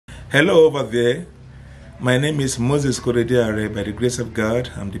Hello over there. My name is Moses Korediare. By the grace of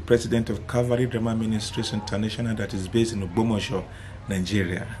God, I'm the president of Calvary Drama Ministries International that is based in Ogbomoso,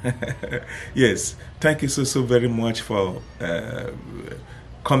 Nigeria. Yes, thank you so very much for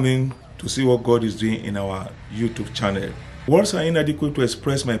coming to see what God is doing in our YouTube channel. Words are inadequate to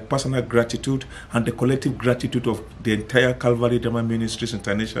express my personal gratitude and the collective gratitude of the entire Calvary Drama Ministries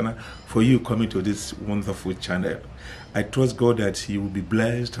International for you coming to this wonderful channel. I trust God that you will be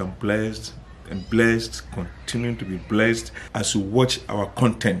blessed and blessed and blessed, continuing to be blessed as you watch our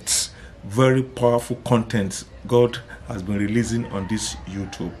content. Very powerful content God has been releasing on this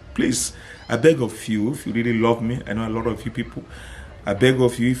YouTube. Please, I beg of you, if you really love me, I know a lot of you people, I beg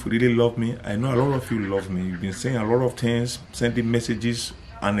of you, if you really love me, I know a lot of you love me. You've been saying a lot of things, sending messages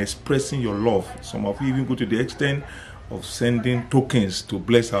and expressing your love. Some of you even go to the extent of sending tokens to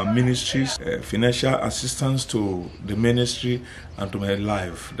bless our ministries, financial assistance to the ministry and to my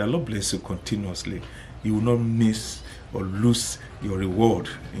life. The Lord bless you continuously. You will not miss or lose your reward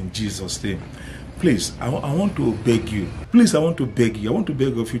in Jesus' name. Please, I want to beg you. Please, I want to beg you. I want to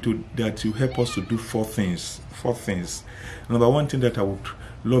beg of you that you help us to do four things. Number one thing that I would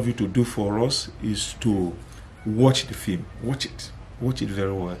love you to do for us is to watch the film. Watch it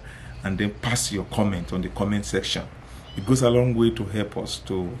very well, and then pass your comment on the comment section. It goes a long way to help us,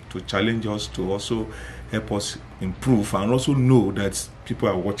 to challenge us, to also help us improve, and also know that people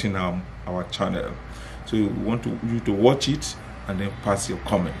are watching our channel. So we want you to watch it and then pass your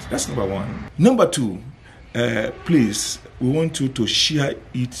comment. That's number one. Number two, please, we want you to share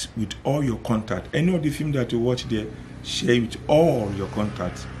it with all your contacts. Any of the film that you watch there, share it with all your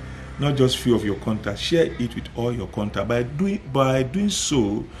contacts. Not just few of your contacts. Share it with all your contacts. By doing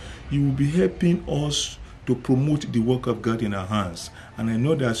so, you will be helping us to promote the work of God in our hands. And I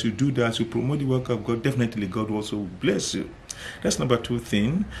know that as you do that, as you promote the work of God, definitely God also will bless you. That's number two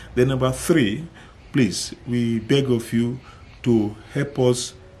thing. Then number three, please, we beg of you to help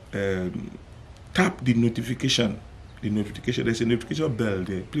us tap the notification. There's a notification bell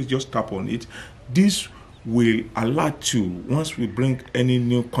there. Please just tap on it. This will alert you once we bring any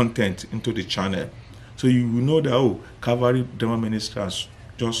new content into the channel. So you will know that, Calvary Drama Ministry has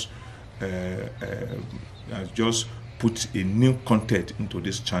just put a new content into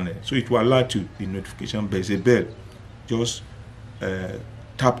this channel. So it will alert you, the notification bell. There's a bell. Just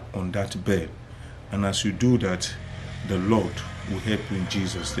tap on that bell. And as you do that, the Lord will help you in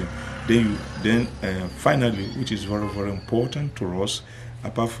Jesus' name. Then finally, which is very important to us,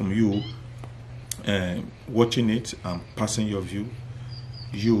 apart from you watching it and passing your view,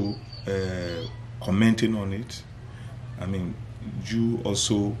 you commenting on it, I mean, you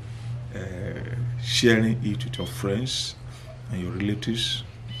also sharing it with your friends and your relatives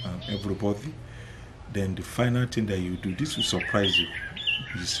and everybody. Then the final thing that you do, this will surprise you,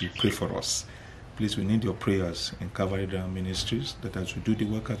 is you pray for us. Please, we need your prayers in Calvary Drama Ministries, that as we do the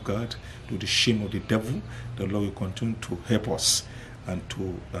work of God, do the shame of the devil, the Lord will continue to help us and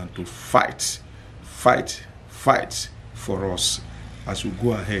to fight for us as we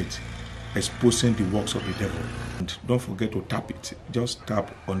go ahead exposing the works of the devil. And don't forget to tap it. Just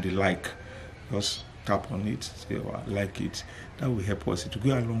tap on the like. Just tap on it, say, I like it. That will help us. It will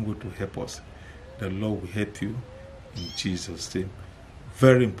go a long way to help us. The Lord will help you in Jesus' name.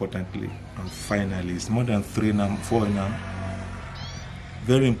 Very importantly and finally, it's more than 4 now.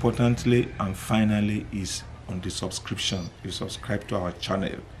 Very importantly and finally is on the subscription. You subscribe to our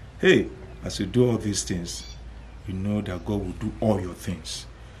channel. Hey, as you do all these things, you know that God will do all your things.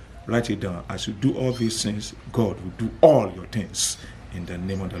 Write it down. As you do all these things, God will do all your things in the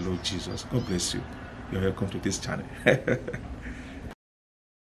name of the Lord Jesus. God bless you. You're welcome to this channel.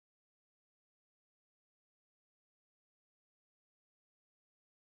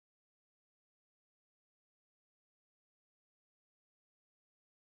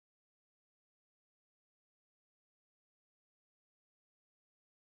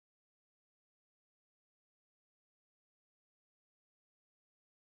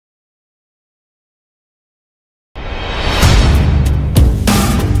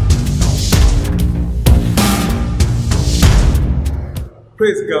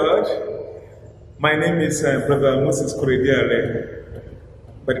 Praise God. My name is Brother Moses Korediare.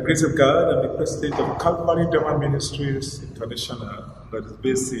 By the grace of God, I'm the president of Calvary Drama Ministries International that is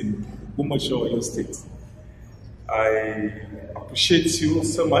based in Ogbomosho, Oyo State. I appreciate you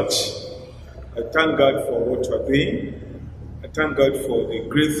so much. I thank God for what you are doing. I thank God for the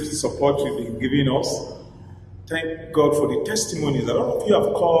great support you've been giving us. Thank God for the testimonies. A lot of you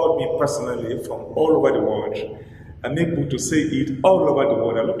have called me personally from all over the world. I'm able to say it all over the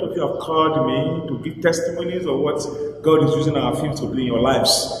world. A lot of you have called me to give testimonies of what God is using our film to do in your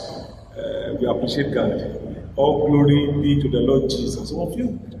lives. We appreciate God. All glory be to the Lord Jesus. Some of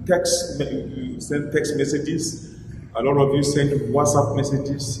you send text messages. A lot of you send WhatsApp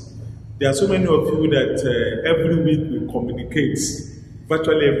messages. There are so many of you that every week we communicate.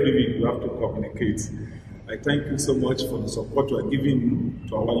 Virtually every week we have to communicate. I thank you so much for the support you are giving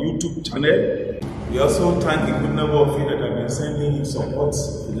to our YouTube channel. We also thank a good number of you that have been sending support,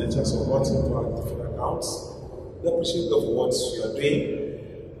 financial support into our different accounts. We appreciate God for what you are doing.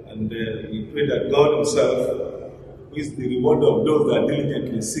 And we pray that God Himself, who is the rewarder of those that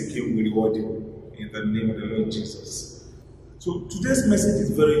diligently seek Him, will reward you in the name of the Lord Jesus. So today's message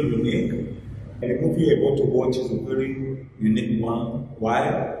is very unique. The movie you're about to watch is a very unique one.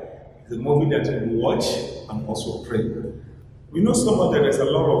 Why? It's a movie that you will watch and also pray. We know someone that there's a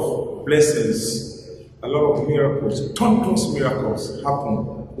lot of blessings, a lot of miracles, countless miracles happen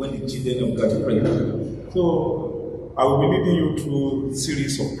when the children of God pray. So I will be leading you through a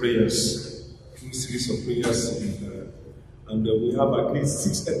series of prayers. And we have at least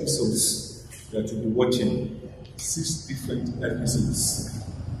 6 episodes that we'll be watching. 6 different episodes.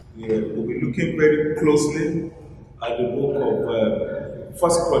 We'll be looking very closely at the book of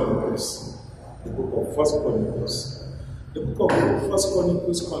First Chronicles. The book of First Chronicles. The book of First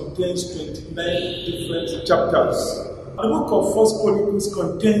Chronicles contains 29 different chapters. The book of First Chronicles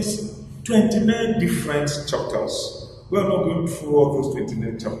contains 29 different chapters. We are not going through all those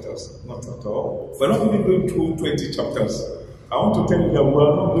 29 chapters, not at all. We are not even going through 20 chapters. I want to tell you that we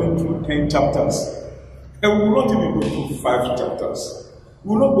are not going through 10 chapters. And we will not even go through 5 chapters. We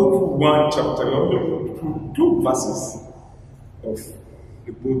will not go through 1 chapter. We will only go through 2 verses of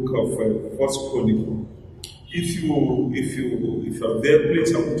the book of First Chronicles. If you are there,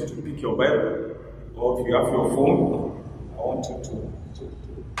 please, I want you to pick your Bible, or if you have your phone, I want you to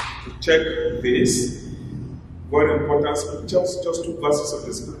check this. Very important scriptures, just 2 verses of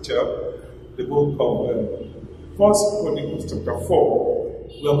the scripture. The book of First Chronicles chapter 4.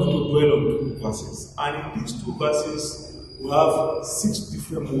 We are going to dwell on 2 verses. And in these 2 verses, we have 6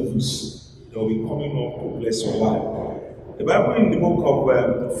 different movies that will be coming up to bless your life. The Bible in the book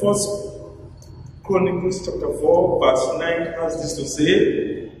of First Chronicles chapter 4, verse 9 has this to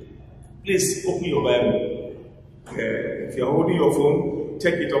say. Please open your Bible. If you are holding your phone,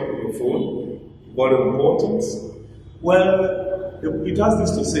 take it up with your phone. What important? Well, it has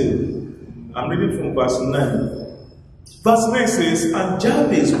this to say. I'm reading from verse 9. Verse 9 says, and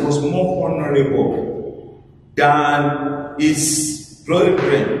Jabez was more honorable than his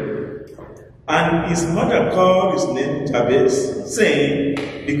brethren. And his mother called his name Jabez, saying,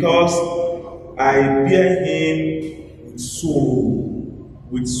 because I bear him with sorrow.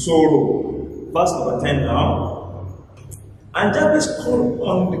 With sorrow. Verse number 10 now. And Jabez called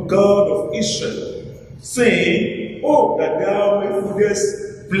on the God of Israel, saying, oh, that thou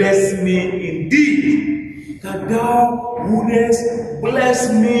wouldest bless me indeed. That thou wouldest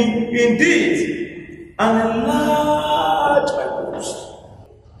bless me indeed. And enlarge my coast.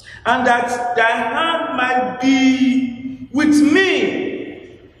 And that thy hand might be with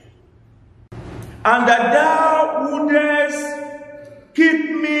me. And that thou wouldest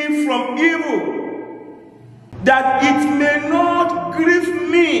keep me from evil. That it may not grieve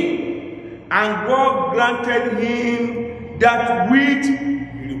me. And God granted him that which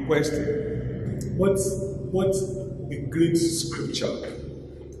he requested. What a great scripture.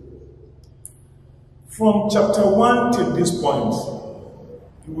 From chapter 1 to this point,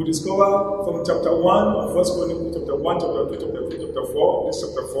 you will discover from chapter 1, First Chronicles chapter 1, chapter 2, chapter 3, chapter 4, this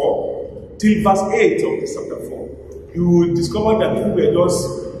chapter 4, till verse 8 of this chapter 4. You will discover that people were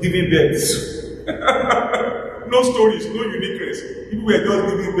just giving birth. No stories, no uniqueness. People were just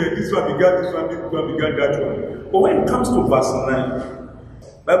giving birth. This one began, this one began, that one. But when it comes to verse 9,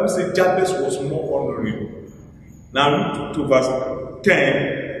 the Bible says Jabez was more honorable. Now look to verse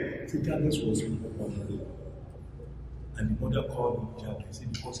 10. Jabez was more honorable. And the mother called him Jabez,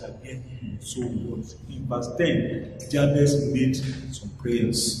 because I bear him so much. In verse 10, Jabez made some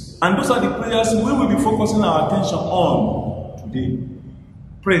prayers. And those are the prayers we will be focusing our attention on today.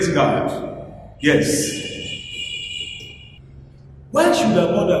 Praise God. Yes. Why should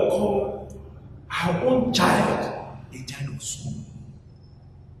a mother call her own child a child of sorrow?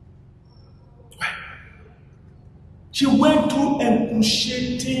 Why? She went through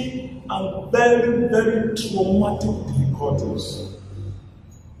excruciating and very, very traumatic difficulties.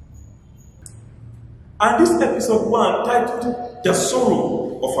 And this episode 1, titled The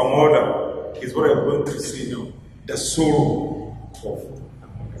Sorrow of a Mother, is what I'm going to see now. The sorrow of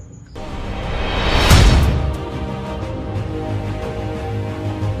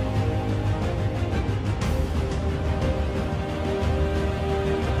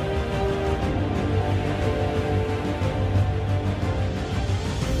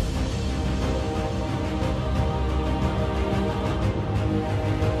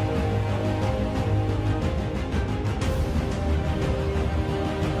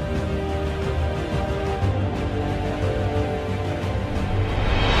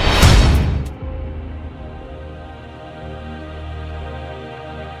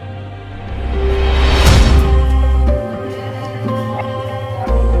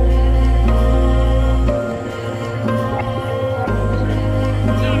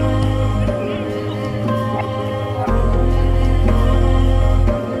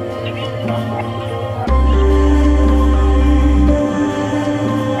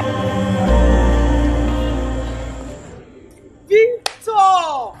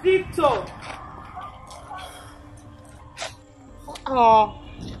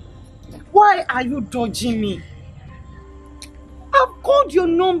are you dodging me? I've called your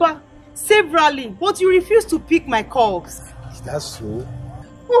number severally, but you refuse to pick my calls. Is that so?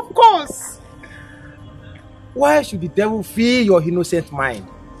 Of course. Why should the devil fill your innocent mind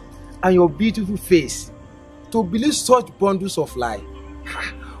and your beautiful face to believe such bundles of lies?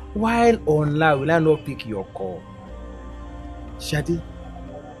 While online will I not pick your call? Shadi,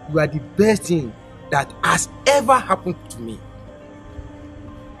 you are the best thing that has ever happened to me.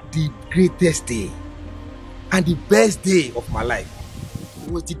 The greatest day and the best day of my life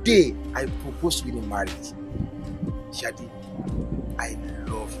was the day I proposed to you in marriage. Shadi, I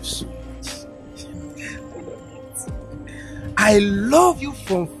love you so much. I love you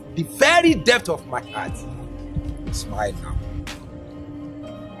from the very depth of my heart. Smile now.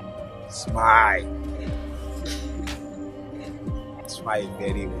 Smile. Smile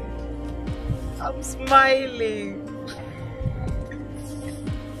very well. I'm smiling.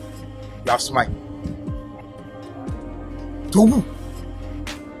 You have smiled. To who?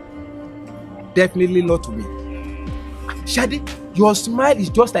 Definitely not to me. Shadi, your smile is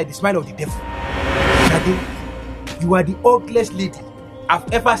just like the smile of the devil. Shadi, you are the ugliest lady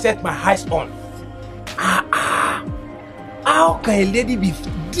I've ever set my eyes on. How can a lady be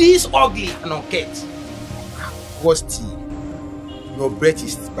this ugly and unkempt? Worst, your breath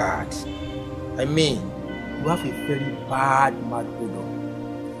is bad. I mean, you have a very bad mouth odor.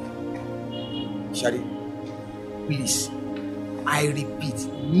 Shadi, please, I repeat,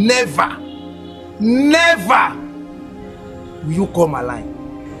 never will you call my line.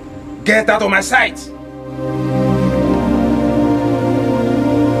 Get out of my sight.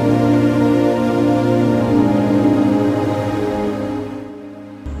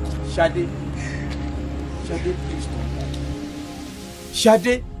 Shadi, please turn back.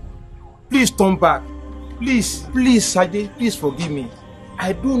 Shadi, please turn back. Please, Shadi, please forgive me.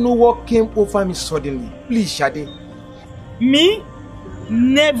 I don't know what came over me suddenly. Please, Shadi. Me?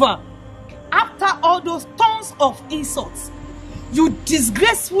 Never. After all those tons of insults you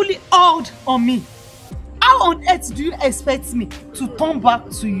disgracefully hurled on me, how on earth do you expect me to turn back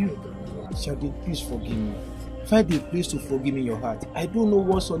to you? Shadi, please forgive me. Find a place to forgive me in your heart. I don't know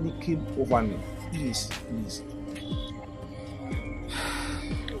what suddenly came over me. Please.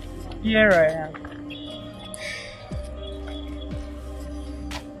 Here I am.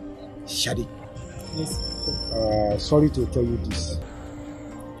 Shadi. Yes. Sorry to tell you this.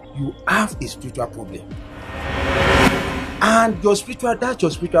 You have a spiritual problem. And your spiritual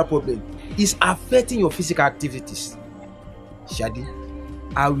problem is affecting your physical activities. Shadi,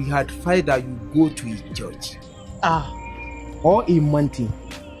 I will advise that you go to a church. Or a mountain.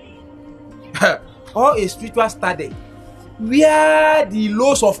 Or a spiritual study where the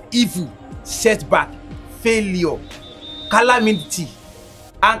laws of evil, setback, failure, calamity,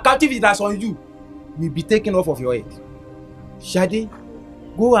 and captivity that's on you will be taken off of your head. Shadi,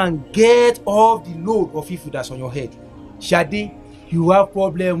 go and get off the load of evil that's on your head. Shadi, you have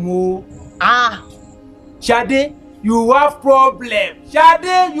problem. Shadi, you have problem.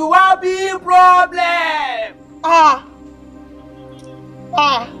 Shadi, you have big problem.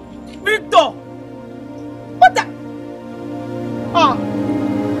 Victor! What the? My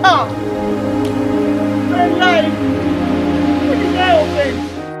life! What did I offend?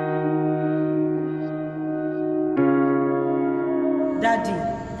 Daddy,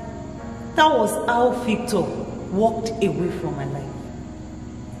 that was how Victor walked away from my life.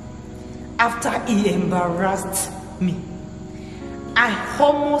 After he embarrassed me, I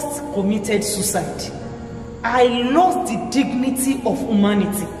almost committed suicide. I lost the dignity of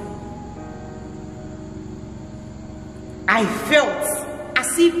humanity. I felt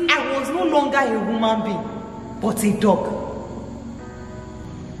as if I was no longer a human being, but a dog.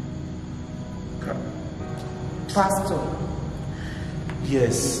 Pastor.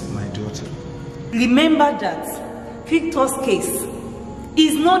 Yes, my daughter. Remember that Victor's case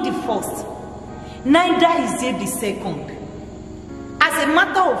is not the first, neither is it the second. As a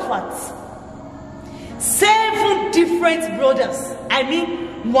matter of fact, 7 different brothers,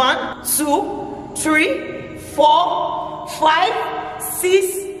 1, 2, 3, 4, 5,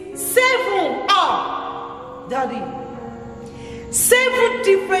 6, 7. Daddy, 7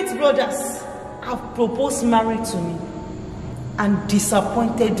 different brothers have proposed marriage to me and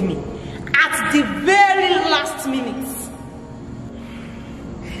disappointed me at the very last minute.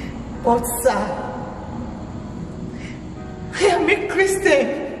 But sir, I am a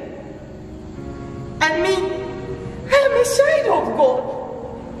Christian. I am a child of God.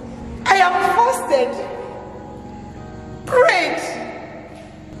 I am fasted, prayed,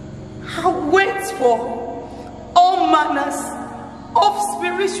 I went for all manners of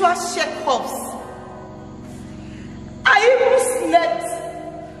spiritual check-ups.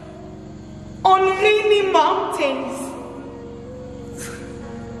 chains.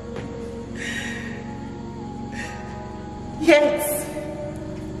 Yet,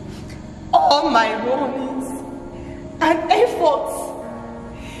 all my runnings and efforts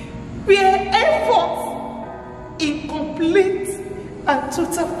were efforts in complete and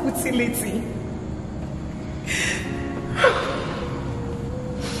total futility.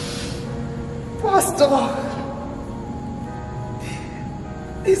 Pastor,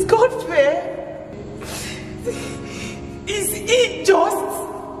 is God fair? Is he just?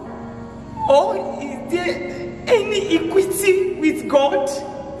 Or is there any equity with God?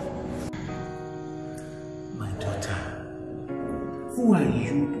 My daughter, who are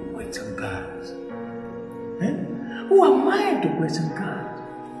you to question God? Who am I to question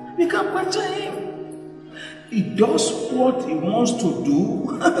God? We can't question him. He does what he wants to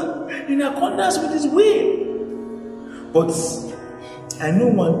do in accordance with his will. But I know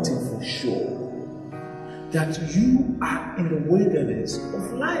one thing for sure, that you are in the wilderness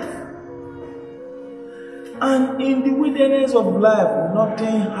of life. And in the wilderness of life,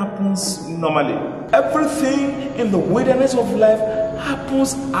 nothing happens normally. Everything in the wilderness of life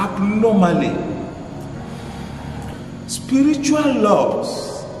happens abnormally. Spiritual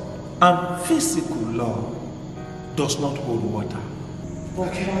laws and physical law does not hold water.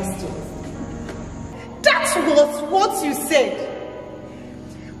 But Pastor, that was what you said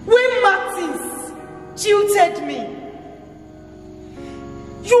when Martins jilted me.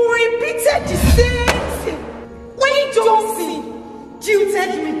 You repeated the same thing when Johnson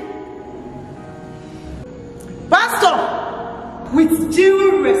jilted me. Pastor, with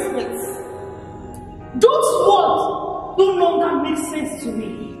due respect, those words no longer make sense to me.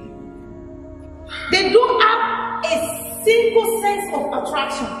 They don't have a single sense of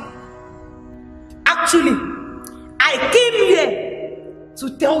attraction. Actually, I came here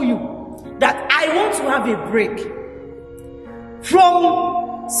to tell you that I want to have a break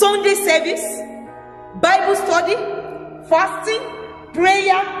from Sunday service, Bible study, fasting,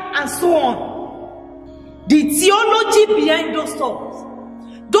 prayer, and so on. The theology behind those stuff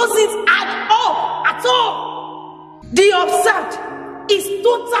doesn't add up at all. The observed is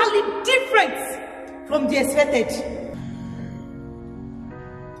totally different from the expected.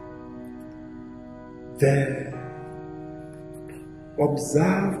 The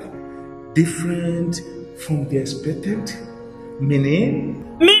observed different from the expected?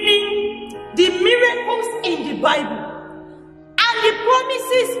 Meaning? Meaning the miracles in the Bible and the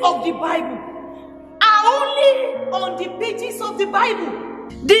promises of the Bible are only on the pages of the Bible.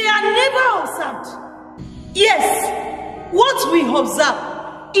 They are never observed. Yes, what we observe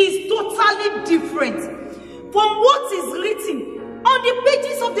is totally different from what is written on the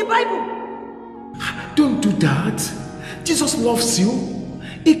pages of the Bible. Don't do that. Jesus loves you.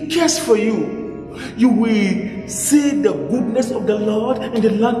 He cares for you. You will see the goodness of the Lord in the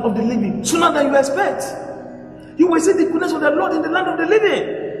land of the living sooner than you expect. You will see the goodness of the Lord in the land of the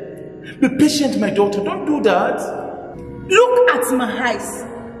living. Be patient, my daughter. Don't do that. Look at my eyes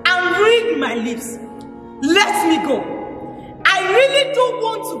and read my lips. Let me go. I really don't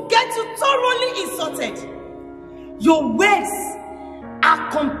want to get you thoroughly insulted. Your words are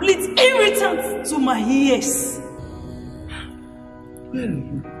complete irritant to my ears. Where are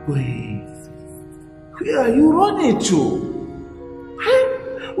you going? Where are you running to?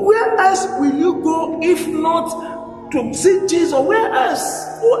 Where else will you go if not to see Jesus? Where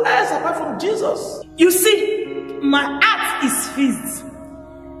else? Who else apart from Jesus? You see, my heart is fixed.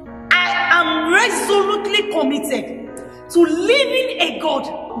 I am resolutely committed to living a God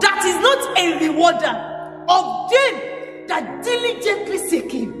that is not a rewarder of them that diligently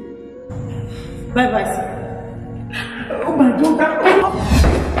seek him. Bye bye, sir. Oh my God.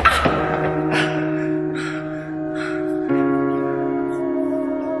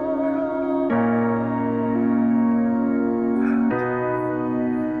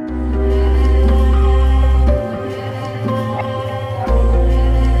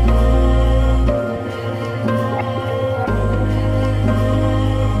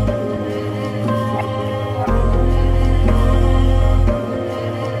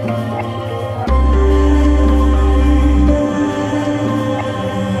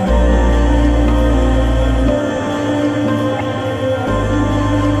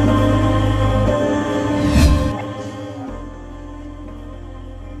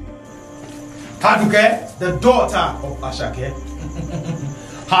 The daughter of Ashake,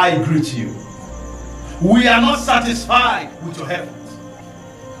 I greet you. We are not satisfied with your efforts.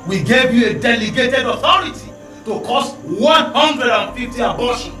 We gave you a delegated authority to cause 150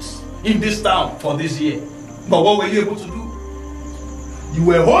 abortions in this town for this year. But what were you able to do? you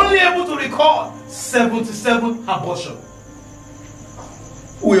were only able to record 77 abortions.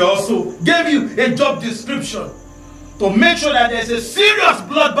 We also gave you a job description to make sure that there's a serious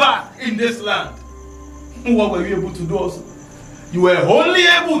bloodbath in this land. What were you able to do also? You were only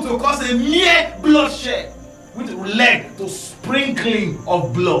able to cause a mere bloodshed which led to sprinkling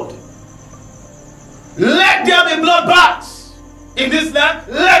of blood. Let there be bloodbaths in this land.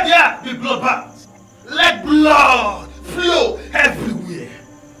 Let there be bloodbaths. Let blood flow everywhere.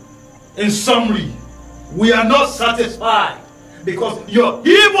 In summary, we are not satisfied because your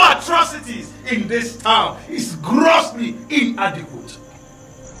evil atrocities in this town is grossly inadequate.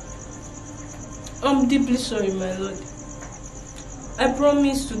 I'm deeply sorry, my lord. I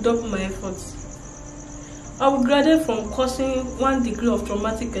promise to double my efforts. I will graduate from causing 1 degree of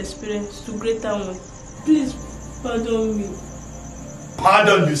traumatic experience to greater one. Please pardon me.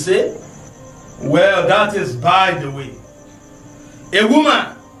 Pardon, you say? Well, that is by the way. A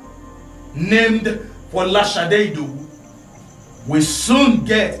woman named Folashade Idowu will soon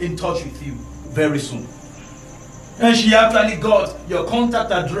get in touch with you very soon. And she actually got your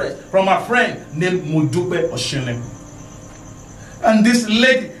contact address from a friend named Modupe Oshinle. And this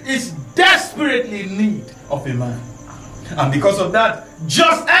lady is desperately in need of a man. And because of that,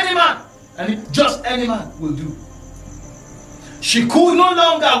 just any man will do. She could no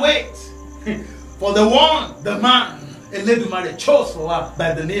longer wait for the man Eledumare chose for her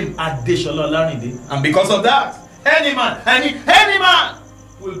by the name Adeshola Olarinde. And because of that, any man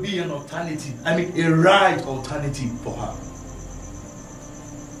will be an alternative. A right alternative for her.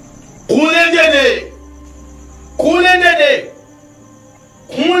 Kulendede! Kulendede!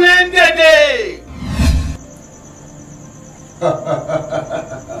 Kulendede!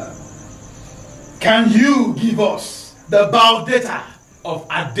 Can you give us the biodata of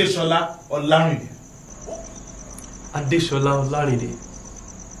Adeshola Olarinde? Adeshola Olarinde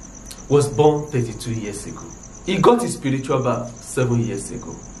was born 32 years ago. He got his spiritual birth 7 years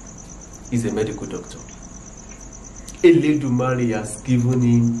ago. He's a medical doctor. Eledumare has given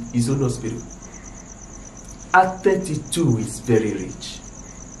him his own hospital. At 32, he's very rich.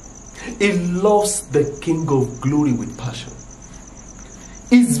 He loves the King of Glory with passion.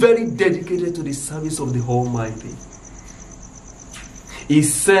 He's very dedicated to the service of the Almighty.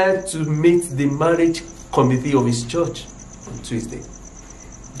 He's said to meet the marriage committee of his church on Tuesday.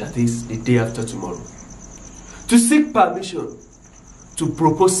 That is the day after tomorrow. To seek permission to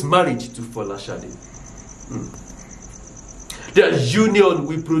propose marriage to Folashade. Their union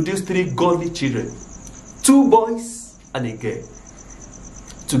will produce 3 godly children, 2 boys and a girl.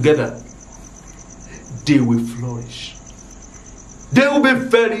 Together, they will flourish. They will be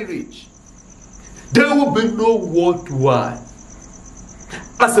very rich. There will be no worldwide.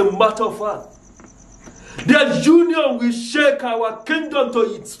 As a matter of fact, their union will shake our kingdom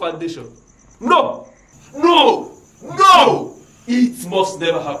to its foundation. No! No! No! It must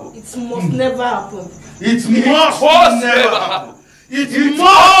never happen. It must never happen. It must never happen. It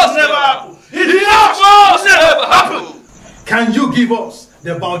must never happen. It must never happen. Can you give us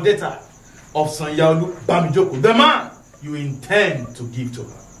the biodata of Sanyaolu Bamijoko, the man you intend to give to her?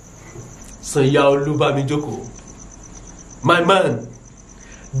 Sanyaolu Bamijoko, my man,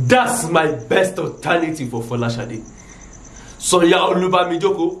 that's my best alternative for Folashade. Sanyaolu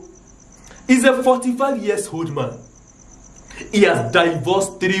Bamijoko is a 45 years old man. He has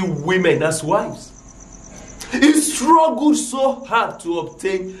divorced 3 women as wives. He struggled so hard to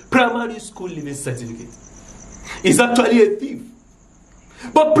obtain primary school leaving certificate. He's actually a thief,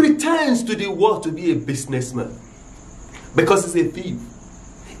 but pretends to the world to be a businessman. Because he's a thief,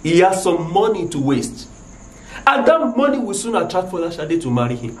 he has some money to waste. And that money will soon attract Folashade to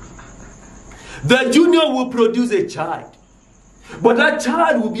marry him. The union will produce a child. But that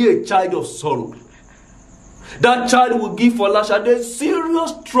child will be a child of sorrow. That child will give Folashade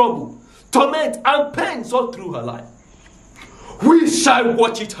serious trouble, torment and pains all through her life. We shall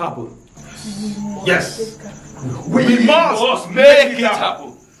watch it happen. Yes. We must make it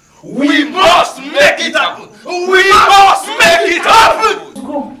happen. We must make it happen. We must make it happen.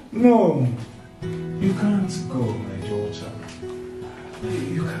 Go. No. You can't go, my daughter.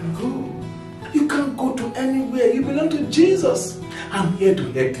 You can go. You can't go to anywhere. You belong to Jesus. I'm here to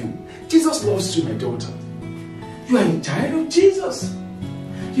help you. Jesus loves you, my daughter. You are a child of Jesus.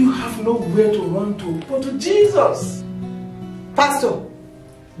 You have nowhere to run to but to Jesus. Pastor,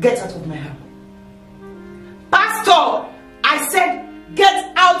 get out of my house. Pastor, I said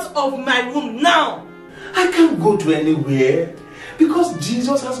get out of my room now. I can't go to anywhere because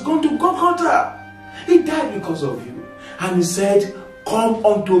Jesus has gone to Golgotha. He died because of you. And he said, come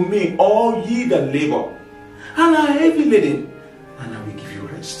unto me, all ye that labor and are heavy laden, and I will give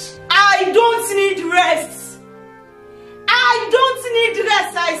I don't need rest. I don't need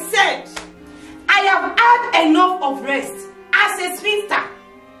rest, I said. I have had enough of rest as a spinster.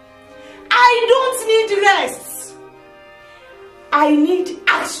 I don't need rest. I need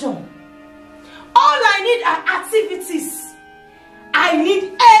action. All I need are activities. I need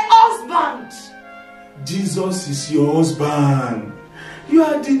a husband. Jesus is your husband. You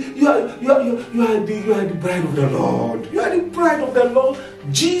are the bride of the Lord. You are the bride of the Lord.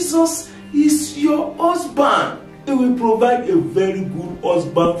 Jesus is your husband. He will provide a very good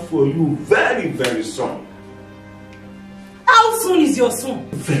husband for you very, very soon. How soon is your son?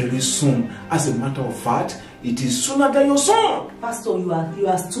 Very soon. As a matter of fact, it is sooner than your son. Pastor, you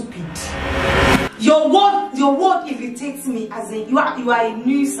are stupid. Your word irritates me, as in you are a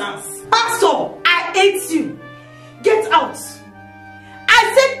nuisance. Pastor, I hate you. Get out. I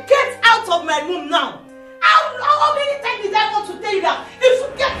said get out of my room now. How many times did I want to tell you that? You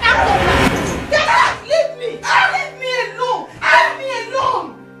should get out of my room. Get out. Leave me. Leave me alone. Leave me alone.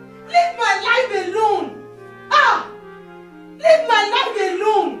 Leave my life alone. Leave my life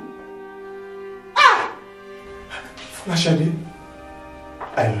alone. Lashade,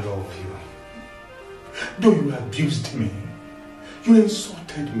 I love you. Though you abused me, you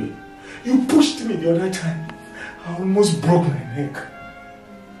insulted me, you pushed me the other time, I almost broke my neck.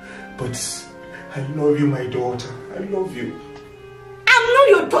 But I love you, my daughter. I love you. I'm not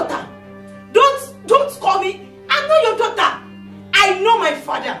your daughter. Don't call me. I'm not your daughter. I know my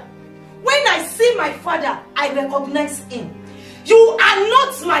father. When I see my father, I recognize him. You are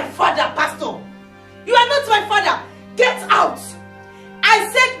not my father, Pastor. You are not my father. Get out. I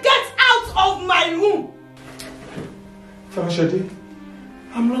said get out of my room. Farashade,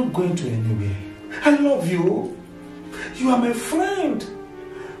 I'm not going to anywhere. I love you. You are my friend.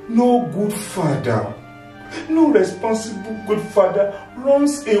 No good father, no responsible good father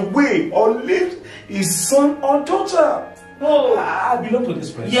runs away or leaves his son or daughter. Oh, I belong to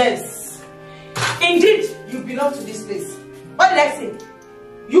this place. Yes. Indeed, you belong to this place. What did I say?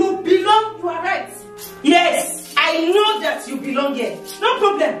 You belong, you are right. Yes, I know that you belong here. No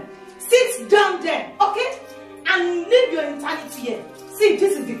problem. Sit down there, okay? And live your eternity here. See,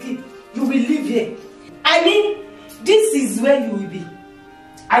 this is the key. You will live here. I mean, this is where you will be.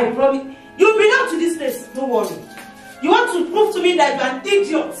 I promise. You belong to this place, don't worry. You want to prove to me that you are an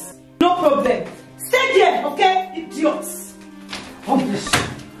idiot? No problem. Stay there, okay? Idiots. Ogbomoso.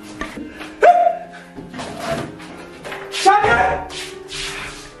 Shade!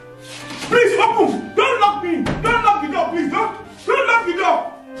 Please open! Don't lock me! Don't lock the door, please! Don't lock the door!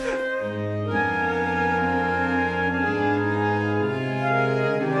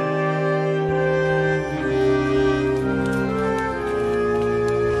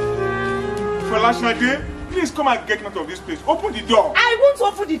 Shade, please come and get me out of this place. Open the door. I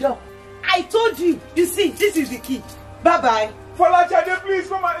won't open the door. I told you. You see, this is the key. Bye-bye. Shade, please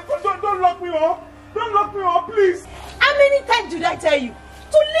come and don't lock me up. Don't lock me up, please. How many times did I tell you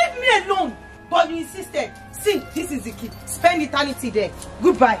to leave me alone? But you insisted. See, this is the key. Spend eternity there.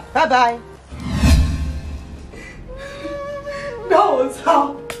 Goodbye. Bye-bye. That was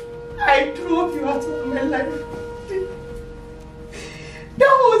how I drove you out of my life.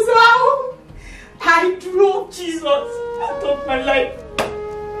 That was how I drove Jesus out of my life.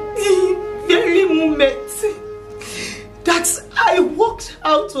 The very moment that I walked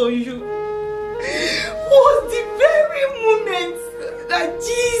out on you was the very moment that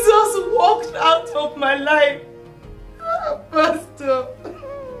Jesus walked out of my life. Pastor,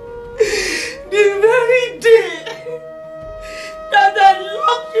 the very day that I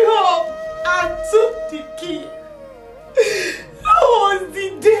locked you up and took the key, that was the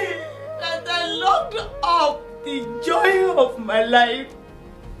day that I locked up the joy of my life.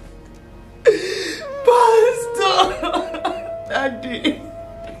 Pastor, that day,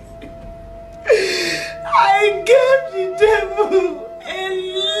 I gave the devil a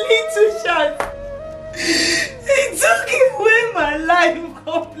little chance. He took away my life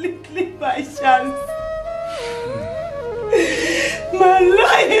completely by chance. My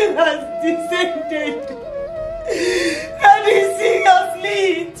life has descended and is seriously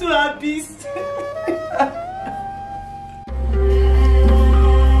into abyss.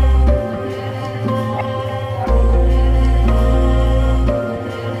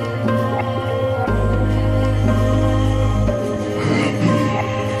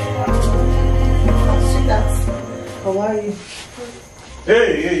 How are you?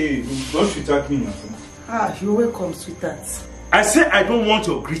 Hey, don't shoot at me, my friend. You're welcome, sweetheart. I say I don't want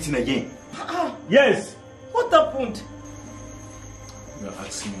your greeting again. Yes. What happened? You're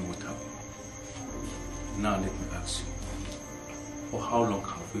asking me what happened. Now let me ask you. For how long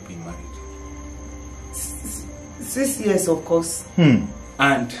have have we been married? 6 years, of course.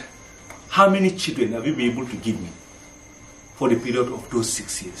 And how many children have you been able to give me for the period of those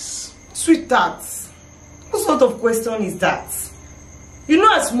 6 years? Sweetheart, what sort of question is that? You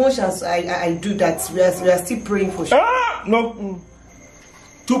know, as much as I do that, we are still praying for sure. No.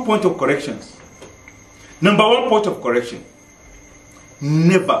 2 points of corrections. Number 1 point of correction.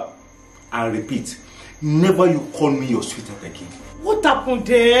 Never, I repeat, never you call me your sweetheart again. What happened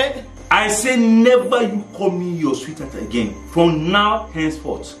there? I say never you call me your sweetheart again. From now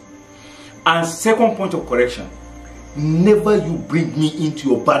henceforth. And 2nd point of correction. Never you bring me into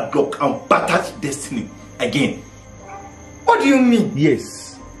your bad luck and battered destiny again. What do you mean?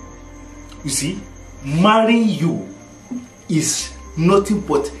 Yes. You see, marrying you is nothing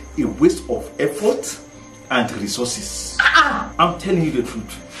but a waste of effort and resources. I'm telling you the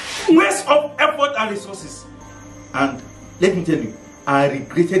truth. Waste of effort and resources. And let me tell you, I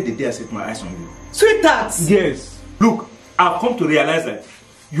regretted the day I set my eyes on you. Sweetheart! Yes. Look, I've come to realize that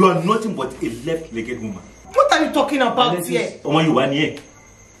you are nothing but a left-legged woman. What are you talking about here? When you are here,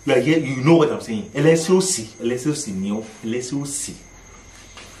 you are here, you know what I'm saying. LSOC.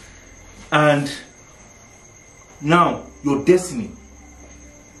 And now, your destiny.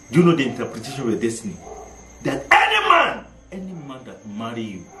 Do you know the interpretation of your destiny? That any man that marry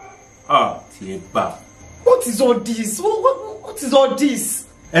you, Tieba. What is all this? What is all this?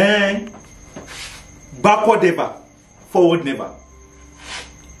 Backward never, forward never.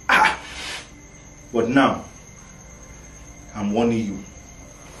 But now, I'm warning you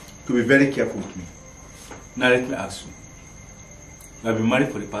to be very careful with me. Now let me ask you. I've been married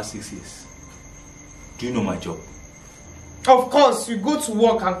for the past 6 years. Do you know my job? Of course, you go to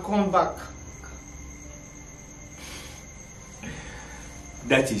work and come back.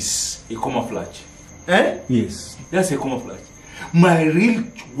 That is a camouflage. Yes. That's a camouflage. My real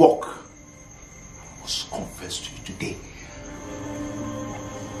work was confessed to you today.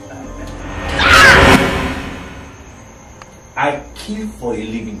 I kill for a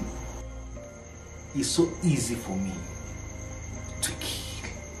living. It's so easy for me to kill.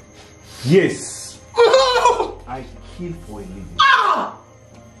 Yes. I kill for a living.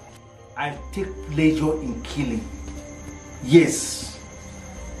 I take pleasure in killing. Yes.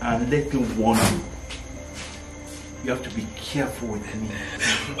 And let me warn you. You have to be careful with me.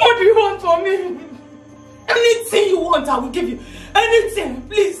 What do you want from me? Anything you want, I will give you. Anything,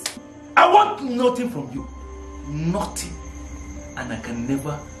 please. I want nothing from you. Nothing. And I can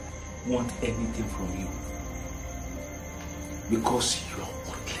never want anything from you. Because you are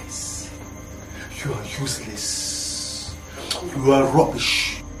worthless. You are useless. You are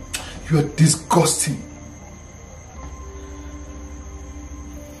rubbish. You are disgusting.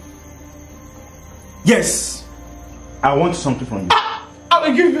 Yes. I want something from you. I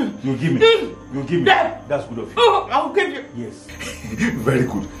will give you. You give me. You give me. That's good of you. I will give you. Yes. Very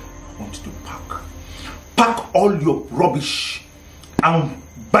good. I want you to pack. Pack all your rubbish and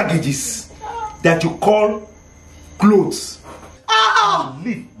baggages that you call clothes. And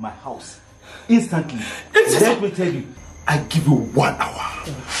leave my house instantly. Let me tell you, I give you 1 hour.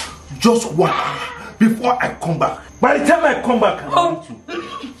 Just 1 hour before I come back. By the time I come back,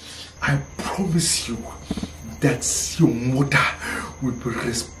 I promise you that your mother will be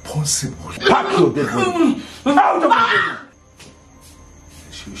responsible. Pack your dead body. Out of my body.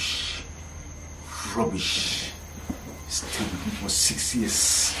 Shush. Rubbish. Stay with me for 6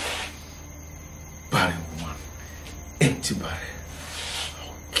 years. Barren woman. Empty barren.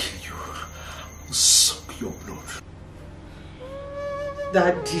 I'll kill you. I'll suck your blood.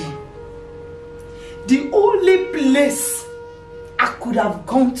 Daddy, the only place I could have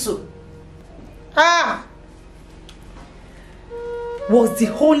gone to was the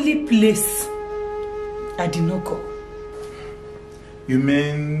holy place I did not go. You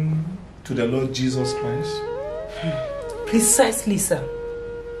mean to the Lord Jesus Christ? Precisely, sir.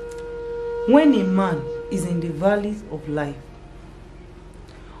 When a man is in the valleys of life,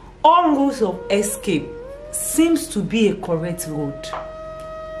 all routes of escape seems to be a correct road.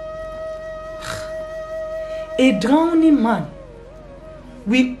 A drowning man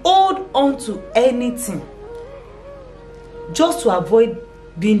will hold on to anything just to avoid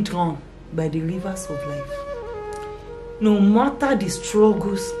being drowned by the rivers of life. No matter the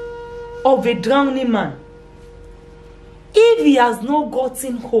struggles of a drowning man, if he has not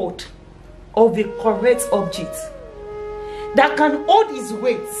gotten hold of a correct object that can hold his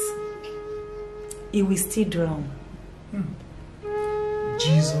weight, he will still drown.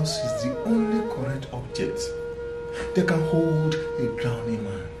 Jesus is the only correct object that can hold a drowning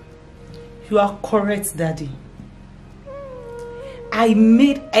man. You are correct, Daddy. I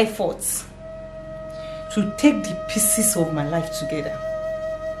made efforts to take the pieces of my life together.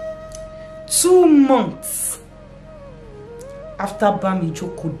 2 months after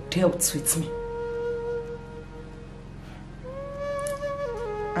Bamijoko dealt with me,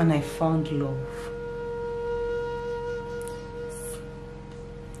 and I found love.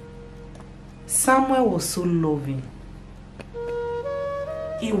 Samuel was so loving.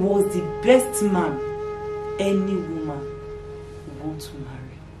 He was the best man any woman would want to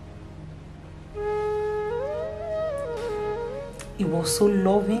marry. He was so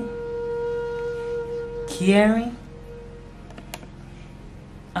loving, caring,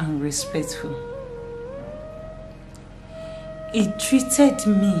 and respectful. He treated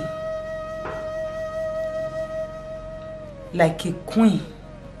me like a queen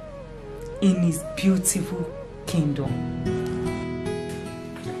in his beautiful kingdom.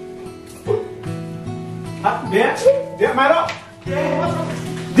 There, my love.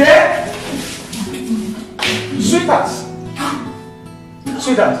 There. Sweetheart.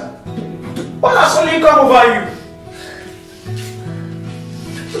 What has only come over you?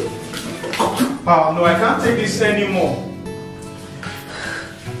 Oh no, I can't take this anymore.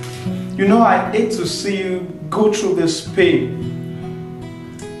 You know, I hate to see you go through this pain.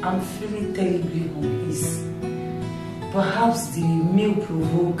 I'm feeling terribly uneasy. Perhaps the meal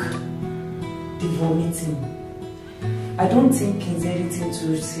provoked the vomiting. I don't think it's anything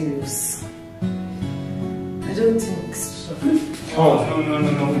too serious. I don't think so. Oh,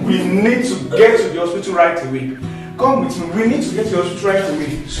 no. We need to get to the hospital right away. Come with me. We need to get to the hospital right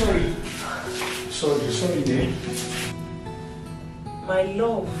away. Sorry, dear. My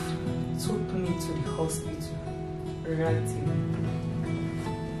love took me to the hospital right away.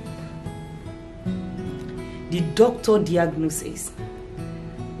 The doctor diagnosis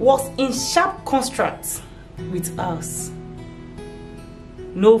was in sharp contrast with us.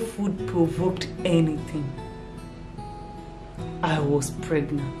 No food provoked anything. I was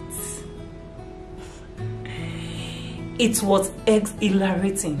pregnant. It was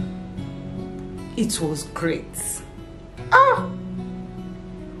exhilarating. It was great.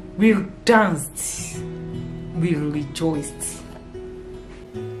 We danced. We rejoiced.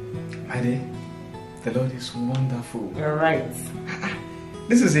 My dear, the Lord is wonderful. You're right.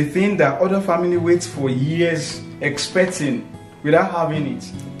 This is a thing that other family waits for years expecting without having it.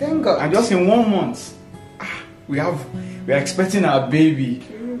 Thank God. And just in 1 month, we are expecting our baby.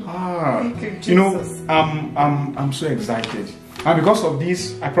 Thank you, You know, Jesus. I'm so excited. And because of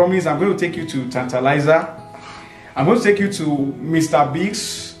this, I promise I'm going to take you to Tantalizer. I'm going to take you to Mr.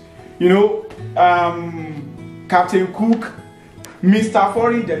 Biggs. You know, Captain Cook, Mr.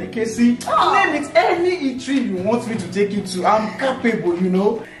 Foreign Delicacy. Name it, any eatery you want me to take you to. I'm capable, you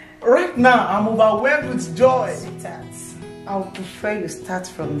know. Right now, I'm overwhelmed with joy. Sweetheart, I would prefer you start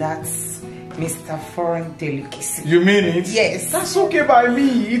from that Mr. Foreign Delicacy. You mean it? Yes. That's okay by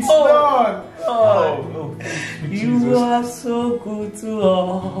me. It's done. Oh, you Jesus. are so good to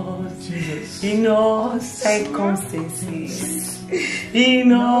us. Jesus. In all circumstances.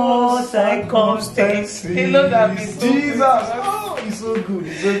 In all circumstances. You know that me so Jesus. good. Oh, it's so good.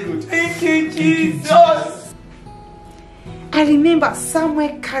 It's so good. Thank you, Jesus. I remember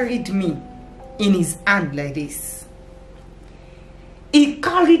Samuel carried me in his hand like this. He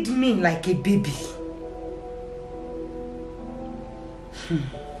carried me like a baby.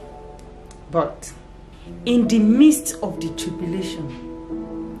 But in the midst of the tribulation,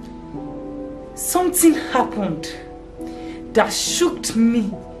 something happened that shook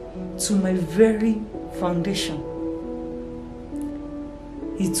me to my very foundation.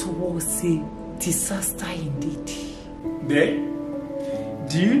 It was a disaster indeed. There,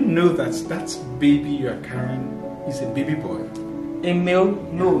 do you know that that baby you are carrying is a baby boy? A male?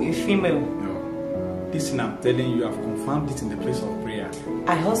 No, a female. No. This thing I'm telling you, I've confirmed it in the place of prayer.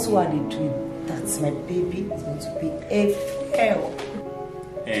 I also had a dream that my baby is going to be a female.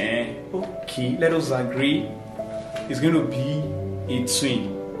 Okay, let us agree. It's going to be a twin.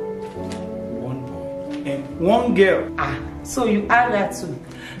 1 boy and 1 girl. So you add that too.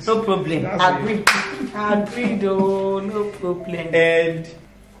 No problem. That's Agree. Agree though, no problem.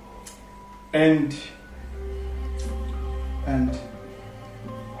 And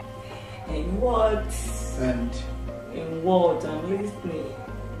what? And In what? I'm listening.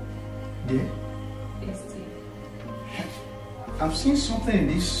 yeah, Listening. I'm seeing something in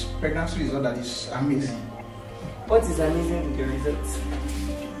this pregnancy result that is amazing. What is amazing with the results?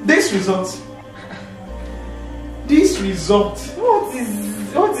 This result. What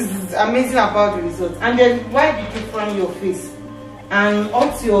is amazing about the results? And then why did you frown your face? And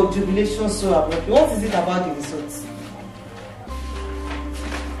what's your jubilation so about? What is it about the results?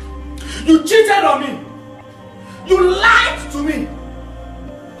 You cheated on me. You lied to me.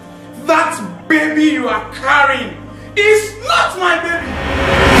 That baby you are carrying is not my baby.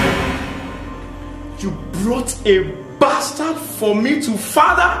 You brought a bastard for me to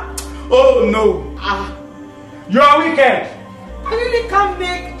father? Oh no. You are wicked. I really can't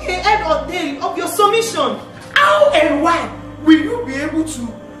make a head or tail of your submission. How and why will you be able to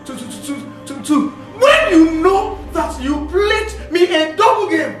when you know that you played me a double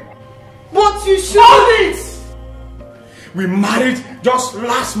game? But you should. All this. We married just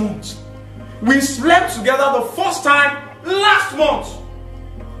last month. We slept together the first time last month.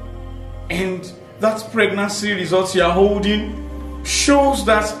 And that pregnancy result you are holding shows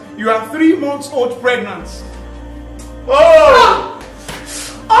that you are 3 months old pregnant. Oh!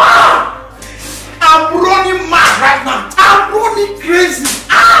 I'm running mad right now. I'm running crazy.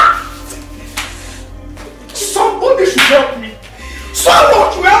 Somebody should help me.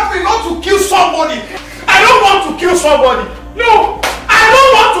 Someone should help me not to kill somebody. I don't want to kill somebody. No, I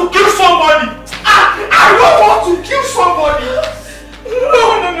don't want to kill somebody. I don't want to kill somebody.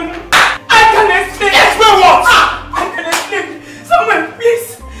 No. I can explain. Explain what? I can explain. Someone,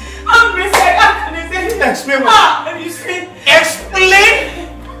 please. I'm missing. I can explain. Explain what? You see? Explain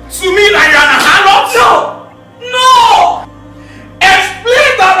to me that you're an harlot? No.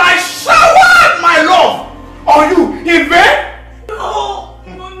 Explain that I showered my love on you in vain? No.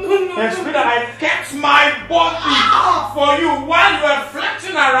 Explain that I kept my body for you while you were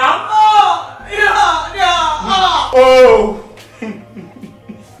flexing around? Oh.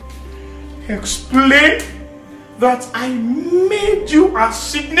 Explain that I made you a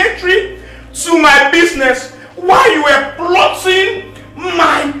signatory to my business while you were plotting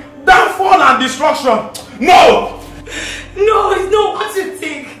my downfall and destruction. No! No, it's not what you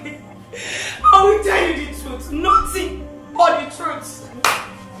think. I will tell you the truth. Nothing but the truth.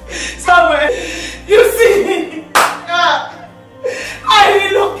 Samuel, you see, I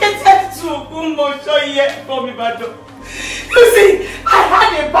relocated to Ogbomosho here from Ibadan. You see, I had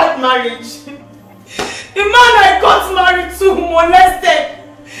a bad marriage. The man I got married to molested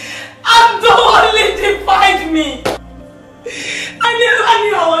and thoroughly defied me. I never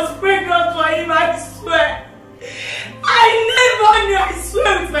knew I was pregnant for him, I swear. I never knew, I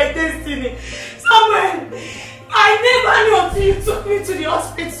swear with my destiny. Samuel, I never knew until you took me to the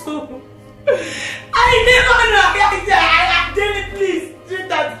hospital. I never knew. I'm telling you, please, do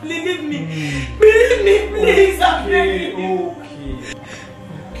that. Believe me. Believe me, please. I'm begging you.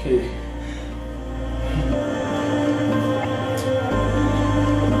 Okay.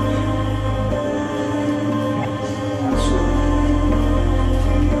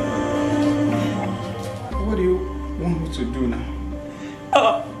 What do you want me to do now?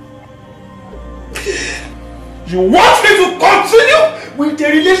 You want me to continue with the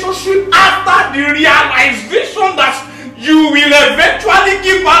relationship after the realization that you will eventually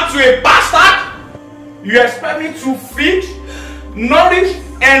give birth to a bastard? You expect me to feed, nourish,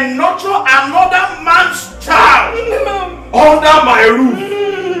 and nurture another man's child under my roof?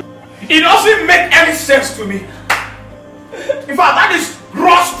 It doesn't make any sense to me. In fact, that is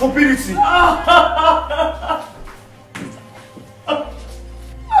gross stupidity.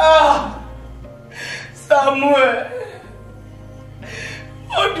 Samuel,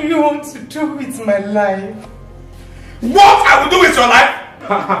 what do you want to do with my life? What I will do with your life?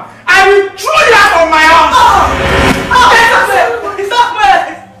 I will throw you out of my house!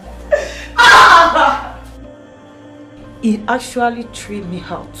 He actually threw me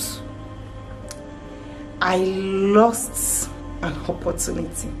out. I lost an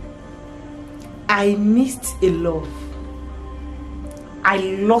opportunity. I missed a love. I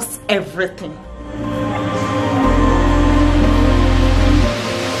lost everything.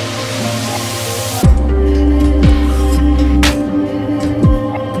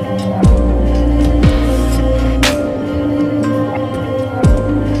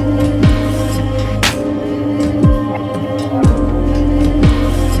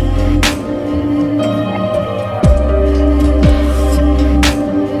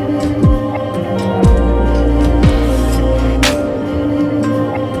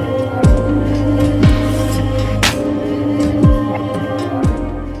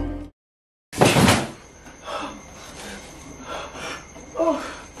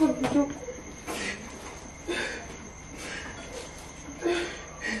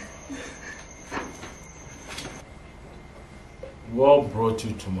 What brought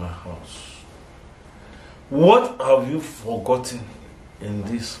you to my house? What have you forgotten in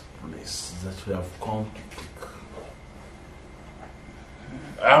this place that you have come to pick?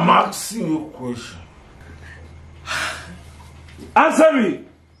 I'm asking you a question. Answer me!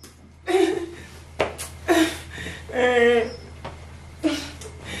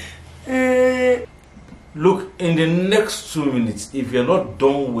 Look, in the next 2 minutes, if you're not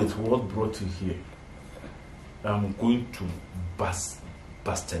done with what brought you here, I'm going to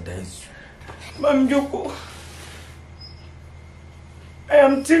bastardize you. Ma'am Joko, I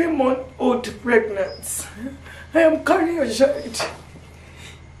am 3-month-old pregnant. I am carrying a child.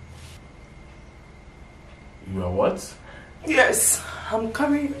 You are what? Yes, I'm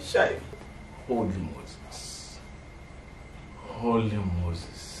carrying a child. Holy Moses. Holy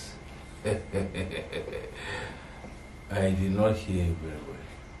Moses. I did not hear you very well.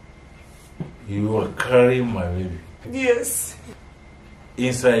 You are carrying my baby. Yes.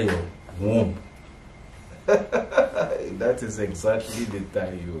 Inside your womb. That is exactly the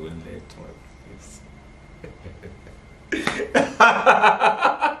time you will let my face.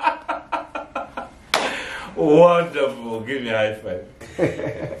 Wonderful. Give me a high five.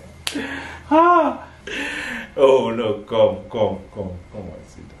 Oh no, come and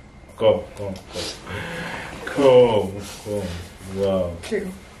sit down. Come. Wow.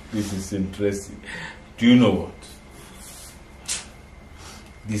 This is interesting. Do you know what?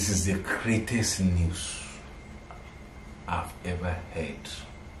 This is the greatest news I've ever heard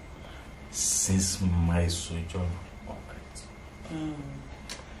since my sojourn on earth.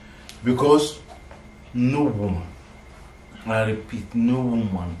 Because no woman, I repeat, no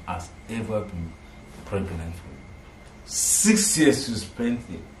woman has ever been pregnant. 6 years you spent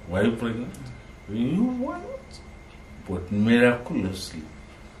it. Were you pregnant? You weren't. But miraculously,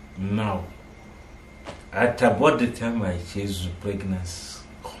 now, at about the time I chased the pregnancy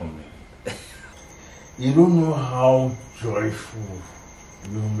coming, you don't know how joyful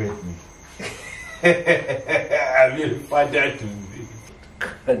you made me. I mean, Father to me.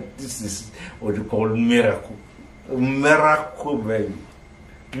 God, this is what you call miracle. Miracle, baby.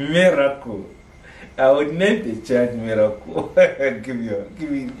 Miracle. I would name the child Miracle. Give me.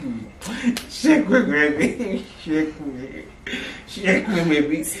 Shake me, baby. Shake me,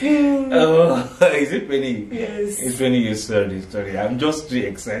 baby. Oh, is it funny? Yes. It's funny you sorry. I'm just too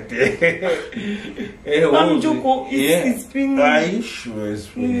excited. Ma'am Joko, it's been... Are you sure it's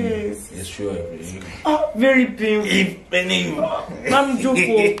funny? Yes. It's sure. Very painful. It's funny. Ma'am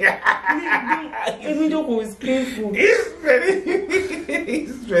Joko. Ma'am Joko is painful. It's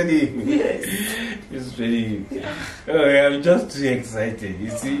funny. Yes. It's funny. Oh, I'm just too excited. You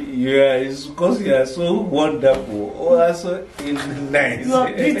see, it's because you are so wonderful. Oh, you are so nice. You are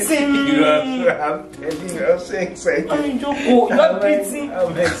beating me. I'm telling you, I'm so excited. Ma'am Joko, you are beating.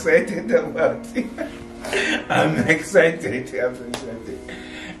 I'm excited about it. I'm excited.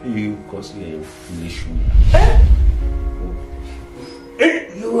 You, because you are a foolish woman.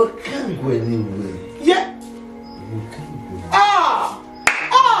 You can't go anywhere. Yeah. You can't go anywhere.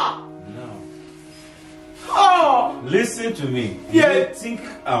 Oh. Listen to me. Yeah. You think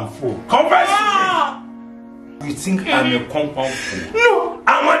I'm fool. Converse with me. You think I'm a compound fool. No.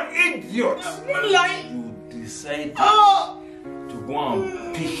 I'm an idiot. I'm not lying. You decide to go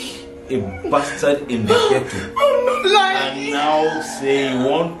and pick a bastard in the ghetto. I'm not lying. And now say you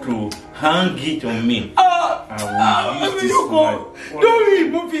want to hang it on me. I will use this knife. Don't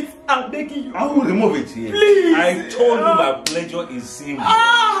remove it. I'm begging you. I will remove it here. Please. I told you my pleasure is seeing you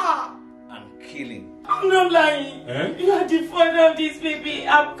and killing. I'm not lying. Eh? You are the father of this baby.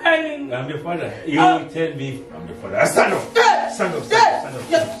 I'm crying. I'm the father. You tell me I'm the father. Stand up. Stand up.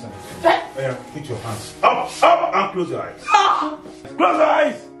 Oh, yeah, put your hands up and close your eyes. Close your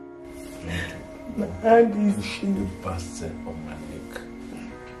eyes. My hand is Push the bastard on my neck.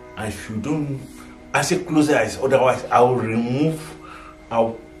 If you don't, I say close your eyes. Otherwise, I will remove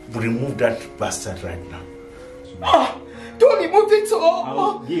that bastard right now. Don't remove it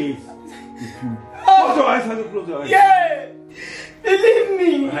all. Yes. If you close your eyes, close your eyes. Yeah. Believe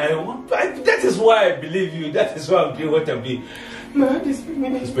me. That is why I believe you. That is why I'm doing what I'm doing. My hand is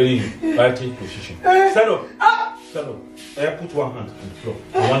spinning. It's spinning. I change position. Stand up. Stand up. I put one hand on the floor.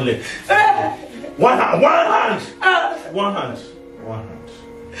 One leg. One hand. One hand.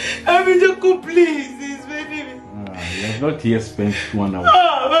 Ma'am Joko, please. It's spinning. You have not yet spent 1 hour.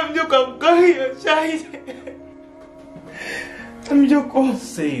 Ma'am Joko, I'm carrying your child. Ma'am Joko.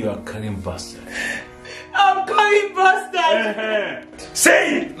 Say you are carrying bastard. I'm carrying bastard.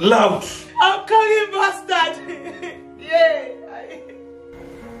 Say it loud. I'm carrying bastard. Yeah.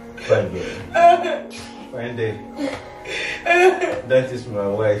 Fine girl. Fine day. That is my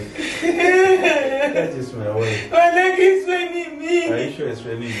wife. That is my wife. My leg is spinning me. Are you sure it's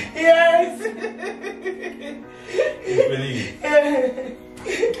spinning you? Yes. It's spinning you.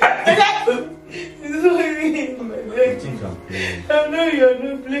 Sorry, my leg. I think I'm playing. I know you're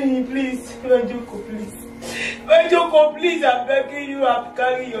not playing, please. Majoko, please. Majoko, please, I'm begging you, I'm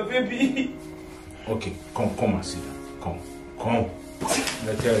carrying your baby. Okay, come and sit down. Come.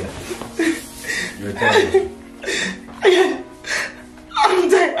 I tell you. I'm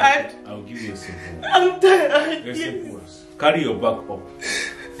tired. I'll give you a simple one. I'm tired. A simple one. Carry your back up.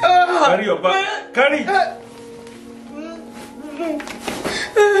 Ah. Carry your back. Carry.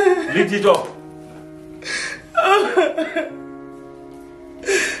 Lift it up.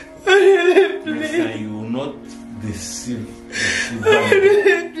 Listen, you will not deceive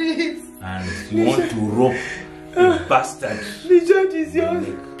Please. and if you want to rope a bastard, The judge is yours.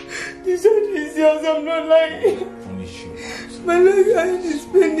 The judge is yours. I'm not lying. punish you. My leg is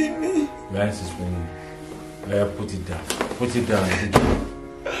paining me. Your eyes is paining. Put it down. Put it down.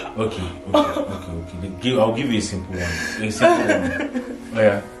 Okay. I'll give you a simple one. A simple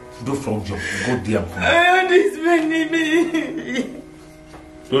one. Do frog jump. Go there and come. My hand is paining me.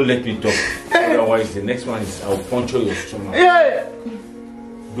 Don't let me talk. Otherwise, the next one is I'll puncture your stomach. Yeah.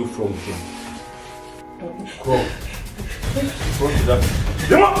 Do frog jump. Crawl. Crawl to that.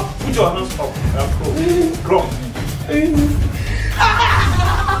 Come on! Put your hands up. Crawl.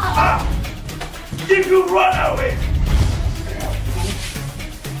 If you run away.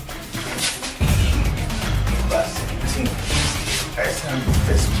 That's the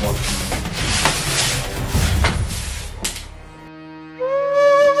first one.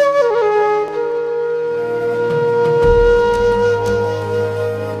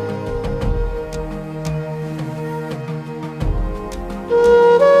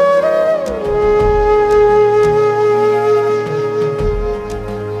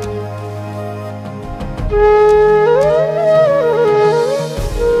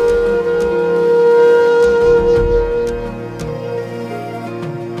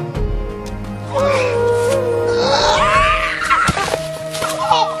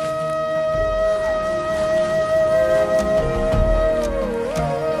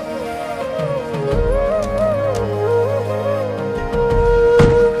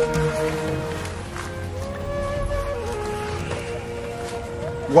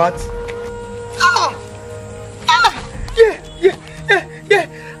 What? Yeah.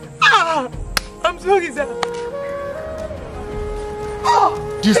 I'm sorry, sir.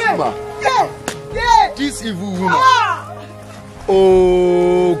 This woman. Yeah. This evil woman.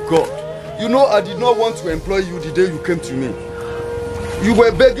 Oh God. You know I did not want to employ you the day you came to me. You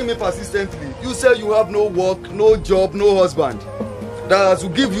were begging me persistently. You said you have no work, no job, no husband. That I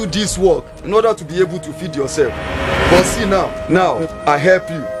should give you this work in order to be able to feed yourself. But see now I help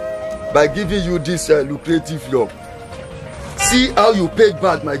you by giving you this lucrative job. See how you paid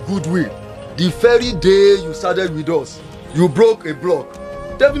back my goodwill. The very day you started with us, you broke a block.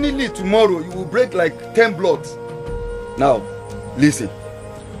 Definitely tomorrow you will break like 10 blocks. Now, listen,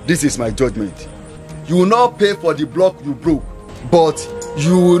 this is my judgment. You will not pay for the block you broke, but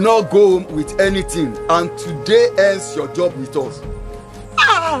you will not go home with anything, and today ends your job with us.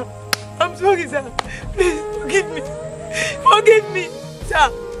 I'm sorry, sir. Please forgive me. Forgive me, sir.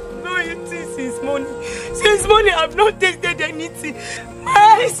 No eating since morning. Since morning, I've not tasted anything.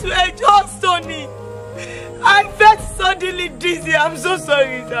 My eyes were just sunny. I felt suddenly dizzy. I'm so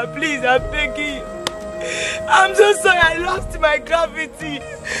sorry, sir. Please, I'm begging you. I'm so sorry. I lost my gravity.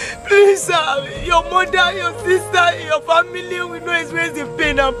 Please, sir. Your mother, your sister, your family will know experience the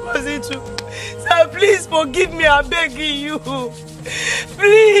pain I'm passing through. Sir, please forgive me. I'm begging you.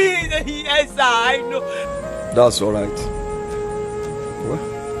 Please. Yes, sir. I know. That's all right. Well,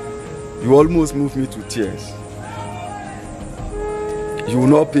 you almost moved me to tears. You will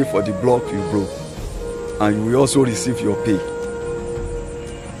not pay for the block you broke, and you will also receive your pay.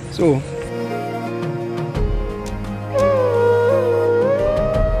 So,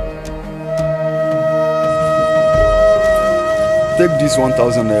 take this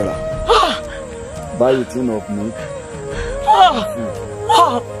 1,000 naira. Buy a tin of milk.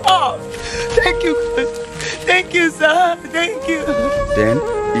 Thank you. Thank you, sir. Thank you. Then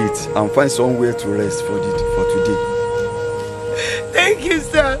eat and find somewhere to rest for today. Thank you,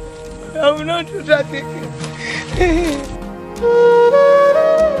 sir. I will not do that again.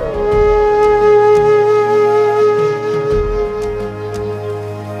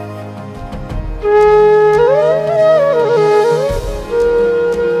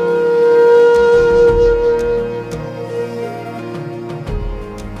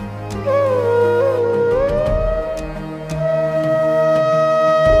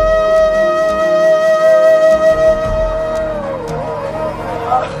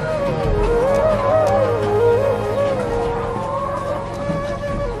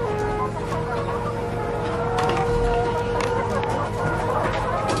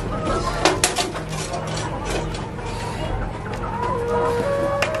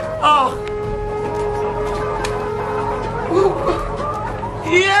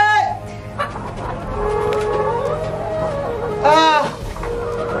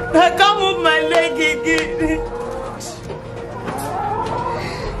 I can't move my leg again.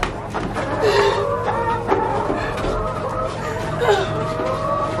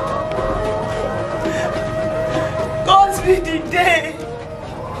 God be the day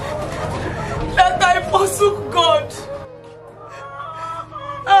that I forsook God.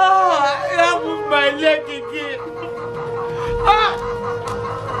 I can't move my leg again.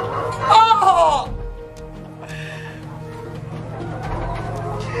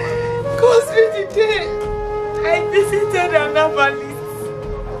 God be the day I visited an herbalist.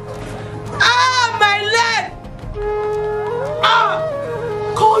 My leg!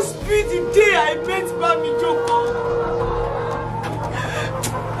 God be the day I met Mami Joko.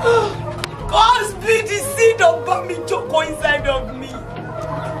 God be the seed of Mami Joko inside of me.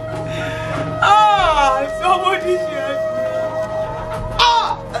 Somebody should help me.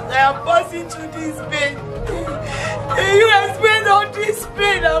 As I am passing through this pain. You explain all this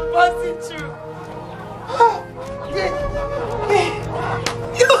pain I'm passing through.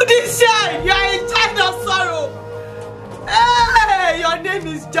 You this child, you are a child of sorrow. Hey, your name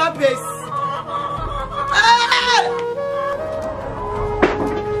is Jabez. Hey!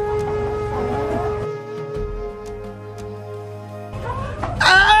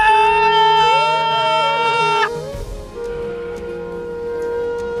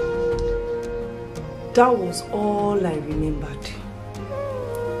 That was all I remembered.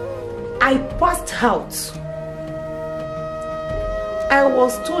 I passed out. I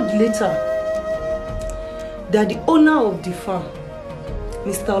was told later that the owner of the farm,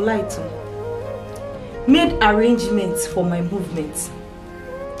 Mr. Olaito, made arrangements for my movement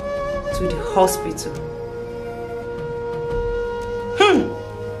to the hospital.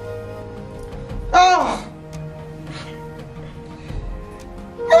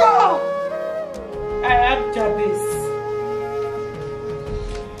 I am Jabez,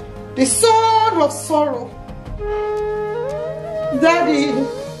 the son of sorrow. Daddy.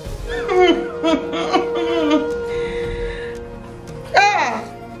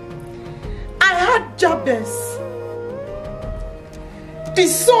 I had Jabez, the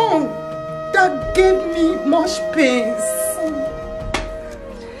son that gave me much pains.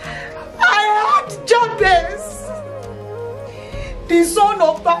 I had Jabez, the son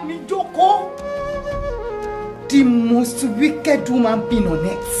of Mami Joko, the most wicked woman being on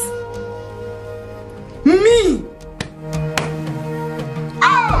earth. Me.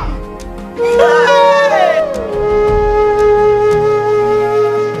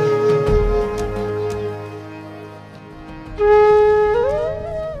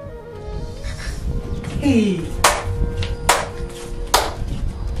 Hey.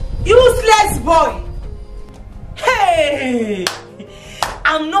 Useless boy. Hey.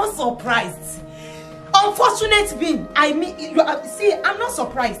 I'm not surprised. Unfortunate being, see, I'm not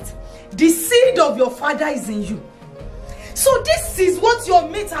surprised. The seed of your father is in you. So this is what your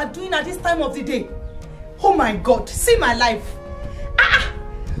mates are doing at this time of the day. Oh my God, see my life.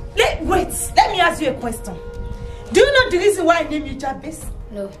 Wait, let me ask you a question. Do you know the reason why I named you Jabez?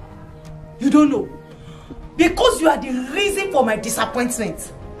 No. You don't know? Because you are the reason for my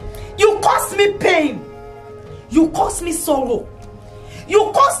disappointment. You caused me pain. You caused me sorrow.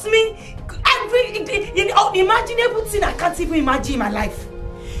 You caused me every unimaginable thing I can't even imagine in my life.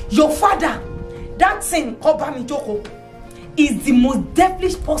 Your father, that thing called Mami Joko, is the most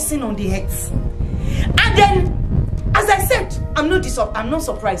devilish person on the earth. And then, as I said, I'm not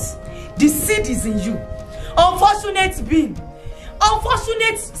surprised. The seed is in you. Unfortunate being.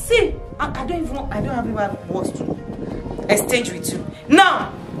 Unfortunate, see, I don't have even words to exchange with you.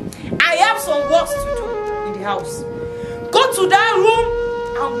 Now, I have some works to do in the house. Go to that room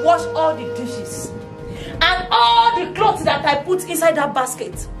and wash all the dishes. And all the clothes that I put inside that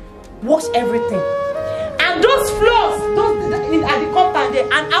basket. Wash everything. And those floors, those at the compound there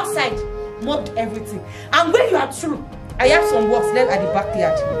and outside, mop everything. And when you are through, I have some works left at the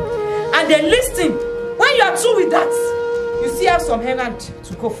backyard. And then listen, when you are through with that, you still have some errand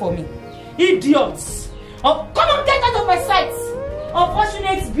to go for me. Idiots. Oh, come on, get out of my sight.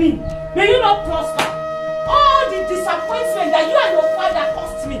 Unfortunate being, may you not prosper. All the disappointment that you and your father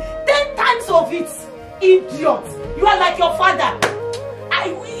cost me, 10 times of it. Idiot. You are like your father.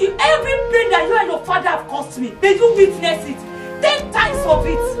 Every pain that you and your father have caused me, may you witness it. 10 times of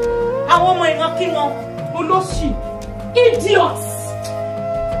it. I want my knocking on Oloshi. Idiots.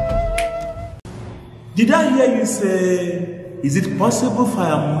 Did I hear you say, is it possible for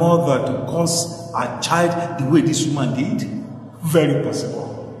a mother to cause a child the way this woman did? Very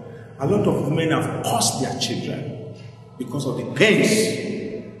possible. A lot of women have caused their children because of the pains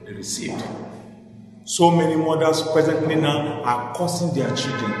they received. So many mothers presently now are cursing their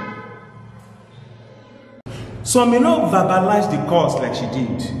children. Some may not verbalize the curse like she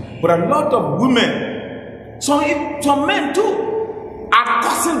did, but a lot of women, some men too, are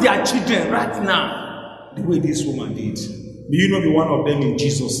cursing their children right now, the way this woman did. May you not be one of them in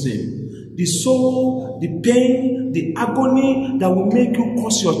Jesus' name. The sorrow, the pain, the agony that will make you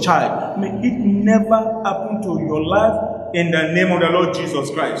curse your child, may it never happen to your life in the name of the Lord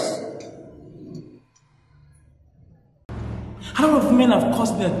Jesus Christ. A lot of men have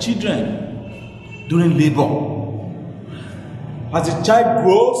cursed their children during labor. As the child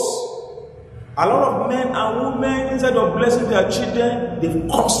grows, a lot of men and women, instead of blessing their children, they've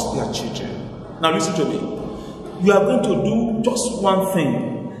cursed their children. Now listen to me. You are going to do just one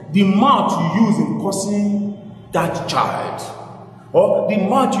thing. The mouth you use in cursing that child, or the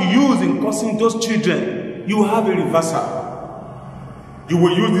mouth you use in cursing those children, you will have a reversal. You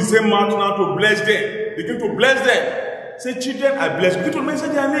will use the same mouth now to bless them. Begin to bless them. Say, children, I bless you. Begin to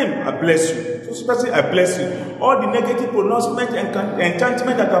mention their name. I bless you. So say, I bless you. All the negative pronouncement and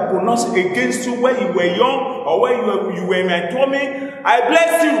enchantment that are pronounced against you when you were young or when you were in my tummy, I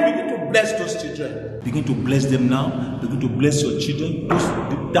bless you. Begin to bless those children. Begin to bless them now. Begin to bless your children.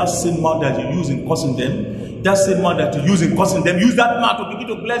 That same mouth that you use in cursing them, that same mouth that you use in cursing them, use that mouth to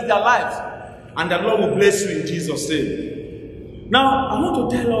begin to bless their lives. And the Lord will bless you in Jesus' name. Now, I want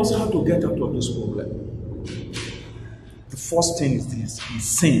to tell us how to get out of this problem. The first thing is this, is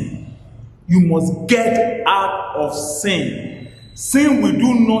sin. You must get out of sin. Sin will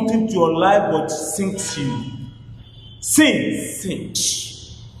do nothing to your life but sink you. Sin.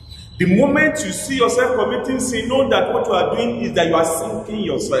 The moment you see yourself committing sin, know that what you are doing is that you are sinking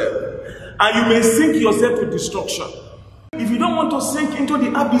yourself. And you may sink yourself to destruction. If you don't want to sink into the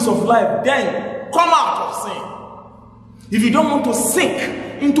abyss of life, then come out of sin. If you don't want to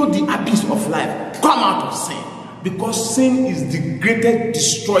sink into the abyss of life, come out of sin. Because sin is the greatest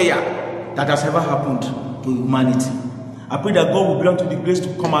destroyer that has ever happened to humanity. I pray that God will grant you the grace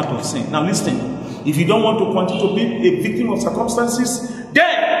to come out of sin. Now listen, if you don't want to continue to be a victim of circumstances,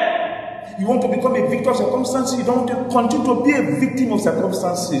 then you want to become a victim of circumstances, you don't want to continue to be a victim of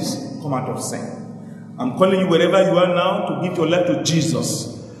circumstances, come out of sin. I'm calling you wherever you are now to give your life to Jesus.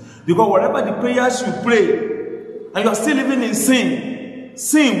 Because whatever the prayers you pray, and you are still living in sin,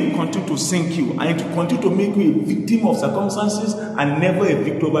 sin will continue to sink you, and it will continue to make you a victim of circumstances and never a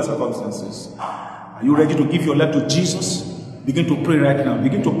victor over circumstances. Are you ready to give your life to Jesus? Begin to pray right now.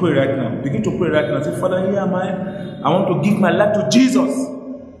 Begin to pray right now. Begin to pray right now. Say, Father, here am I. I want to give my life to Jesus.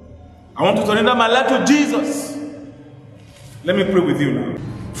 I want to surrender my life to Jesus. Let me pray with you now.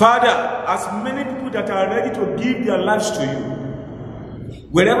 Father, as many people that are ready to give their lives to you,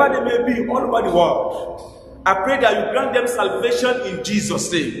 wherever they may be, all over the world, I pray that you grant them salvation in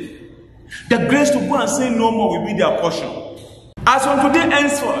Jesus' name. The grace to go and say no more will be their portion. As from today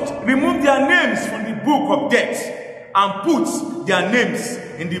henceforth, remove their names from the book of death and put their names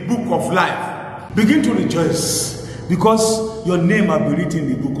in the book of life. Begin to rejoice because your name will be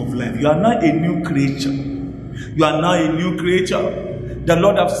written in the book of life. You are now a new creature. You are now a new creature. The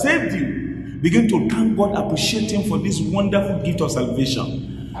Lord has saved you. Begin to thank God, appreciate Him for this wonderful gift of salvation.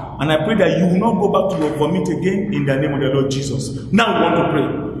 And I pray that you will not go back to your vomit again in the name of the Lord Jesus. Now we want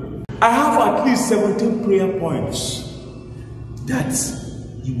to pray. I have at least 17 prayer points that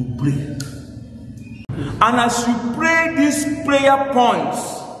you will pray. And as you pray these prayer points,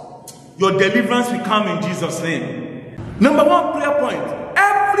 your deliverance will come in Jesus' name. Number one prayer point: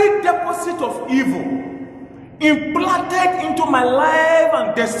 every deposit of evil implanted into my life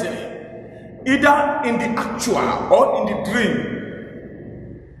and destiny, either in the actual or in the dream,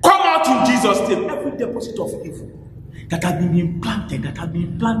 come out in Jesus' name. Every deposit of evil that has been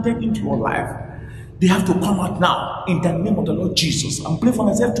implanted into your life, they have to come out now in the name of the Lord Jesus. I'm praying for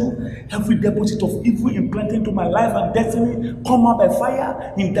myself too. Every deposit of evil implanted into my life and destiny, come out by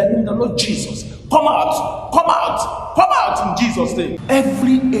fire in the name of the Lord Jesus. Come out, come out, come out in Jesus' name.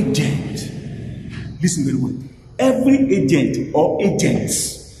 Every agent, listen very well. Every agent or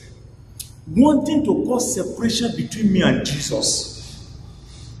agents wanting to cause separation between me and Jesus,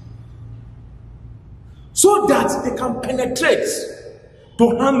 so that they can penetrate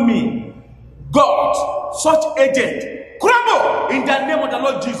to harm me, God, such agent, crumble in the name of the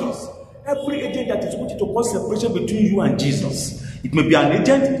Lord Jesus. Every agent that is wanting to cause separation between you and Jesus, it may be an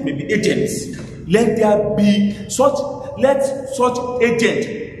agent, it may be agents. Let such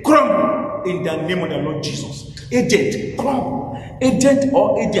agent crumble in the name of the Lord Jesus. Agent, crumble. Agent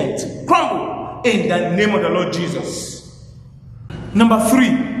or agent, crumble in the name of the Lord Jesus. Number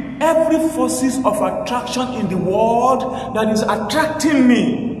 3, every forces of attraction in the world that is attracting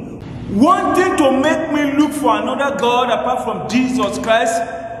me, wanting to make me look for another God apart from Jesus Christ,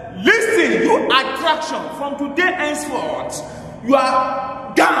 listen, you attraction, from today henceforth, you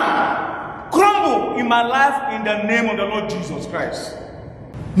are down, crumble in my life in the name of the Lord Jesus Christ.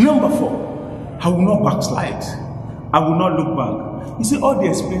 Number 4, I will not backslide. I will not look back. You see, all the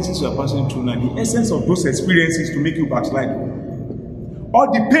experiences you are passing through now, the essence of those experiences to make you backslide. All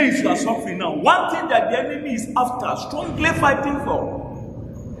the pains you are suffering now, one thing that the enemy is after, strongly fighting for,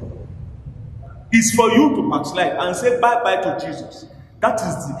 is for you to backslide and say bye-bye to Jesus. That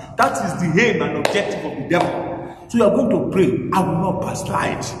is the aim and objective of the devil. So you are going to pray, I will not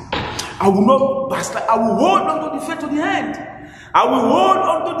backslide. I will not backslide. I will hold on to the faith to the end. I will hold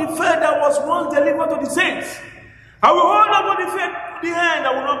on to the faith that was once delivered to the saints. I will hold on to the faith to the end.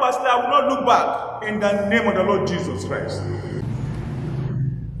 I will not backslide. I will not look back in the name of the Lord Jesus Christ.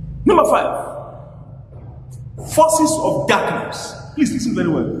 Number 5, forces of darkness. Please listen very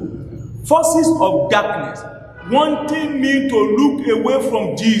well. Forces of darkness wanting me to look away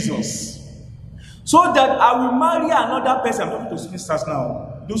from Jesus so that I will marry another person. I'm talking to sisters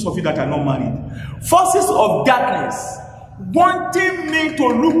now, those of you that are not married. Forces of darkness wanting me to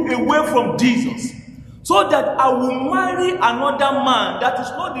look away from Jesus so that I will marry another man. That is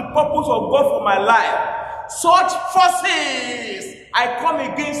not the purpose of God for my life. Such forces, I come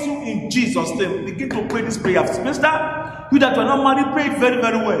against you in Jesus' name. Begin to pray this prayer. Sister, you that are not married, pray it very,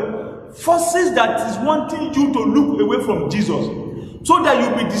 very well. Forces that is wanting you to look away from Jesus so that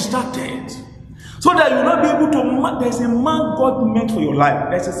you'll be distracted, so that you'll not be able to. There's a man God meant for your life.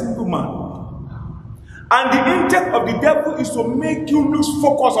 There's a single man, and the intent of the devil is to make you lose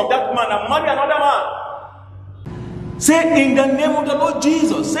focus of that man and marry another man. Say, in the name of the Lord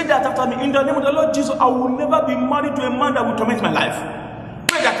Jesus. Say that after me. In the name of the Lord Jesus, I will never be married to a man that will torment my life.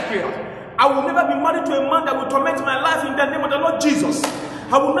 Pray that prayer. I will never be married to a man that will torment my life in the name of the Lord Jesus.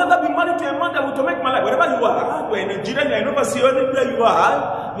 I will never be married to a man that will torment my life. Wherever you are, you are in Nigeria, you are in overseas, anywhere you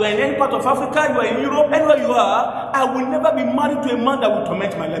are in any part of Africa, you are in Europe, anywhere you are, I will never be married to a man that will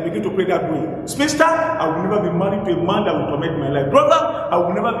torment my life. Begin to pray that way. Sister, I will never be married to a man that will torment my life. Brother,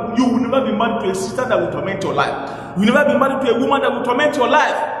 you will never be married to a sister that will torment your life. You will never be married to a woman that will torment your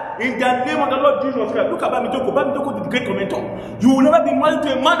life. In the name of the Lord Jesus Christ. Look at Bamidoko. Bamidoko is the great tormentor. You will never be married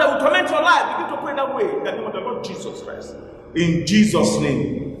to a man that will torment your life. Begin to pray that way. In the name of the Lord Jesus Christ. In Jesus'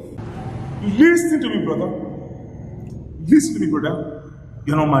 name. Listen to me, brother. Listen to me, brother.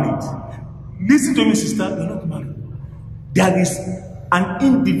 You're not married. Listen to me, sister. You're not married. There is an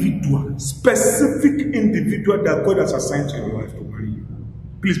individual, specific individual that God has assigned to your life to marry you.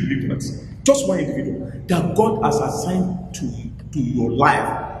 Please believe that. Just one individual that God has assigned to your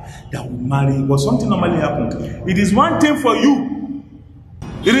life that will marry you. But something normally happens. It is one thing for you.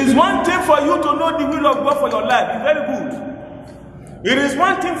 It is one thing for you to know the will of God for your life. It's very good. It is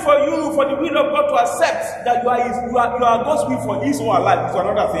one thing for you, for the will of God to accept that you are God's will for his or her life. It's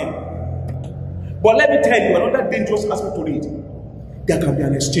another thing. But let me tell you another dangerous aspect to it. There can be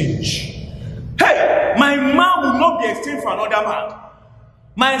an exchange. Hey, my man will not be exchanged for another man.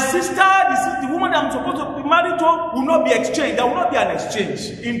 My sister, the woman that I'm supposed to be married to, will not be exchanged. There will not be an exchange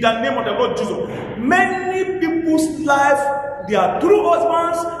in the name of the Lord Jesus. Many people's life, their true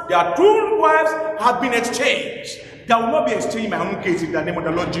husbands, their true wives have been exchanged. There will not be exchange in my own case in the name of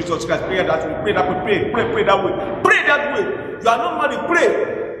the Lord Jesus Christ. Pray that way, pray that way, pray that way. Pray that way. You are not married, pray.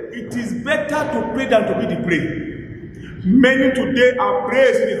 It is better to pray than to be the prey. Many today are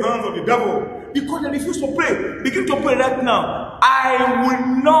praised in the hands of the devil because they refuse to pray. Begin to pray right now.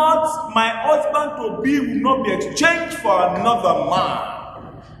 My husband to be will not be exchanged for another man.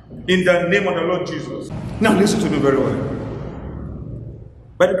 In the name of the Lord Jesus. Now listen to me very well.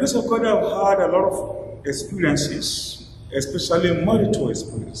 By the grace of God, I've had a lot of experiences, especially marital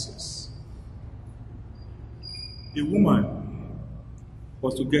experiences. A woman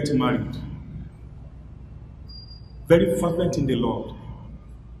was to get married, very fervent in the Lord.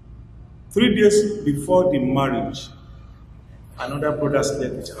 3 days before the marriage, another brother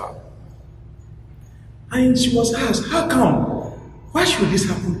slept with her. And she was asked, how come? Why should this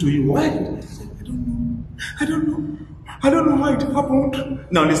happen to you? Why? She said, I don't know why it happened.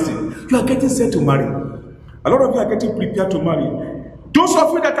 Now listen, you are getting set to marry. A lot of you are getting prepared to marry. Those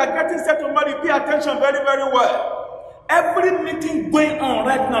of you that are getting set to marry, pay attention very, very well. Every meeting going on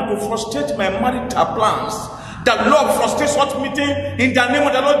right now to frustrate my marital plans, the Lord frustrates such meeting in the name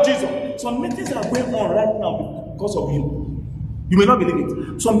of the Lord Jesus. Some meetings are going on right now because of you. You may not believe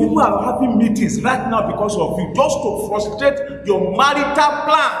it. Some people are having meetings right now because of you, just to frustrate your marital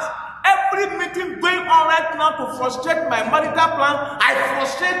plans. Every meeting going on right now to frustrate my marital plan, I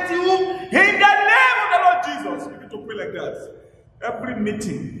frustrate you in the name of the Lord Jesus. You need to pray like that. Every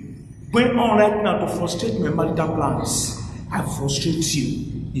meeting going on right now to frustrate my marital plans, I frustrate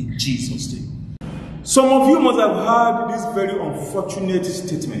you in Jesus' name. Some of you must have heard this very unfortunate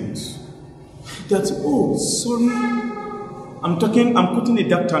statement that, oh, sorry, I'm quoting a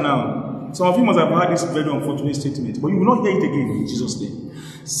doctor now. Some of you must have heard this very unfortunate statement, but you will not hear it again in Jesus' name.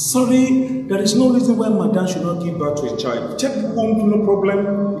 Sorry, there is no reason why madam should not give birth to a child. We check the womb, no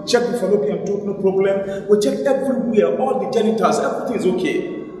problem. We check the fallopian tube, no problem. We check everywhere, all the genitals, everything is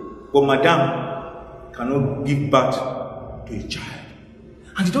okay. But madam cannot give birth to a child.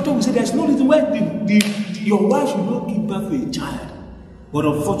 And the doctor will say there's no reason why your wife should not give birth to a child. But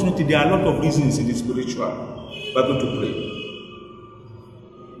unfortunately, there are a lot of reasons in the spiritual. We're going to pray.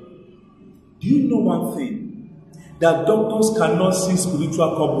 Do you know one thing? That doctors cannot see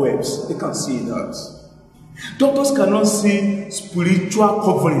spiritual cobwebs. They can't see that. Doctors cannot see spiritual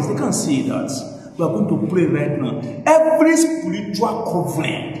coverings. They can't see that. We are going to pray right now. Every spiritual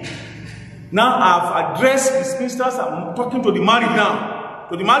covering. Now I've addressed the ministers. I'm talking to the married now.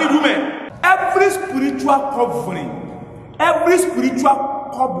 To the married women. Every spiritual covering. Every spiritual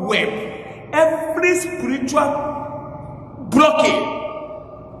cobweb. Every spiritual blockade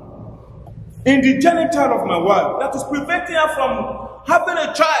in the genital of my wife that is preventing her from having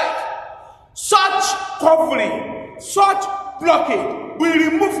a child, such covering, such blockade will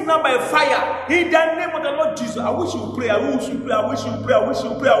remove now by fire in the name of the Lord Jesus. I wish you pray, I wish you pray, I wish you pray, I wish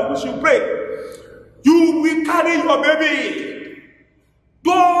you pray, I wish you pray. You will carry your baby.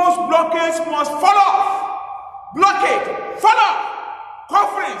 Those blockades must fall off. Blockade, fall off.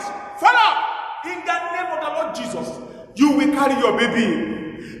 Coverings, fall off. In the name of the Lord Jesus, you will carry your baby.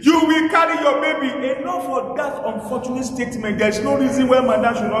 You will carry your baby. Enough of that unfortunate statement. There is no reason why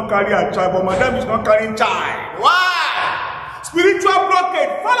madam should not carry a child, but madam is not carrying child. Why? Spiritual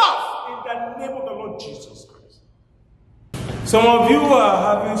blockade, fall off in the name of the Lord Jesus Christ. Some of you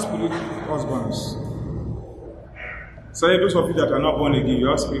are having spiritual husbands. Sorry, those of you that are not born again, you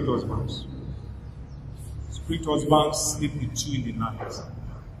have spirit husbands. Spirit husbands sleep with you in the night.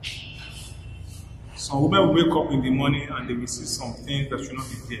 Some women will wake up in the morning and they will see some things that should not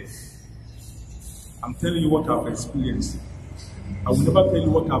be there. I'm telling you what I've experienced. I will never tell you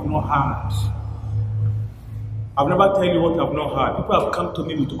what I've not heard. I'll never tell you what I've not heard. People have come to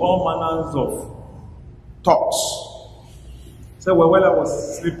me with all manners of thoughts. So while I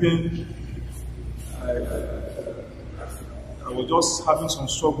was sleeping, I was just having some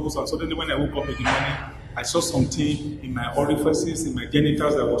struggles, and suddenly when I woke up in the morning, I saw something in my orifices, in my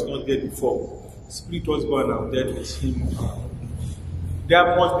genitals that was not there before. Spirit husband, I'm dead with him.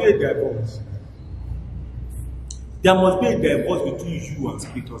 There must be a divorce. There must be a divorce between you and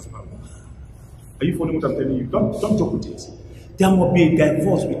spirit husband. Are you following what I'm telling you? Don't joke with it. There must be a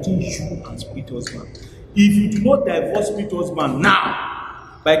divorce between you and spirit husband. If you do not divorce spirit husband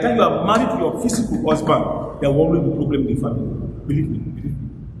now, by the time you are married to your physical husband, there will always be a problem in the family. Believe me, believe me,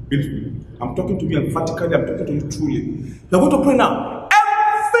 believe me. I'm talking to you emphatically, I'm talking to you truly. We're going to pray now.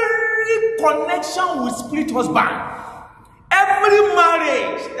 Connection with spirit husband, every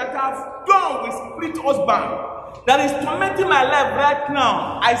marriage that I've done with spirit husband that is tormenting my life right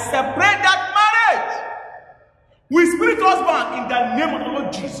now, I separate that marriage with spirit husband in the name of the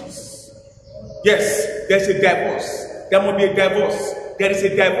Lord Jesus. Yes, there's a divorce. There must be a divorce. There is a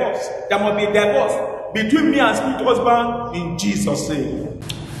divorce. There must be a divorce between me and spirit husband in Jesus' name.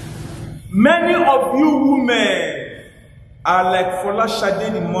 Many of you women are like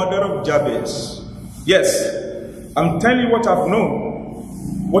Folashade, the mother of Jabez. Yes, I'm telling you what I've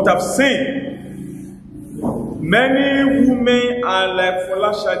known, what I've seen. Many women are like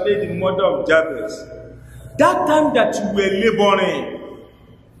Folashade, the mother of Jabez. That time that you were laboring,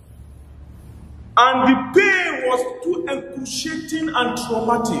 and the pain was too excruciating and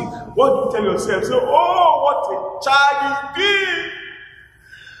traumatic. What do you tell yourself? Say, oh, what a child you did.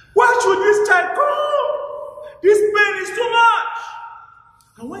 Why should this child come? This pain is too much.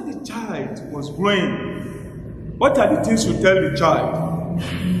 And when the child was growing, what are the things you tell the child?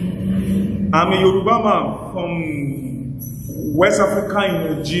 I'm a Yoruba man from West Africa in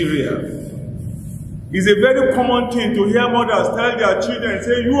Nigeria. It's a very common thing to hear mothers tell their children,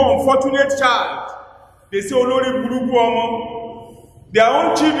 say, you unfortunate child. They say, Olori Buruku Omo. Their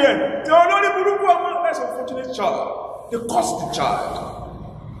own children, say, Olori Buruku Omo. That's unfortunate child. They curse the child.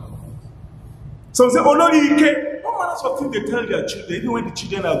 Some say, Olori Ike. What manners of things they tell their children, even when the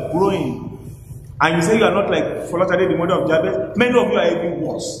children are growing. And you say you are not like Folashade, the mother of Jabez. Many of you are even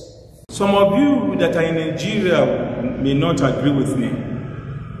worse. Some of you that are in Nigeria may not agree with me.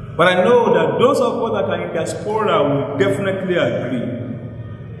 But I know that those of us that are in diaspora will definitely agree.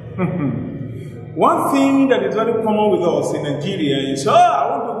 One thing that is very common with us in Nigeria is, oh, I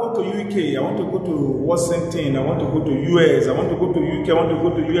want to go go to UK, I want to go to Washington, I want to go to US, I want to go to UK, I want to go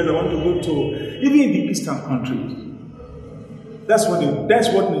to US, I want to go to even in the Eastern countries. That's what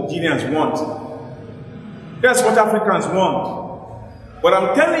Nigerians want. That's what Africans want. But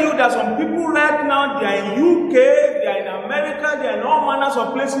I'm telling you that some people right now, they are in UK, they are in America, they are in all manners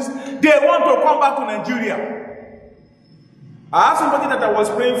of places. They want to come back to Nigeria. I have somebody that I was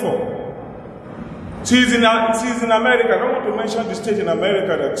praying for. She's in America. I don't want to mention the state in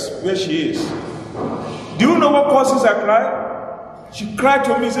America that's where she is. Do you know what causes her cry? She cried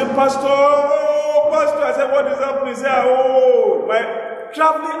to me, said, Pastor, oh, Pastor. I said, what is happening? She said, oh, my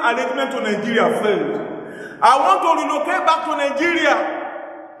traveling arrangement to Nigeria failed. I want to relocate back to Nigeria.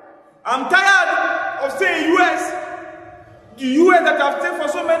 I'm tired of staying in US. The US that I've stayed for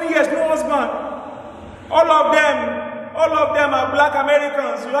so many years, no husband. All of them are black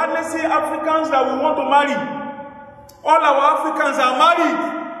Americans. You hardly see Africans that we want to marry. All our Africans are married.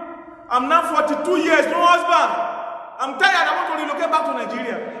 I'm now 42 years, no husband. I'm tired, I want to relocate back to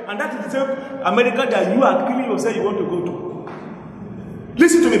Nigeria. And that is the same America that you are killing yourself you want to go to.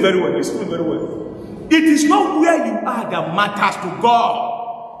 Listen to me very well, listen to me very well. It is not where you are that matters to God,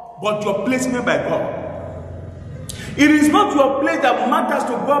 but your placement by God. It is not your place that matters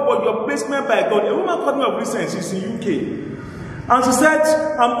to God, but your placement by God. A woman called me of recent, she's in UK. And she said,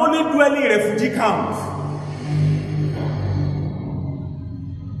 I'm only dwelling in refugee camps.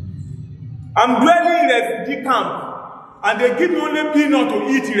 I'm dwelling in refugee camp. And they give me only peanut to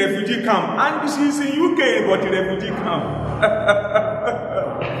eat in refugee camp. And she's in UK, but in refugee camp.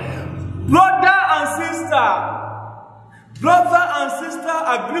 Brother and sister,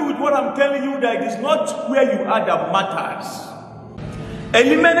 agree with what I'm telling you, that it is not where you are that matters.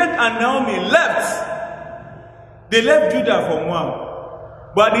 Elimelech and Naomi left. They left Judah for Moab.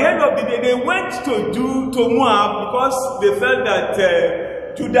 But at the end of the day, they went to Moab because they felt that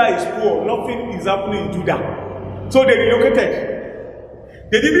Judah is poor. Nothing is happening in Judah. So they relocated.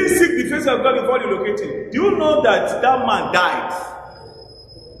 They didn't seek the face of God before relocating. Do you know that that man died?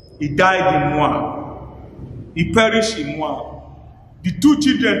 He died in Moab. He perished in Moab. The two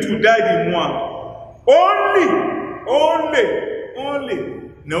children too died in Moab. Only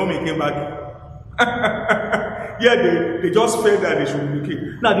Naomi came back. Yeah, they just felt that they should relocate.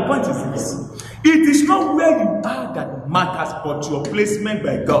 Now the point is this. It is not where you are that matters, but your placement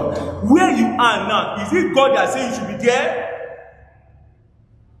by God. Where you are now, is it God that says you should be there?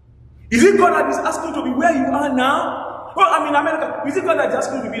 Is it God that is asking you to be where you are now? Oh, I'm in America. Is it God that is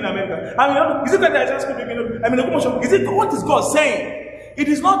asking you to be in America? Is it God that is asking you to be in Ogbomosho? What is God saying? It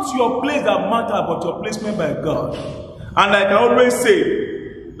is not your place that matters, but your placement by God. And like I always say,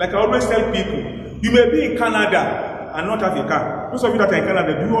 like I always tell people, you may be in Canada and not have a car. Those of you that are in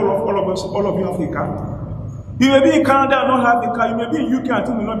Canada, do all of you have a car? You may be in Canada and not have a car. You may be in UK and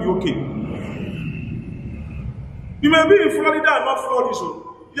things will not be okay. You may be in Florida and not flourishing.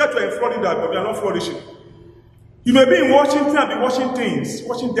 Yet you are in Florida, but you are not flourishing. You may be in Washington and be washing things,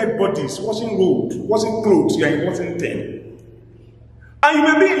 washing dead bodies, washing roads, washing clothes. You are in Washington. And you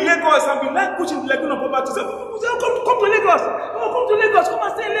may be in Lagos and be like pushing the lagoon of poverty. Say, come to Lagos. Come to Lagos. Come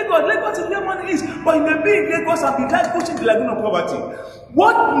and stay in Lagos. Lagos is where money is. But you may be in Lagos and be like pushing the lagoon of poverty.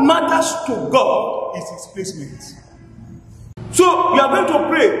 What matters to God is His placement. So you are going to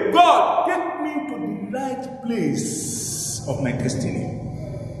pray, God, take me to the right place of my destiny.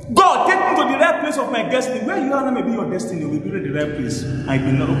 God, take me to the right place of my destiny. Where you are now may be your destiny, will be the right place. I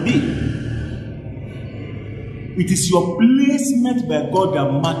will not be. It is your placement by God that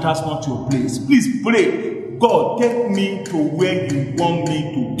matters, not your place. Please pray, God, take me to where you want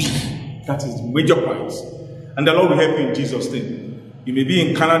me to be. That is the major point. And the Lord will help you in Jesus' name. You may be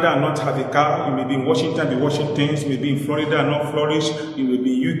in Canada and not have a car. You may be in Washington and be washing things. You may be in Florida and not flourish. You may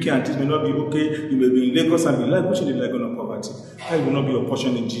be in UK and things may not be okay. You may be in Lagos and be like pushing the lagoon of poverty. That will not be your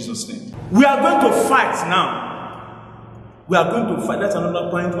portion in Jesus' name. We are going to fight now. We are going to fight. That's another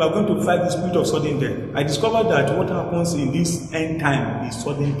point. We are going to fight the spirit of sudden death. I discovered that what happens in this end time is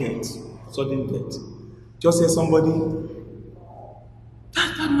sudden death. Sudden death. Just say somebody,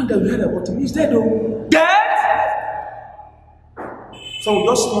 that man that we heard about him is dead. Oh, dead? Some will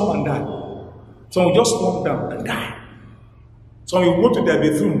just slump and die. Some will just slump down and die. Some will go to their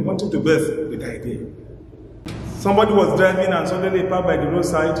bathroom, wanting to birth, they die there. Somebody was driving and suddenly parked by the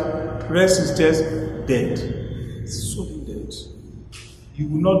roadside, rest his chest, dead. Sudden death. You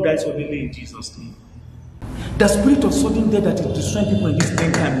will not die suddenly in Jesus' name. The spirit of sudden death that is destroying people in this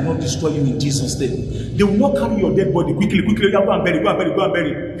end time will not destroy you in Jesus' name. They will not carry your dead body quickly. Go and bury.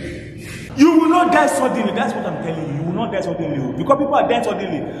 You will not die suddenly. That's what I'm telling you. You will not die suddenly. Because people are dying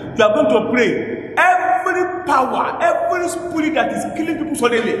suddenly. You are going to pray. Every power, every spirit that is killing people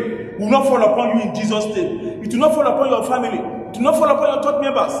suddenly will not fall upon you in Jesus' name. It will not fall upon your family. It will not fall upon your church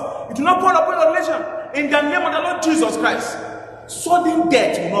members. It will not fall upon your relation. In the name of the Lord Jesus Christ, sudden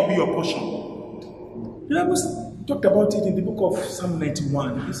death will not be your portion. The Bible talked about it in the book of Psalm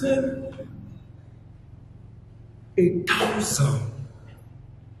 91. He said, 1,000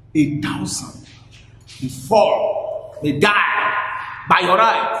 will fall, may die by your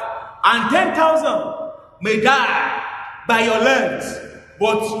right, and 10,000 may die by your left,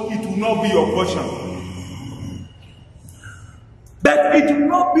 but it will not be your portion. But it will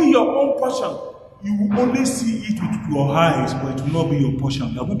not be your own portion. You will only see it with your eyes, but it will not be your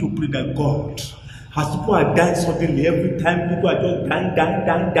portion. You are going to pray that God, as people are dying suddenly, every time people are just dying,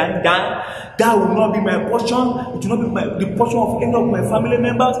 that will not be my portion. It will not be the portion of any of my family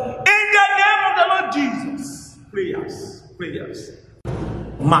members. In the name of the Lord Jesus. Prayers.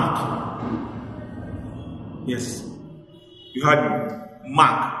 Mark. Yes. You heard me.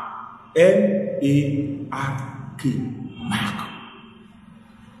 Mark. M-A-R-K. Mark.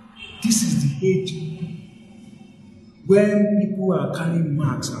 This is the age when people are carrying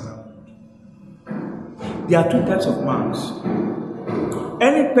marks around. There are two types of marks.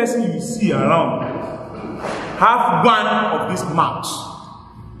 Any person you see around have one of these marks.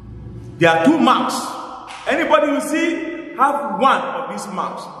 There are two marks. Anybody you see have one of these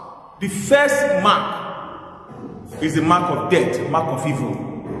marks. The first mark is the mark of death, mark of evil.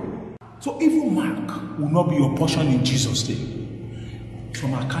 So evil mark will not be your portion in Jesus' name.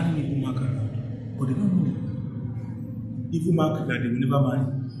 Some are carrying evil mark around, but they don't know. Evil mark that they will never marry.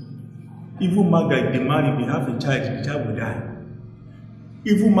 Evil mark that they marry, they have a child, the child will die.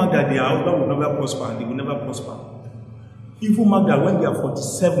 Evil mark that their husband will never prosper, they will never prosper. Evil mark that when they are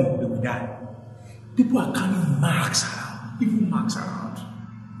 47, they will die. People are carrying marks around, evil marks around.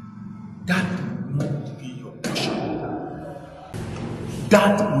 That will not be your portion.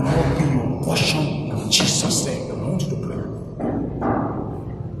 That will not be your portion in Jesus' name. I want you to pray.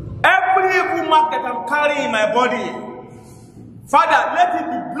 Every evil mark that I'm carrying in my body, Father, let it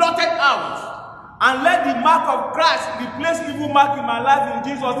be blotted out. And let the mark of Christ replace evil mark in my life in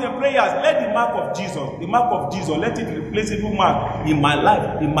Jesus' name. Prayers. Let the mark of Jesus, let it replace evil mark in my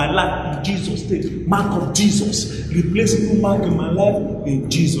life in Jesus' name. Mark of Jesus, replace evil mark in my life in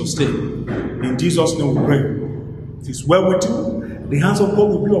Jesus' name. In Jesus' name we pray. It is well with you. The hands of God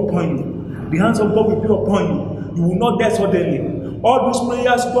will be upon you. The hands of God will be upon you. You will not die suddenly. All these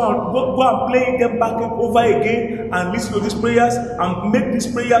prayers, go and play them back and over again and listen to these prayers and make these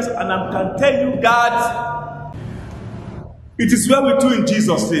prayers, and I can tell you that it is well with you in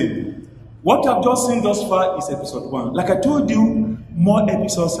Jesus' name. What I've just seen thus far is episode 1. Like I told you, more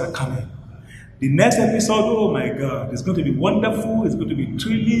episodes are coming. The next episode, oh my God, it's going to be wonderful. It's going to be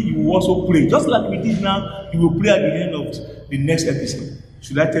thrilling. You will also pray. Just like we did now, you will pray at the end of the next episode.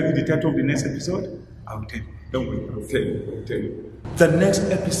 Should I tell you the title of the next episode? I will tell you. Don't worry, I will tell you. The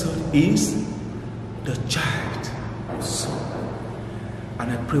next episode is The Child of Soul.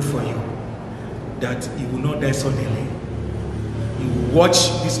 And I pray for you that you will not die suddenly. You will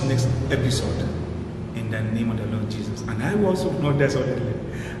watch this next episode in the name of the Lord Jesus. And I will also not die suddenly.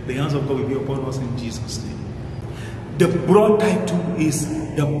 The hands of God will be upon us in Jesus' name. The broad title is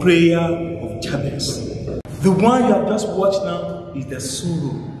The Prayer of Jabez. The one you have just watched now is The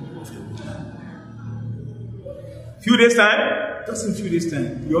Sorrow of the Woman. Few days time, just in few days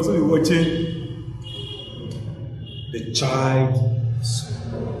time, you also be watching The Child of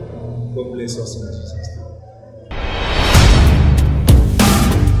Soul. God bless us in Jesus' name.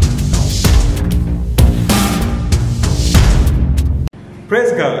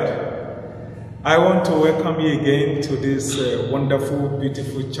 Praise God. I want to welcome you again to this wonderful,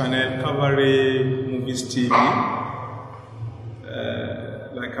 beautiful channel, Calvary Movies TV.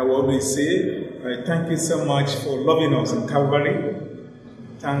 Like I always say, I thank you so much for loving us in Calvary.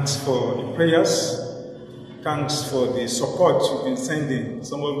 Thanks for the prayers. Thanks for the support you've been sending.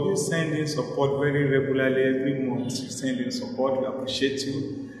 Some of you sending support very regularly, every month. You send in support. We appreciate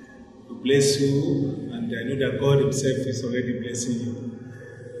you. We bless you. And I know that God Himself is already blessing you.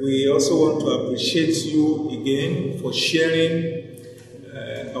 We also want to appreciate you again for sharing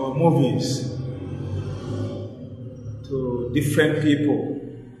our movies to different people.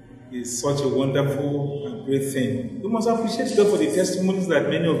 It's such a wonderful and great thing. We must appreciate God for the testimonies that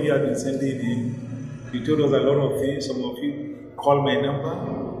many of you have been sending in. You told us a lot of things. Some of you called my number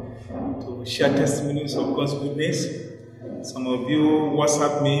to share testimonies of God's goodness. Some of you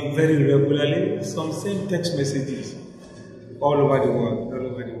WhatsApp me very regularly. Some send text messages all over the world.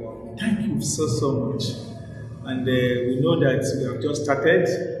 Thank you so much. And we know that we have just started.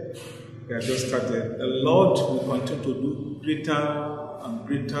 We have just started. The Lord will continue to do greater and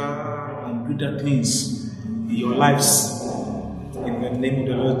greater and greater things in your lives. In the name of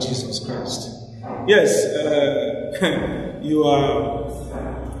the Lord Jesus Christ. Yes, you are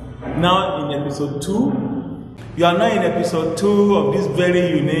now in episode 2. You are now in episode 2 of this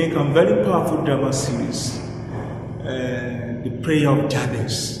very unique and very powerful drama series, The Prayer of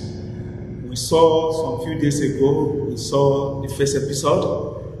Jabez. We saw some few days ago, we saw the first episode,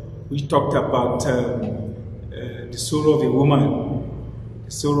 which talked about the sorrow of a woman,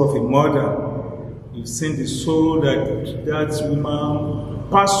 the sorrow of a mother. You've seen the sorrow that woman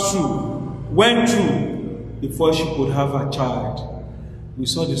passed through, went through, before she could have a child. We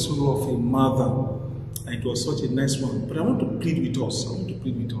saw the sorrow of a mother, and it was such a nice one. But I want to plead with us.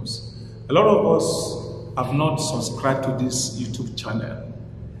 A lot of us have not subscribed to this YouTube channel.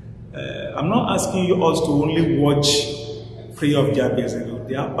 I'm not asking you us to only watch Prayer of Jabez.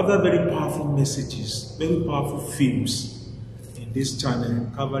 There are other very powerful messages, very powerful films in this channel,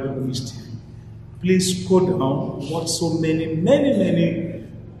 Calvary Ministry. Please go down, watch so many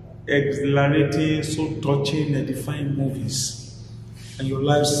exhilarating, so touching, edifying movies, and your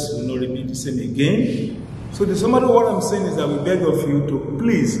lives will not remain the same again. So the summary of what I'm saying is that we beg of you to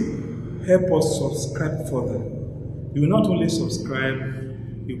please help us subscribe further. You will not only subscribe,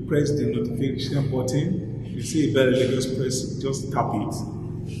 you press the notification button. You see a bell, just tap it.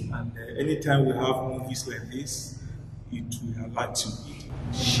 And anytime we have movies like this, it will alert you.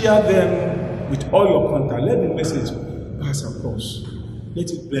 Share them with all your contact. Let the message pass across. Let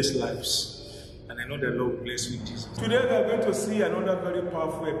it bless lives. And I know the Lord will bless you, Jesus. Today we are going to see another very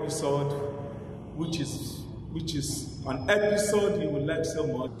powerful episode, which is an episode you will like so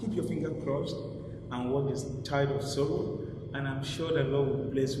much. Keep your finger crossed and watch this Child of Sorrow. And I'm sure the Lord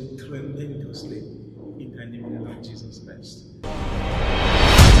will bless you tremendously in the name of the Lord Jesus Christ.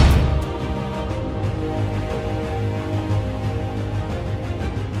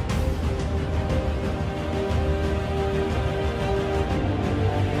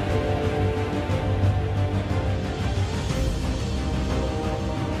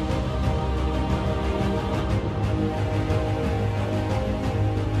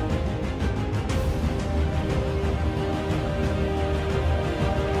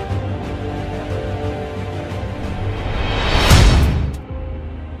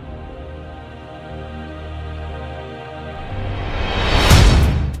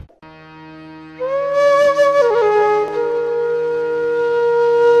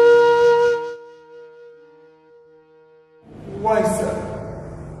 Why, sir?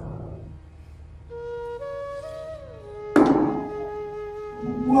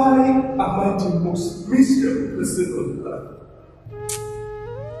 Why am I the most miserable person on earth?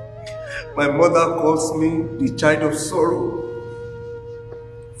 My mother calls me the child of sorrow.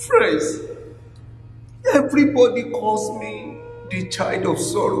 Friends, everybody calls me the child of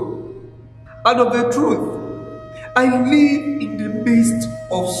sorrow. And of the truth, I live in the midst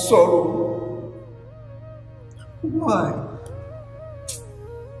of sorrow. Why?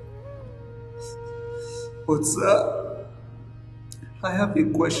 But sir, I have a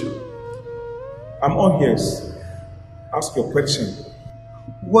question. I'm all ears. Ask your question.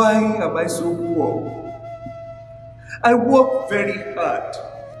 Why am I so poor? I work very hard,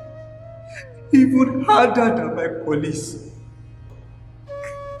 even harder than my colleagues.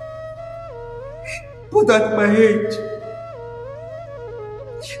 But at my age,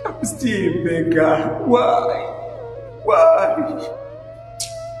 I'm still a beggar. Why? Why?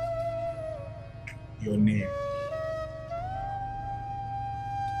 Your name.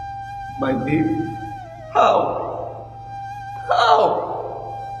 My name? How? How?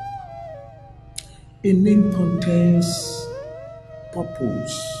 A name contains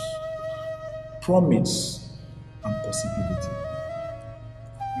purpose, promise, and possibility.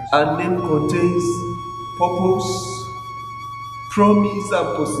 A name contains purpose, promise,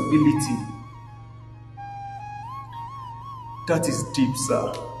 and possibility. That is deep,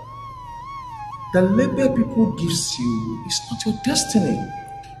 sir. The label people gives you is not your destiny.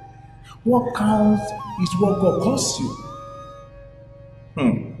 What counts is what God calls you.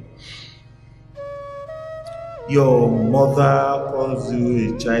 Your mother calls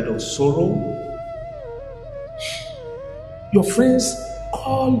you a child of sorrow. Your friends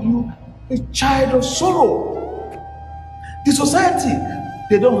call you a child of sorrow. The society,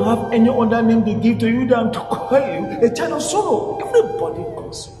 they don't have any other name they give to you than to call you a child of sorrow. Everybody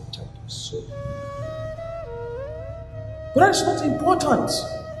calls you a child of sorrow. But that's not important.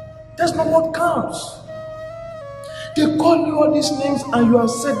 That's not what counts. They call you all these names and you are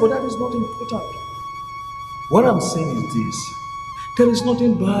sad, but that is not important. What I'm saying is this. There is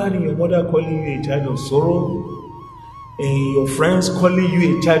nothing bad in your mother calling you a child of sorrow, and your friends calling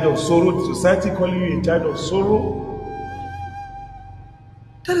you a child of sorrow, the society calling you a child of sorrow.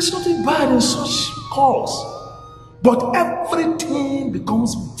 There is nothing bad in such calls. But everything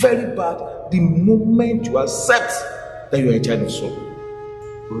becomes very bad the moment you accept that you are a child of sorrow.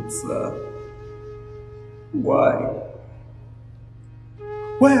 But sir, why?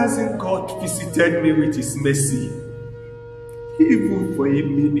 Why hasn't God visited me with his mercy? Even for a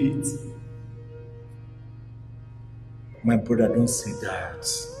minute. My brother, don't say that.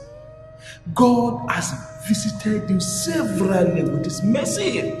 God has visited you severally with his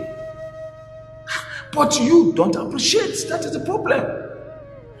mercy. But you don't appreciate. That is the problem.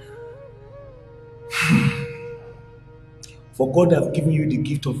 For God have given you the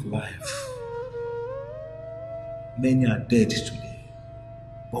gift of life. Many are dead today,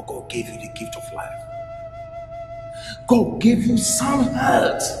 but God gave you the gift of life. God gave you sound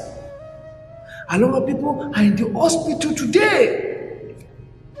health. A lot of people are in the hospital today.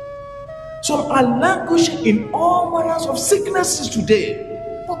 Some are languishing in all manners of sicknesses today.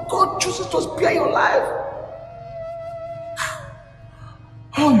 But God chooses to spare your life.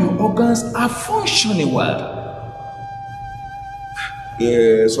 All your organs are functioning well.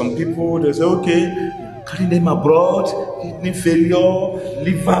 Yeah, some people, they say, okay, carry them abroad, kidney failure,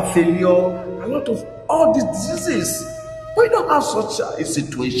 liver failure, a lot of all these diseases. But you don't have such a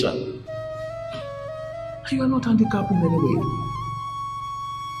situation. You are not handicapped in any way.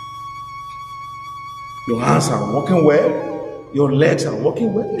 Your hands are working well. Your legs are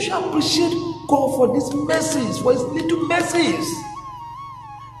working well. You should appreciate God for these mercies, for his little mercies.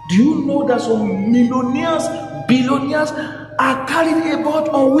 Do you know that some millionaires, billionaires are carried about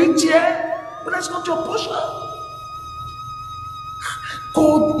on wheelchair? But that's not your portion.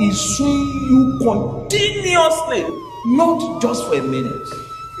 God is showing you continuously, not just for a minute.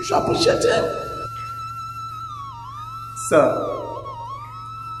 You should appreciate him. Sir,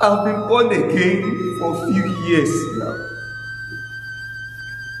 I've been born again for a few years now.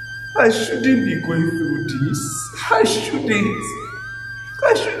 I shouldn't be going through this. I shouldn't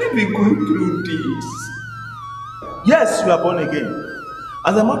be going through this. Yes, you are born again.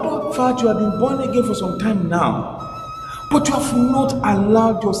 As a matter of fact, you have been born again for some time now. But you have not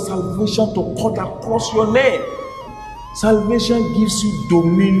allowed your salvation to cut across your name. Salvation gives you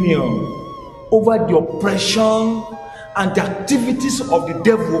dominion over the oppression and the activities of the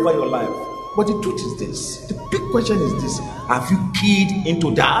devil over your life. But the truth is this. The big question is this. Have you keyed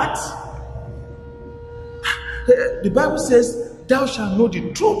into that? The Bible says, thou shalt know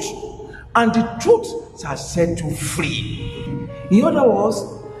the truth, and the truth shall set you free. In other words,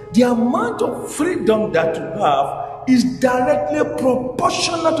 the amount of freedom that you have is directly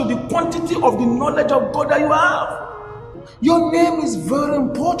proportional to the quantity of the knowledge of God that you have. Your name is very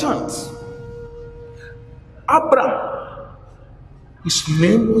important. Abraham, his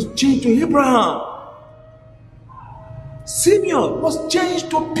name was changed to Abraham. Simeon was changed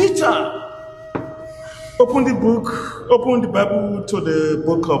to Peter. Open the Bible to the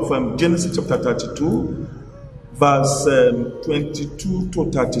book of Genesis chapter 32, verse 22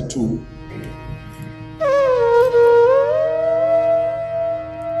 to 32.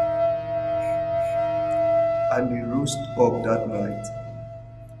 And he rose up that night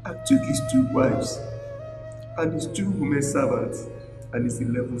and took his 2 wives and his 2 women servants and his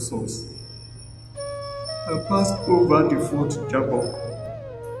 11 sons, and passed over the ford to Jacob,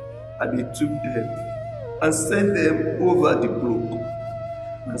 and he took them and sent them over the brook,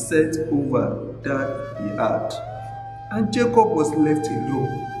 and set over that he had. And Jacob was left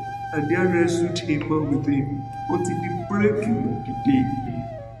alone, and there wrestled Haman with him until the breaking of the day.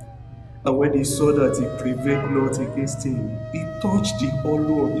 And when he saw that he prevailed not against him, he touched the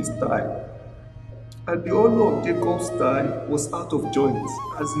hollow of his thigh. And the hollow of Jacob's thigh was out of joint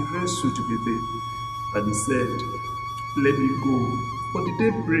as he wrestled with him. And he said, let me go, for the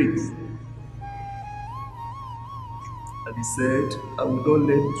day breaks. And he said, I will not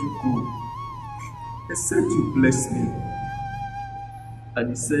let you go, except you bless me. And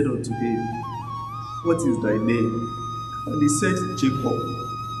he said unto him, what is thy name? And he said, Jacob.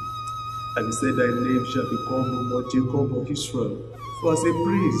 And he said, thy name shall be called no more Jacob of Israel, for as a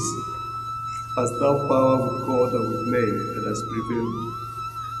prince hast thou power with God and with men, and hast prevailed.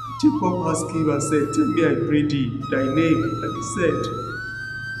 Jacob asked him and said, tell me, I pray thee, thy name. And he said,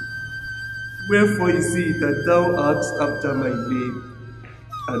 wherefore is it that thou art after my name?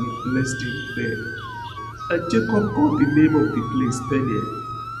 And he blessed him there. And Jacob called the name of the place Peniel,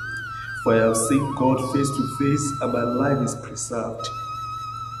 for I have seen God face to face, and my life is preserved.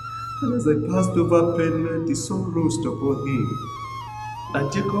 And as I passed over Peniel, the sun rose upon him,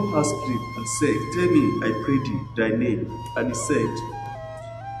 And Jacob asked him and said, Tell me, I pray thee, thy name. And he said,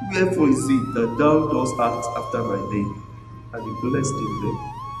 Wherefore is it that thou dost act after my name? And he blessed him there.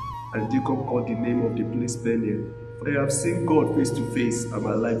 And Jacob called the name of the place Peniel, for I have seen God face to face, and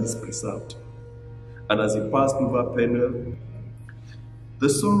my life is preserved. And as he passed over Peniel, the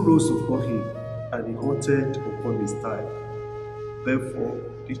sun rose upon him, and he hunted upon his thigh. Therefore,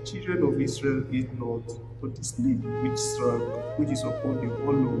 the children of Israel ate not for the sleep which is upon the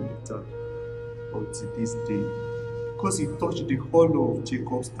hollow of the thigh until this day, because he touched the hollow of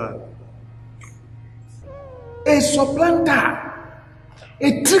Jacob's thigh. A supplanter,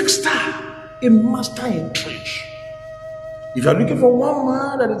 a trickster, a master in tricks. If you are looking for one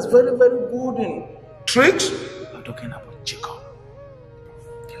man that is very, very good in tricks, you are talking about Jacob.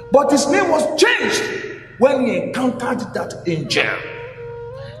 But his name was changed when he encountered that angel.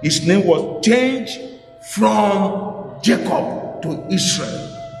 His name was changed from Jacob to Israel.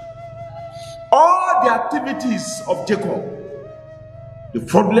 All the activities of Jacob, the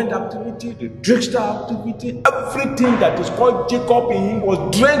fraudulent activity, the trickster activity, everything that is called Jacob in him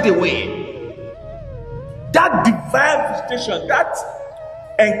was drained away. That divine visitation, that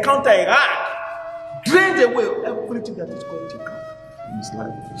encounter he had, drained away everything that is called Jacob in his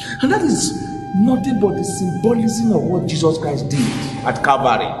life. And that is nothing but the symbolism of what Jesus Christ did at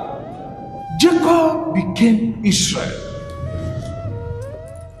Calvary. Jacob became Israel.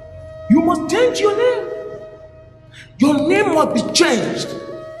 You must change your name. Your name must be changed.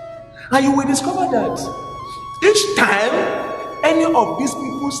 And you will discover that each time any of these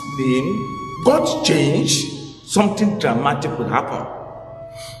people's name got changed, something dramatic will happen.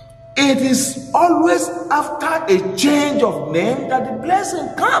 It is always after a change of name that the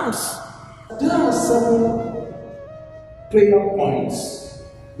blessing comes. There are 7 prayer points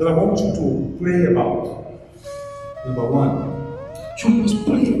that I want you to pray about. Number 1, you must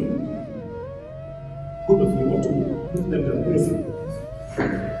pray. Good of you want to put them down. Good of you.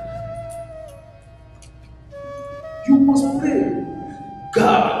 You must pray.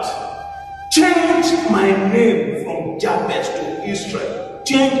 God, change my name from Jabez to Israel.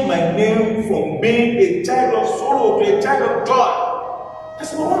 Change my name from being a child of sorrow to a child of joy.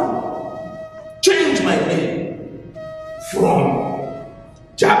 That's number 1. Change my name from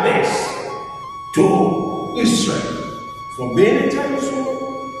Jabez to Israel. From being a child of sorrow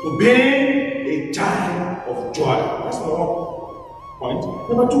to being a child of joy. That's number 1 point.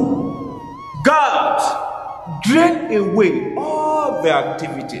 Number 2, God, drain away all the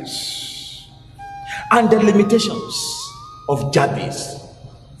activities and the limitations of Jabez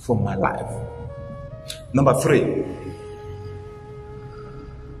from my life. Number 3,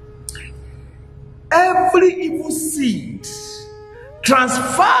 every evil seed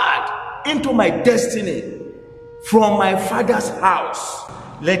transferred into my destiny from my father's house,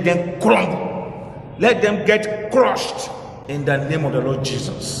 let them crumble. Let them get crushed in the name of the Lord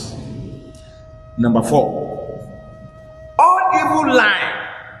Jesus. Number 4, all evil line,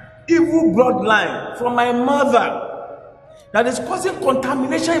 evil bloodline from my mother that is causing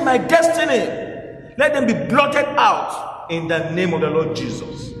contamination in my destiny, let them be blotted out in the name of the Lord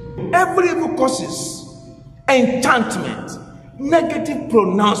Jesus. Every evil causes, enchantment, negative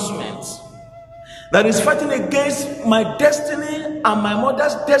pronouncement that is fighting against my destiny and my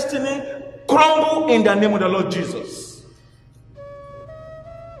mother's destiny, crumble in the name of the Lord Jesus.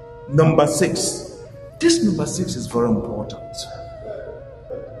 Number 6. This number 6 is very important.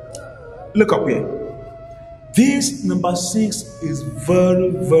 Look up here. This number 6 is very,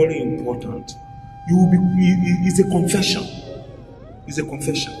 very important. It's a confession. It's a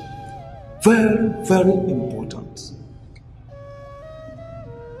confession. Very, very important.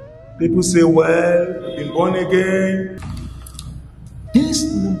 People say, well, I've been born again. This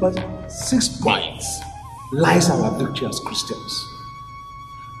number 6 points lies our victory as Christians.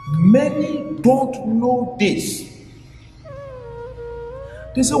 Many don't know this.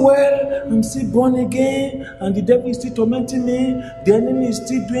 They say, well, I'm still born again, and the devil is still tormenting me. The enemy is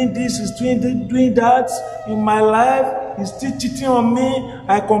still doing this, is doing that in my life. He's still cheating on me.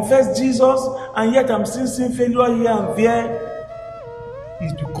 I confess Jesus, and yet I'm still seeing failure here and there.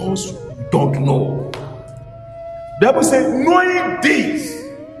 It's because you don't know. The Bible says, knowing this,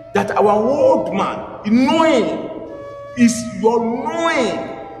 that our old man, knowing is your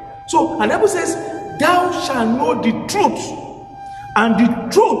knowing. So, and the Bible says, thou shalt know the truth, and the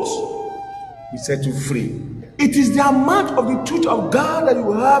truth will set you free. It is the amount of the truth of God that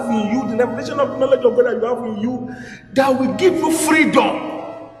you have in you, the revelation of knowledge of God that you have in you, that will give you freedom.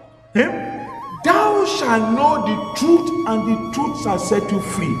 Thou shalt know the truth, and the truth shall set you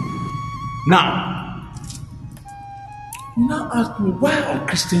free. Now, You now ask me, why are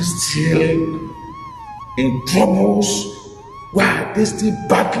Christians still in troubles? Why are they still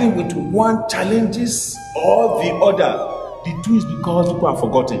battling with one challenges or the other? The truth is because people are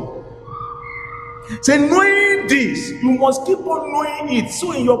forgotten. Say, knowing this, you must keep on knowing it.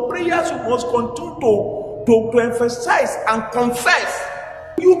 So in your prayers, you must continue to emphasize and confess.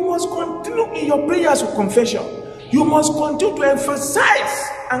 You must continue in your prayers with confession. You must continue to emphasize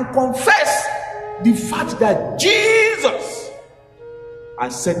and confess the fact that Jesus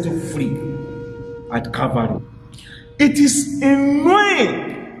has set you free at Calvary. It is in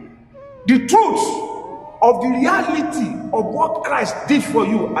knowing the truth of the reality of what Christ did for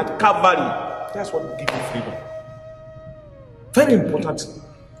you at Calvary. That's what will give you freedom. Very important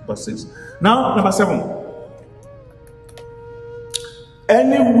verse 6. Now, number 7.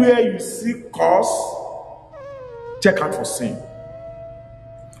 Anywhere you see cause, check out for sin.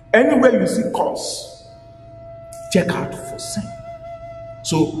 Anywhere you see cause, check out for sin.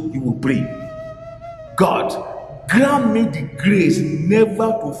 So you will pray, God, grant me the grace never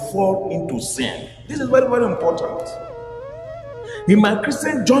to fall into sin. This is very, very important. In my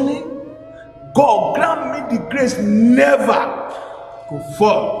Christian journey, God grant me the grace never to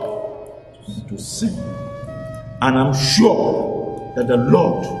fall into sin. And I'm sure that the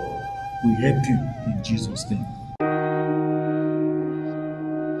Lord will help you in Jesus' name.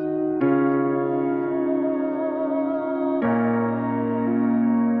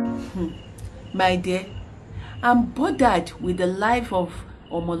 My dear, I'm bothered with the life of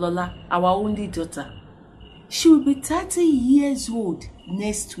Omolola, our only daughter. She will be 30 years old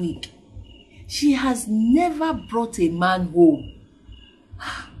next week. She has never brought a man home.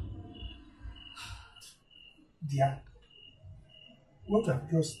 Dear, what I've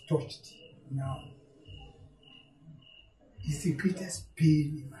just touched now is the greatest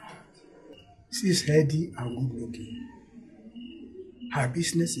pain in my heart. She's healthy and good looking. Her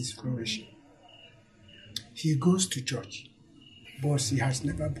business is flourishing. She goes to church, but she has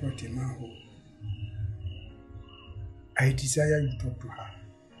never brought a man home. I desire you to talk to her.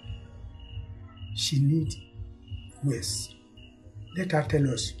 She needs ways. Let her tell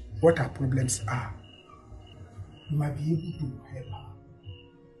us what her problems are. You might be able to help her.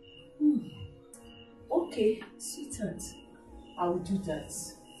 Okay, sweetheart. I will do that.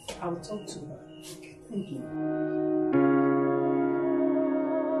 I will talk to her. Okay, thank you.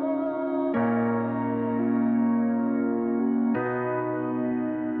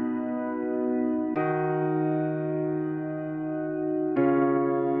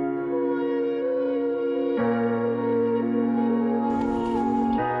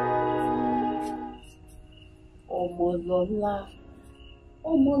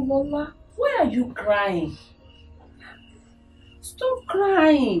 Omolola, why are you crying? Stop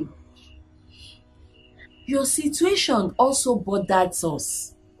crying. Your situation also bothers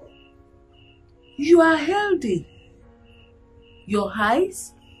us. You are healthy. Your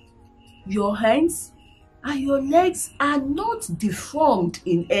eyes, your hands, and your legs are not deformed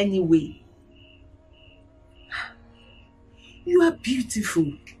in any way. You are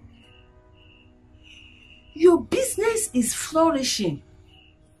beautiful. Your business is flourishing.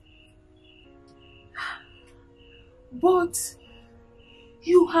 But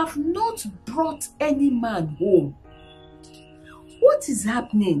you have not brought any man home. What is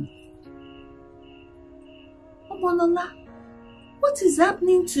happening? Omolola, what is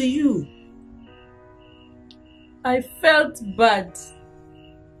happening to you? I felt bad.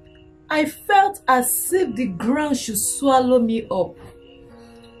 I felt as if the ground should swallow me up.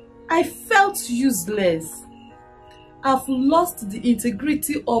 I felt useless. I've lost the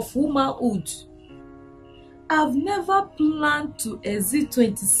integrity of womanhood. I've never planned to exceed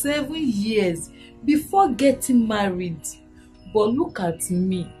 27 years before getting married. But look at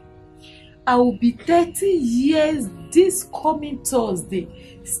me. I will be 30 years this coming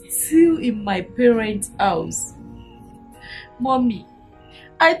Thursday, still in my parents' house. Mommy,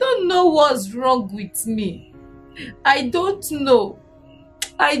 I don't know what's wrong with me. I don't know.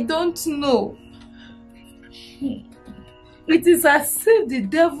 I don't know. It is as if the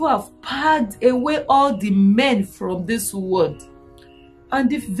devil have packed away all the men from this world, and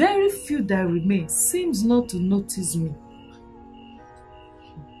the very few that remain seems not to notice me.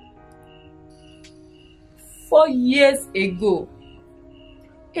 4 years ago,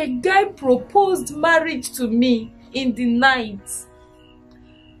 a guy proposed marriage to me in the night.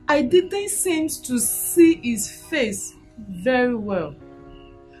 I didn't seem to see his face very well.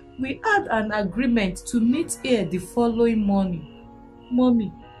 We had an agreement to meet here the following morning.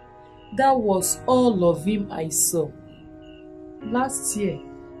 Mommy, that was all of him I saw. Last year,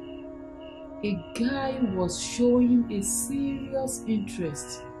 a guy was showing a serious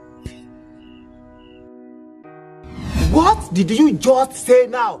interest. What did you just say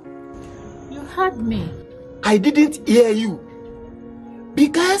now? You heard me. I didn't hear you.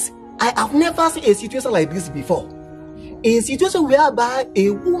 Because I have never seen a situation like this before. A situation whereby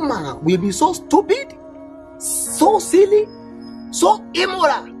a woman will be so stupid, so silly, so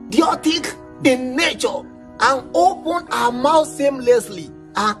immoral, idiotic in nature, and open her mouth shamelessly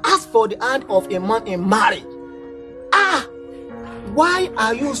and ask for the hand of a man in marriage. Why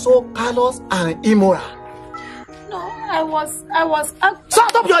are you so callous and immoral? No, I was.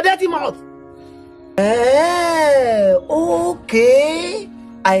 Shut up your dirty mouth! Okay.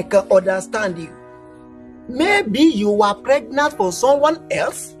 I can understand you. Maybe you were pregnant for someone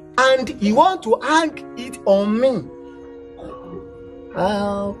else and you want to hang it on me.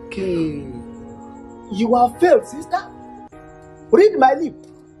 Okay. You have failed, sister. Read my lip.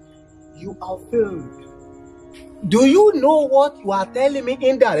 You have failed. Do you know what you are telling me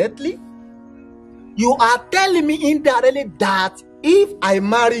indirectly? You are telling me indirectly that if I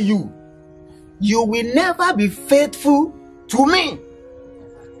marry you, you will never be faithful to me.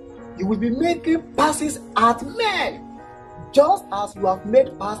 You will be making passes at men, just as you have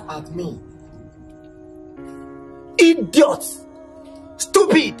made pass at me. Idiot,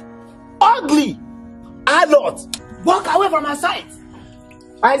 stupid, ugly, adult, walk away from my sight.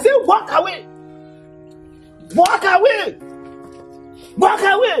 I say walk away. Walk away. Walk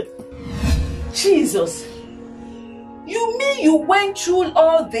away. Jesus, you mean you went through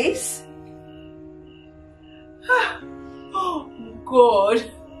all this? Oh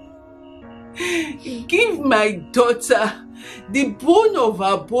God, give my daughter the bone of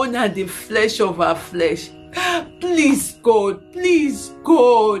her bone and the flesh of her flesh. Please God, please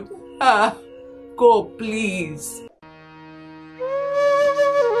God. God, please.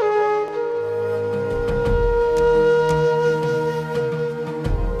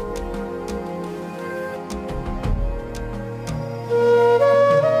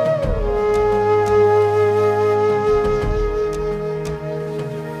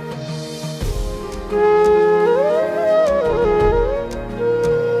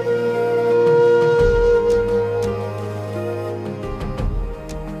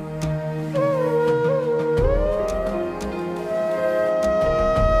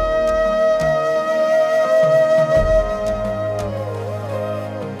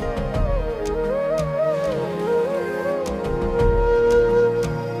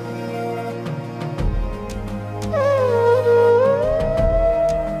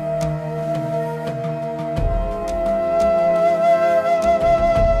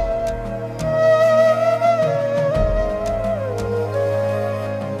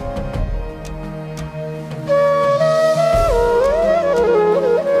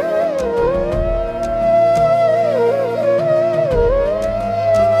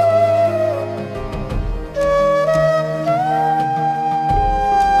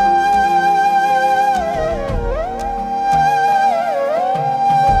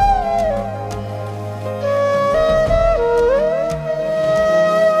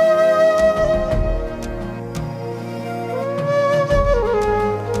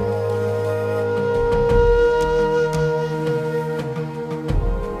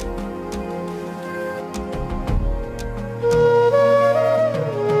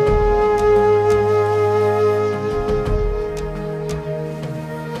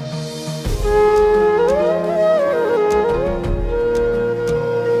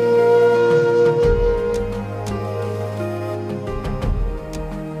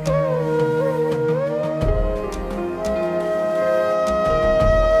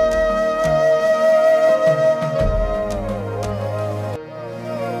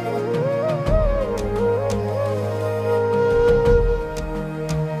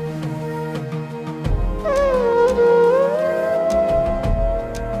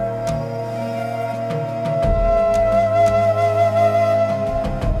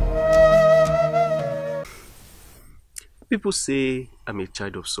 People say I'm a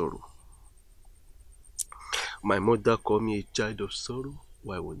child of sorrow. My mother called me a child of sorrow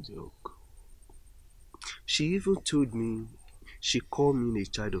while I was young. She even told me she called me a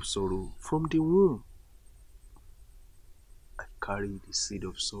child of sorrow from the womb. I carried the seed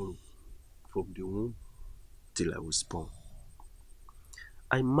of sorrow from the womb till I was born.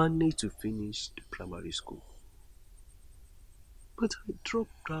 I managed to finish the primary school, but I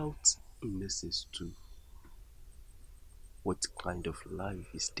dropped out in SS2. What kind of life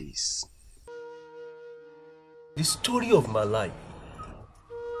is this? The story of my life.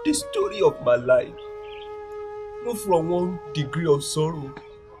 The story of my life. Not from one degree of sorrow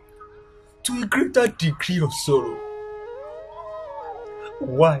to a greater degree of sorrow.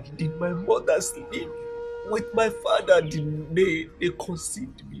 Why did my mother sleep with my father the day they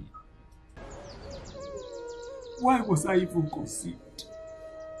conceived me? Why was I even conceived?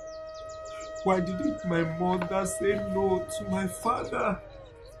 Why didn't my mother say no to my father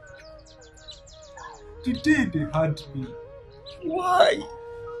the day they had me? Why?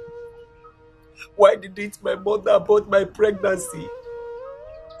 Why didn't my mother abort my pregnancy?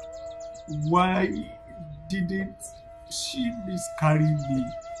 Why didn't she miscarry me?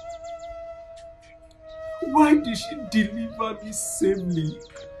 Why did she deliver me safely?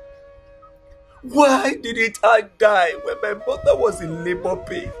 Why didn't I die when my mother was in labor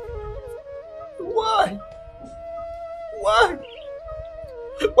pain? Why? Why?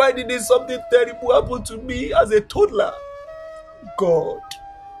 Why didn't something terrible happen to me as a toddler? God,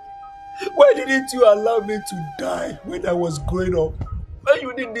 why didn't you allow me to die when I was growing up? Why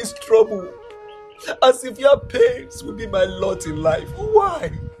you need this trouble? As if your pains would be my lot in life.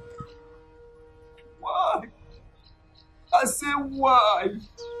 Why? Why? I say why?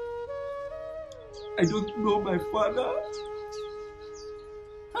 I don't know my father.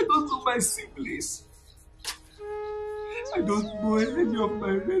 I don't know my siblings. I don't know any of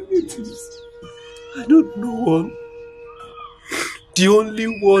my relatives. I don't know one. The only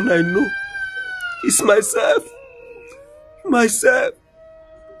one I know is myself. Myself.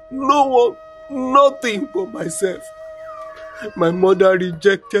 No one, nothing but myself. My mother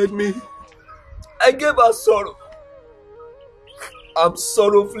rejected me. I gave her sorrow. I'm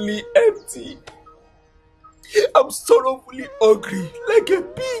sorrowfully empty. I'm sorrowfully hungry, like a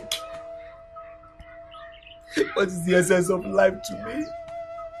pig. What is the essence of life to me?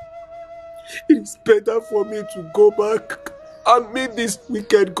 It is better for me to go back and meet this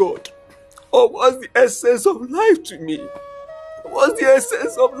wicked God. Or what's the essence of life to me? What's the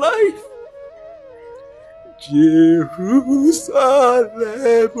essence of life? Jerusalem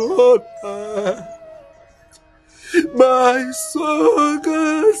on high, my song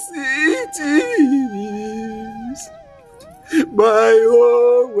cities, my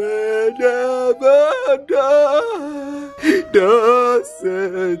home will never die, the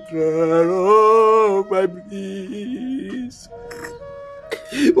center of my bliss.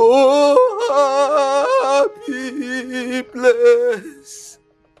 Oh, happy place,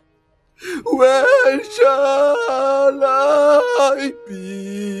 where shall I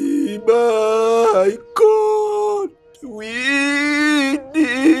be, my God, with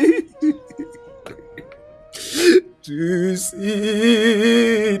thee, to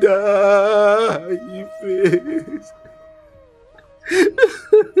see thy face.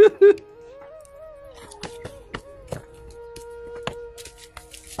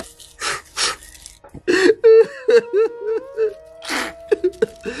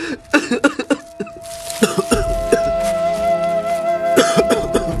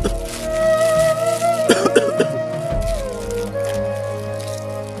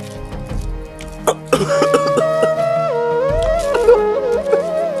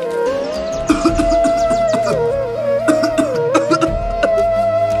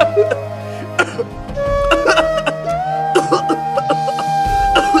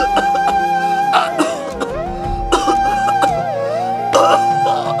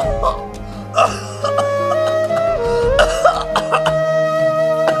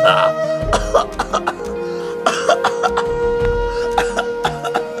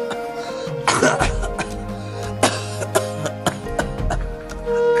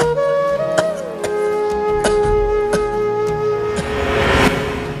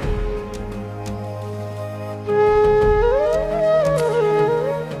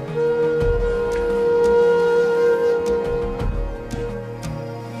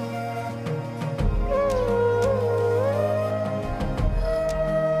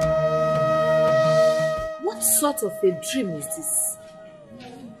 What sort of a dream is this?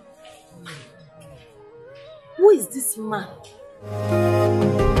 Who is this man?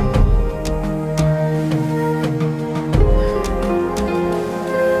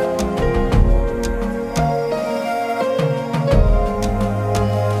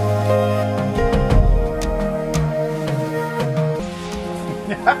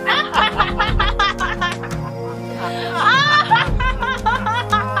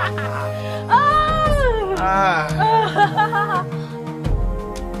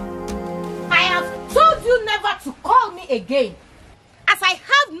 Again, as I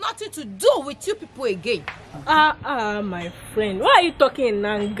have nothing to do with you people again. My friend, why are you talking in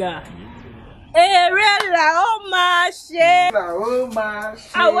anger? Ere la o ma ṣe,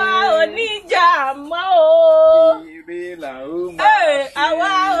 àwa ò ní jà mọ́ o. Ere la o ma ṣe,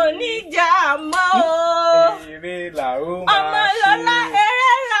 àwa ò ní jà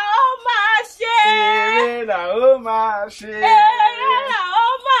ṣe. Èrè là ó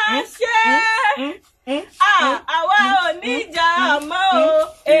máa ṣe. Àwa ò ní jà mọ́ o.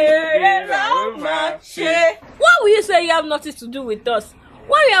 Èrè là ó máa ṣe. Why will you say you have nothing to do with us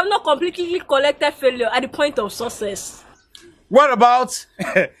when we have not completely collected failure at the point of success? What about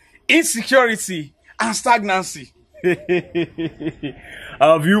insecurity and stagnancy?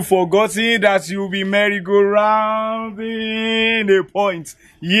 Have you forgotten that you'll be merry-go-rounding a point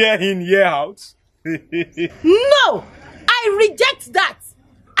year in, year out? No, I reject that.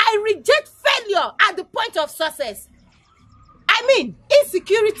 I reject failure at the point of success. I mean,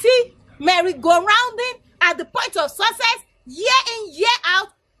 insecurity, merry-go-rounding at the point of success, year in, year out.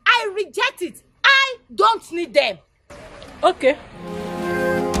 I reject it. I don't need them. Okay.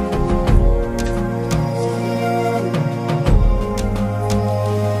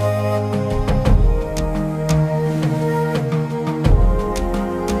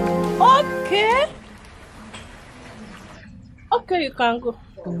 Okay, you can go.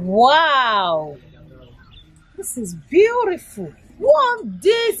 Wow, this is beautiful. Want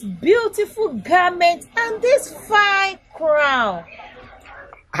this beautiful garment and this fine crown.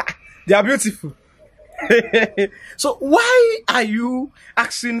 They are beautiful. So why are you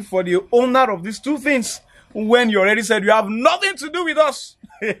asking for the owner of these two things when you already said you have nothing to do with us?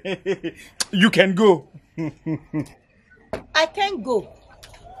 You can go. I can't go.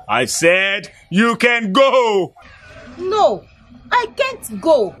 I said you can go. No, I can't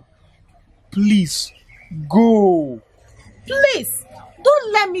go. Please, go. Please,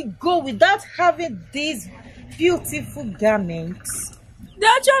 don't let me go without having these beautiful garments. They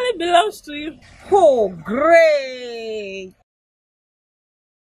actually belongs to you. Oh, great.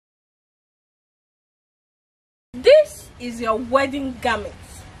 This is your wedding garment.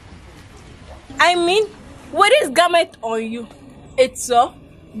 I mean, with this garment on you, it's a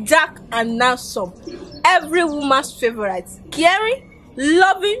dark and handsome, every woman's favorite, caring,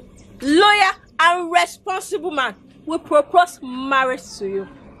 loving, loyal, and responsible man will propose marriage to you.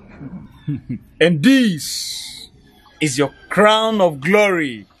 And this is your crown of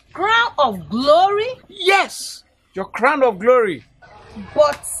glory. Crown of glory? Yes, your crown of glory.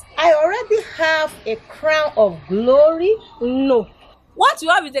 But I already have a crown of glory. No. What you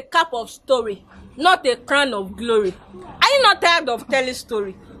have is a cap of story, not a crown of glory. Are you not tired of telling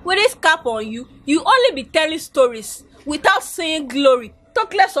story? With this cap on you, you only be telling stories without seeing glory.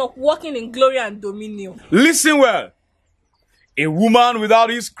 Talk less of walking in glory and dominion. Listen well. A woman without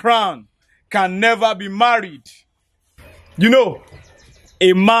his crown can never be married. You know,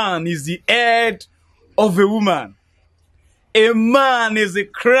 a man is the head of a woman. A man is the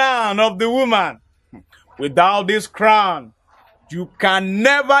crown of the woman. Without this crown, you can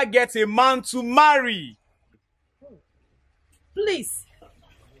never get a man to marry. Please,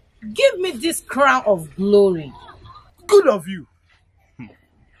 give me this crown of glory. Good of you.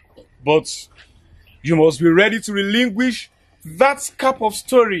 But you must be ready to relinquish that cap of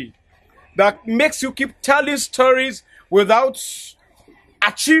story that makes you keep telling stories without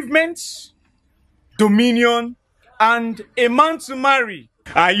achievements, dominion, and a man to marry.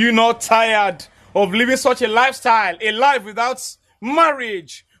 Are you not tired of living such a lifestyle, a life without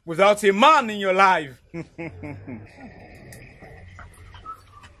marriage, without a man in your life?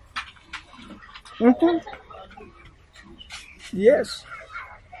 Yes.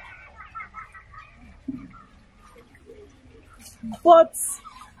 But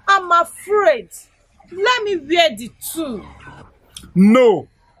I'm afraid. Let me wear the two. No,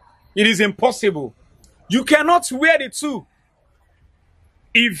 it is impossible. You cannot wear the two.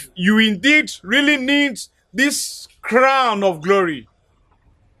 If you indeed really need this crown of glory,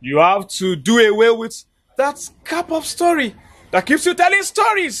 you have to do away with that cap of story that keeps you telling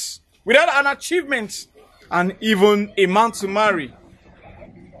stories without an achievement and even a man to marry.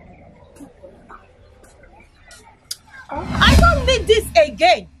 I don't need this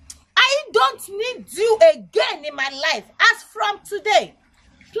again. I don't need you again in my life as from today.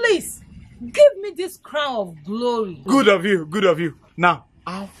 Please, give me this crown of glory. Good of you, good of you. Now,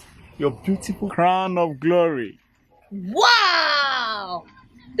 have your beautiful crown of glory. Wow!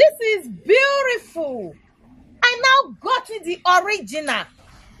 This is beautiful. I now got it the original.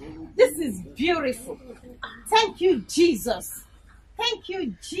 This is beautiful. Thank you, Jesus. Thank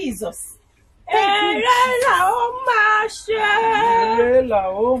you, Jesus. Èrè là ó máa ṣe. Èrè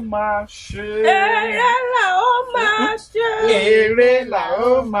là ó máa ṣe. Èrè là ó máa ṣe. Èrè là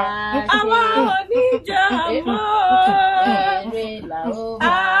ó máa ṣe. Àwa ò ní jà mọ́. Èrè là ó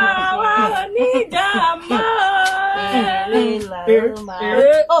máa ṣe. Àwa ò ní jà mọ́. Èrè là ó máa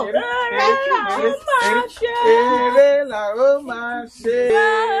ṣe. Oh, Èrè là ó máa ṣe. Èrè là ó máa ṣe.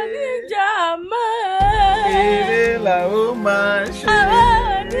 Àwa ò ní jà mọ́. Èrè la o ma ṣe. Àwọn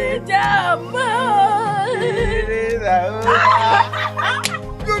oníjàmbá. Ire la o ma.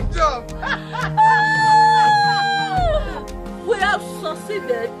 Good job. We have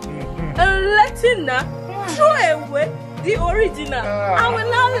succeeded in letting her throw away the original and we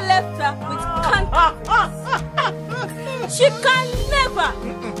now left her with counterfeit. She can never,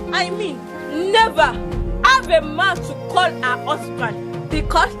 never have a man to call her husband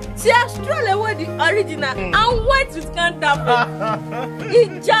because she has thrown away the original and went with counterfeit.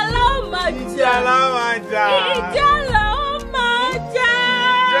 Ìjàlá ó máa jà. Ìjàlá ó máa jà. Ìjàlá ó máa jà.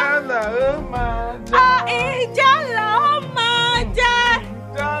 Ìjàlá ó máa jà. Ìjàlá ó máa jà.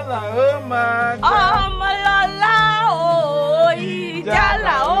 Ìjàlá ó máa jà. Ọmọlọ́lá o,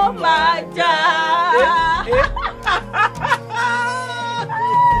 ìjàlá ó máa jà.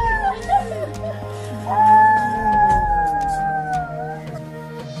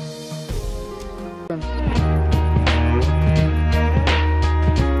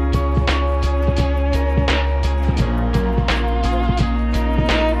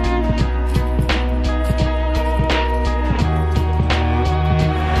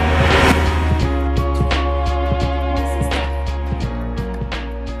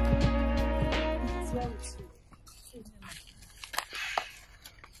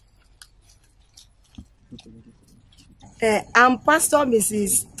 I'm Pastor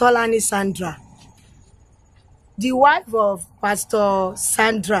Mrs. Tolani Sandra, the wife of Pastor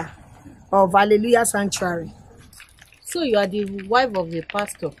Sandra of Hallelujah Sanctuary. So you are the wife of the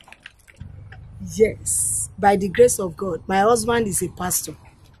pastor? Yes, by the grace of God. My husband is a pastor.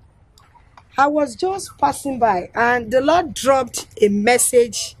 I was just passing by and the Lord dropped a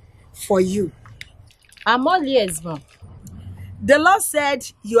message for you. I'm all ears, ma'am. The Lord said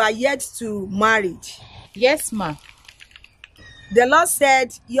you are yet to marry. Yes, ma'am. The Lord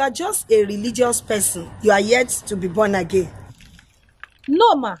said you are just a religious person. You are yet to be born again.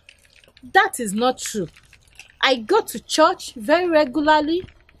 No, ma. That is not true. I go to church very regularly.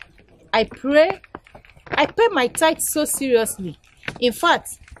 I pray. I pay my tithe so seriously. In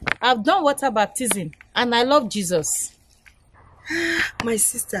fact, I've done water baptism and I love Jesus. My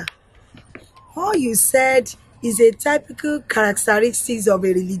sister, all you said is a typical characteristics of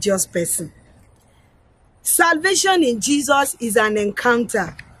a religious person. Salvation in Jesus is an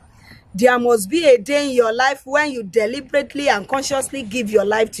encounter. There must be a day in your life when you deliberately and consciously give your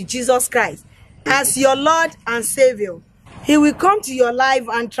life to Jesus Christ as your Lord and Savior. He will come to your life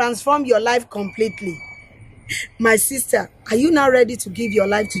and transform your life completely. My sister, are you now ready to give your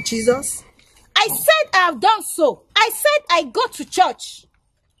life to Jesus? I said I have done so. I said I go to church.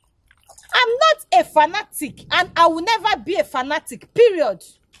 I'm not a fanatic and I will never be a fanatic, period.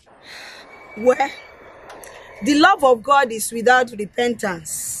 Well, the love of God is without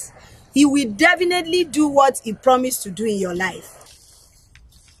repentance. He will definitely do what he promised to do in your life.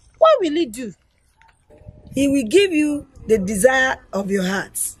 What will he do? He will give you the desire of your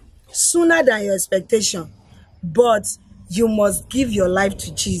heart sooner than your expectation. But you must give your life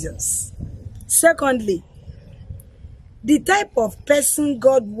to Jesus. Secondly, the type of person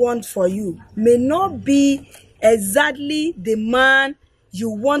God wants for you may not be exactly the man you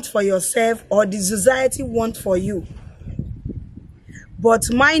want for yourself or the society wants for you.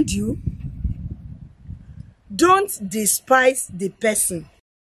 But mind you, don't despise the person.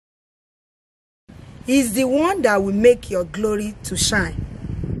 He's the one that will make your glory to shine.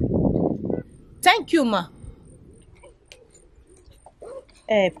 Thank you, ma.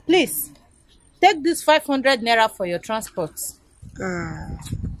 Please, take this 500 naira for your transport.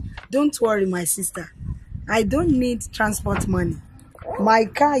 Don't worry, my sister. I don't need transport money. My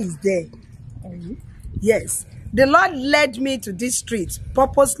car is there. Yes, the Lord led me to this street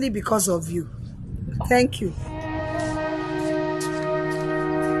purposely because of you. Thank you.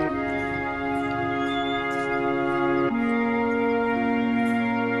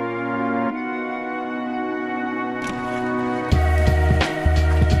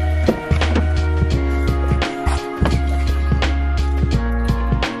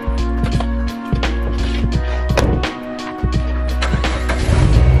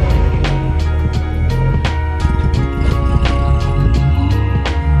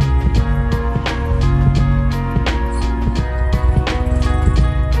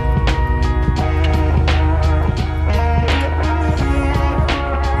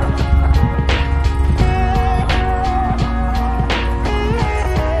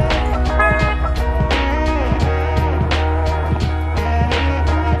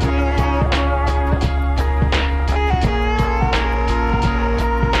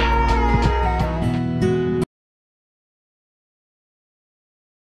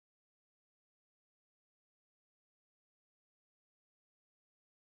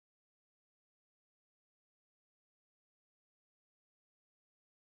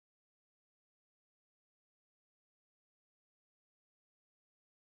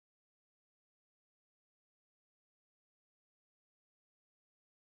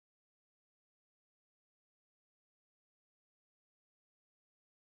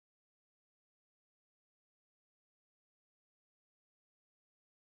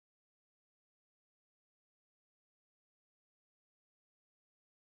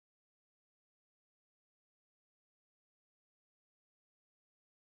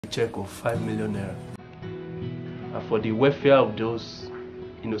 check of 5 million naira for the welfare of those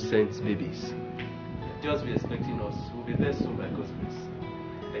innocent babies. Just be expecting us. We'll be there soon by God's grace.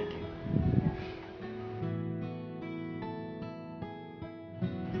 Thank you.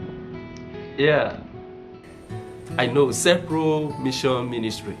 Yeah, I know, Sepro Mission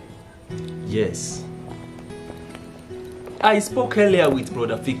Ministry. Yes. I spoke earlier with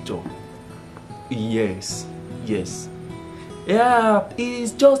Brother Victor. Yes. Yeah,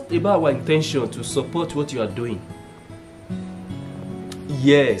 it's just about our intention to support what you are doing.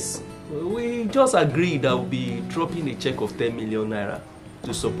 Yes. We just agreed that we'll be dropping a check of 10 million naira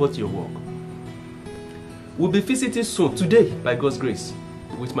to support your work. We'll be visiting soon, today, by God's grace,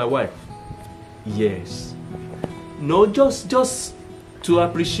 with my wife. Yes. No, just to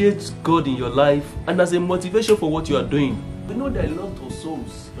appreciate God in your life and as a motivation for what you are doing. We know there are a lot of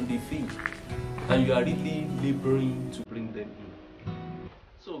souls on the field and you are really laboring to bring them in.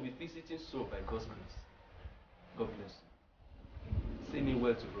 So we'll be visiting soon by God's grace. God bless you. Say me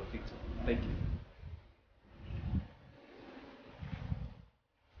well to Brother Victor. Thank you.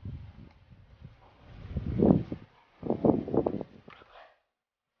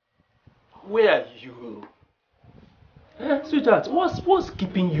 Where are you? Sweetheart, what's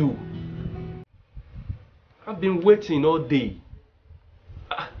keeping you? I've been waiting all day.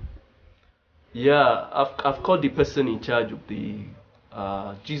 Yeah, I've called the person in charge of the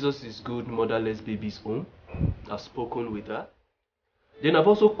Jesus is Good Motherless Babies Home. I've spoken with her. Then I've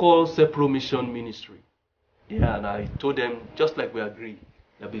also called Sepro Mission Ministry. Yeah, and I told them, just like we agreed,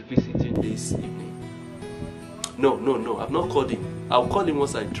 I'll be visiting this evening. No, I've not called him. I'll call him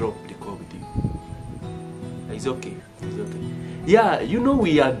once I drop the call with you. It's okay. Yeah, you know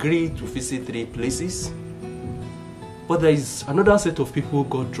we agreed to visit 3 places. But there is another set of people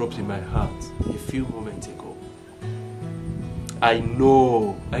God dropped in my heart a few moments ago. I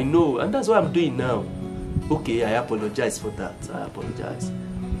know, and that's what I'm doing now. Okay, I apologize for that. I apologize.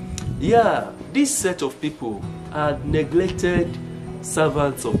 Yeah, this set of people are neglected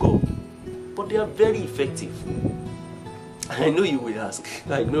servants of God, but they are very effective. I know you will ask.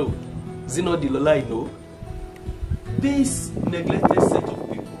 I know. Is it not the Lola I know? This neglected set of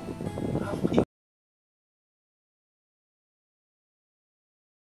people have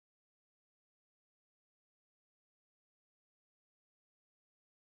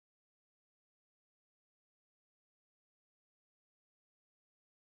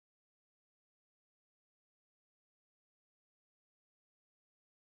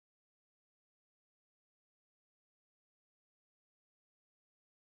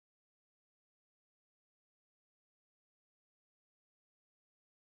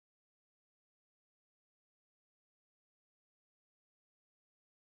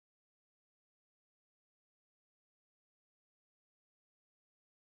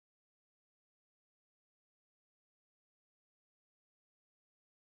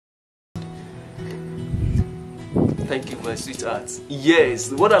Thank you, my sweetheart. Yes,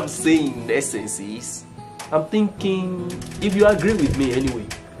 what I'm saying in essence is, I'm thinking, if you agree with me anyway,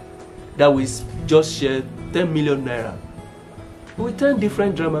 that we just share 10 million naira with 10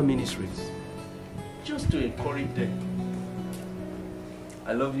 different drama ministries, just to encourage them.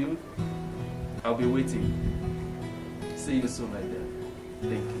 I love you. I'll be waiting. See you soon, my dear.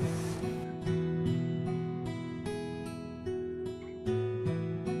 Thank you.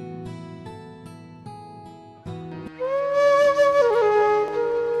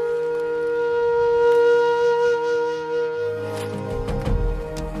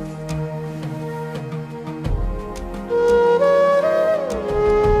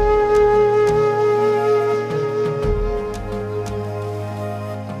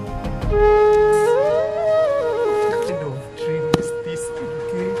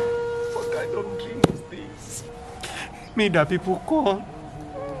 Me that people call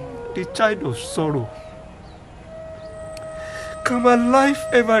the child of sorrow. Can my life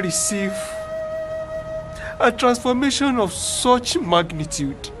ever receive a transformation of such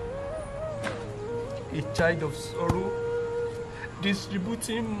magnitude? A child of sorrow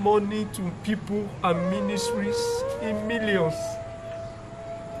distributing money to people and ministries in millions.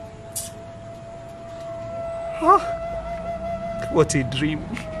 What a dream.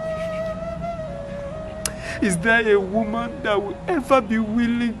 Is there a woman that will ever be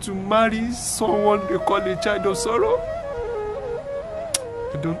willing to marry someone they call a child of sorrow?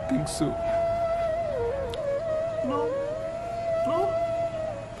 I don't think so.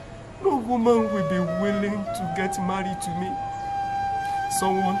 No woman will be willing to get married to me.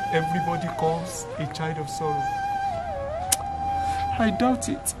 Someone everybody calls a child of sorrow. I doubt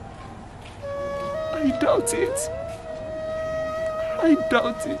it. I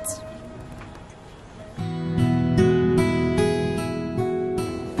doubt it.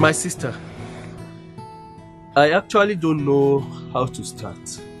 My sister, I actually don't know how to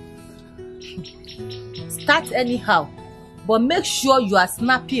start. Start anyhow, but make sure you are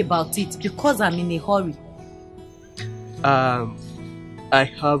snappy about it because I'm in a hurry. I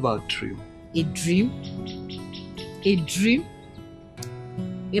have a dream. A dream? A dream?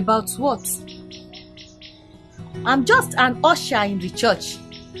 About what? I'm just an usher in the church,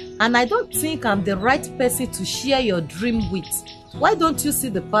 and I don't think I'm the right person to share your dream with. Why don't you see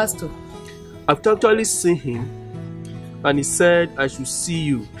the pastor? I've actually seen him, and he said I should see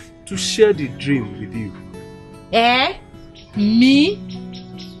you to share the dream with you. Eh? Me?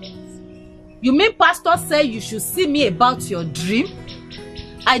 You mean pastor said you should see me about your dream?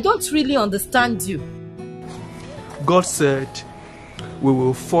 I don't really understand you. God said we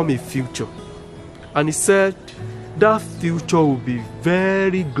will form a future, and he said that future will be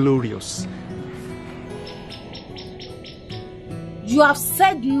very glorious. You have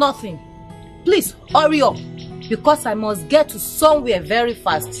said nothing. Please hurry up, because I must get to somewhere very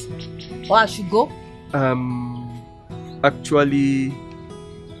fast. Or I should go? Actually,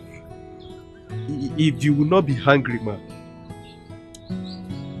 if you will not be hungry, ma,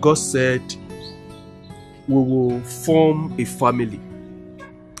 God said we will form a family.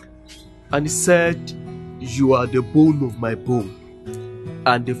 And he said, you are the bone of my bone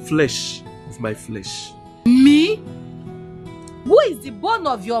and the flesh of my flesh. Me? Who is the bone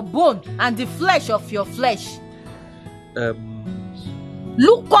of your bone and the flesh of your flesh?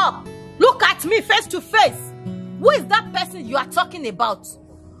 Look up! Look at me face to face! Who is that person you are talking about?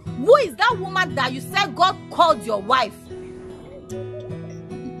 Who is that woman that you said God called your wife?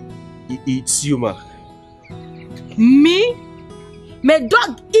 It's you, ma. Me? May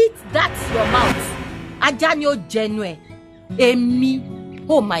dog eat that your mouth. Ajanyo genuine. Me.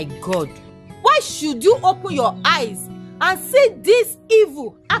 Oh my God. Why should you open your eyes and see this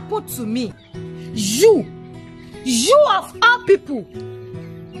evil happen to me? You of all people.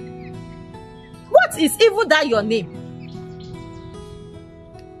 What is even that your name?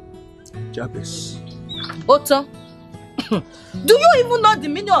 Jabez. Otto. Do you even know the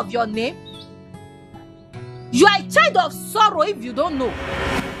meaning of your name? You are a child of sorrow if you don't know.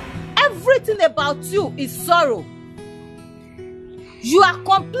 Everything about you is sorrow. You are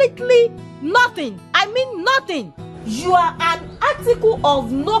completely nothing. I mean nothing. You are an article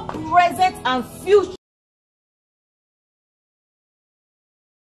of no present and future.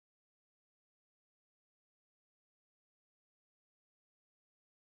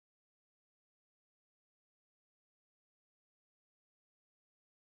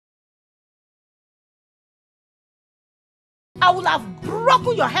 I will have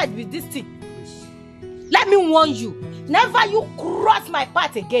broken your head with this thing. Let me warn you. Never you cross my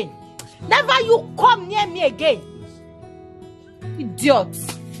path again. Never you come near me again. Idiots.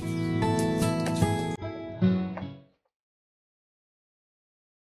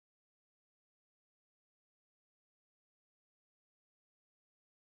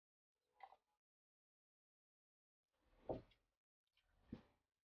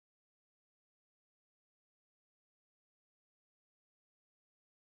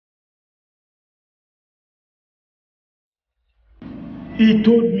 He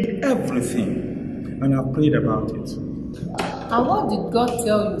told me everything, and I prayed about it. And what did God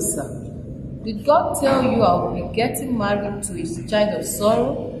tell you, sir? Did God tell you I will be getting married to a child of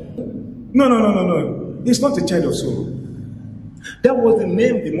sorrow? No. He's not a child of sorrow. That was the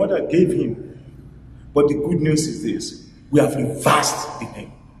name the mother gave him. But the good news is this. We have reversed the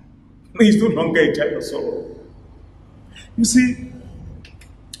name. He's no longer a child of sorrow. You see,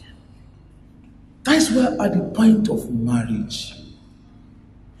 that's why at the point of marriage,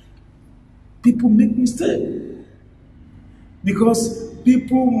 people make mistakes. Because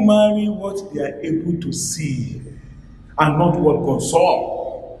people marry what they are able to see and not what God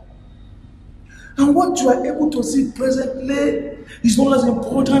saw. And what you are able to see presently is not as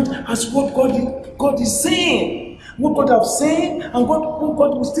important as what God is saying. What God has seen and what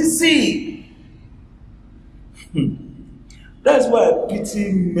God will still see. That's why I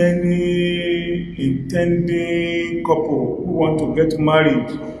pity many intending couples who want to get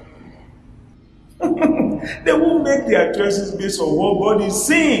married. They won't make their choices based on what God is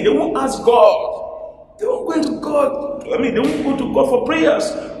saying. They won't ask God. They won't go to God. They won't go to God for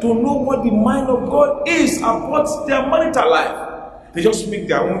prayers to know what the mind of God is about their marital life. They just make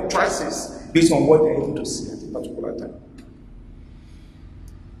their own choices based on what they're able to see at a particular time.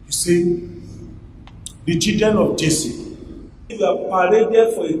 You see, the children of Jesse, they are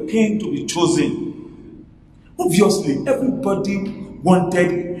paraded for a king to be chosen. Obviously, everybody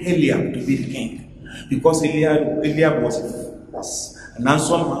wanted Eliab to be the king because Eliab was an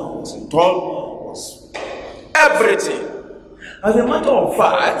handsome man, was a tall man, was everything. As a matter of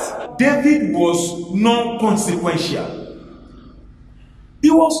fact, David was non-consequential.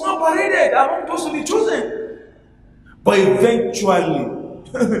 He was not paraded among those to be chosen. But eventually,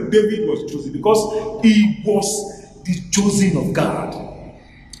 David was chosen because he was the chosen of God.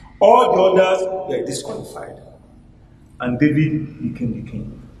 All the others were disqualified. And David became the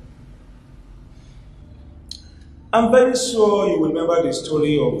king. I'm very sure you will remember the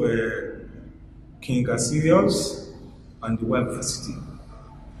story of King Assyrius and the wife Vashti.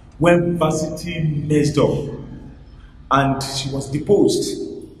 When Vashti messed up and she was deposed,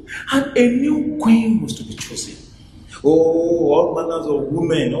 and a new queen was to be chosen. Oh, all manners of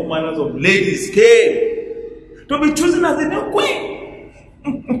women, all manners of ladies came to be chosen as the new queen.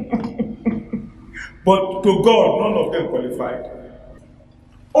 But to God, none of them qualified.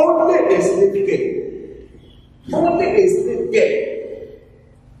 Only a slave girl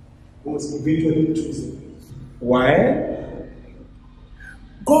was eventually chosen. Why?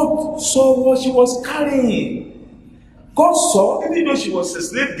 God saw what she was carrying. God saw, even though she was a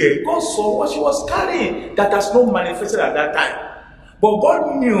slave girl, God saw what she was carrying that has not manifested at that time. But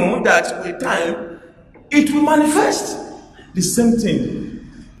God knew that with time, it will manifest. The same thing.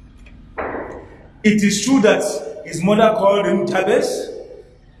 It is true that his mother called him Jabez.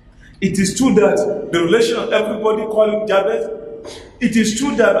 It is true that the relation of everybody called him Jabez. It is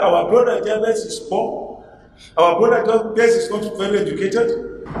true that our brother Jabez is poor. Our brother Jabez is not very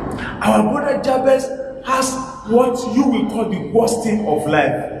educated. Our brother Jabez has what you will call the worst thing of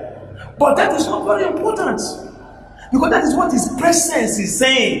life. But that is not very important. Because that is what his presence is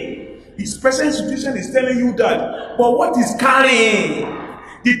saying. His present situation is telling you that. But what he's carrying,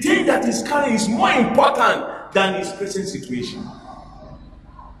 the thing that he's carrying is more important than his present situation.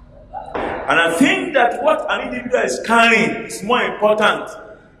 And I think that what an individual is carrying is more important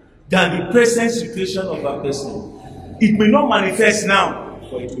than the present situation of that person. It may not manifest now,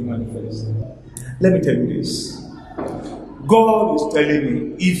 but it will manifest. Let me tell you this. God is telling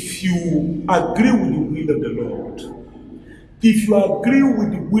me, if you agree with the will of the Lord, if you agree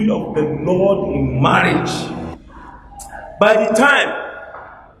with the will of the Lord in marriage, by the time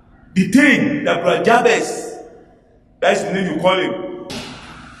the thing that Brother Jabez, that's the name you call him,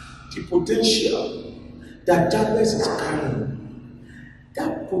 the potential that Jabez is carrying,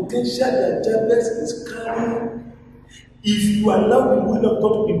 that potential that Jabez is carrying, if you allow the will of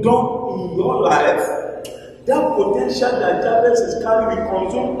God to be done in your life, that potential that Jabez is carrying will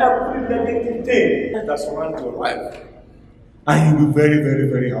consume every negative thing that surrounds your life. And you'll be very, very,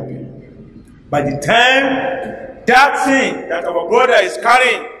 very happy. By the time that thing that our brother is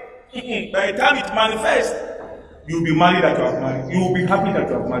carrying, by the time it manifests, you'll be married that you have married. You will be happy that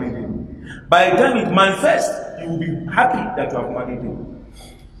you have married him. By the time it manifests, you will be happy that you have married him.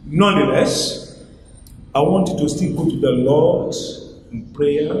 Nonetheless, I want you to still go to the Lord in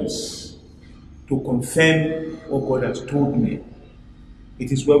prayers to confirm what God has told me.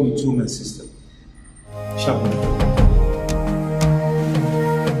 It is well with you, my sister. Shalom.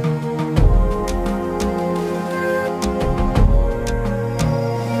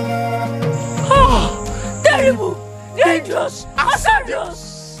 Terrible, dangerous,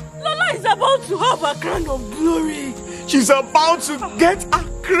 hazardous. Lola is about to have a crown of glory. She's about to get a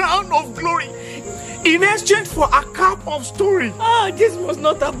crown of glory in exchange for a cup of story. Oh, this must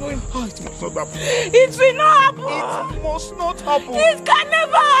not happen. Oh, it must not happen. It will not happen. It must not happen. It can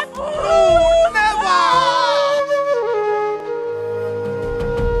never happen. No, never.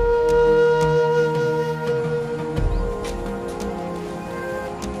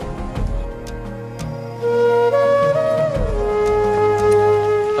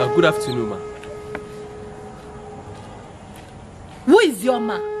 Good afternoon, ma. Who is your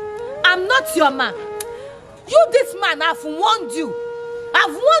man? I'm not your man. You, this man, I've warned you.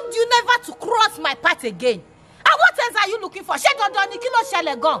 I've warned you never to cross my path again. And what else are you looking for?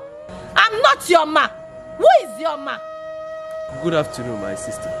 I'm not your man. Who is your man? Good afternoon, my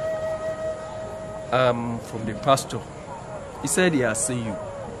sister. I'm from the pastor. He said he has seen you.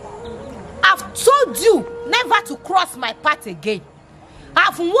 I've told you never to cross my path again.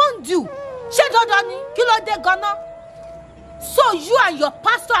 I've warned you. So you and your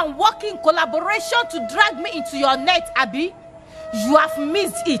pastor are working in collaboration to drag me into your net, Abby. You have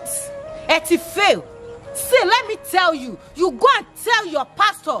missed it. It failed. See, let me tell you. You go and tell your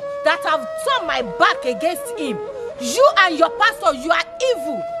pastor that I've turned my back against him. You and your pastor, you are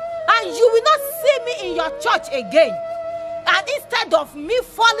evil. And you will not see me in your church again. And instead of me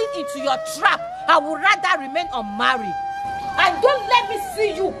falling into your trap, I would rather remain unmarried. and don't let me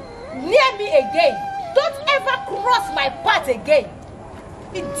see you near me again. Don't ever cross my path again.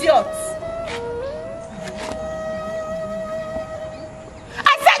 Idiot.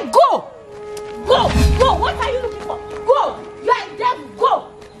 I said go! Go! Go! What are you looking for? Go! You are a devil. Go!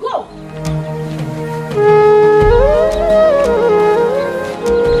 Go!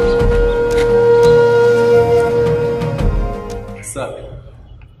 Sir,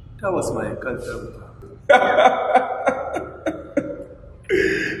 that was my encounter with her.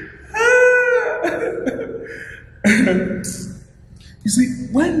 You see,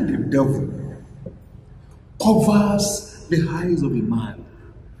 when the devil covers the eyes of a man,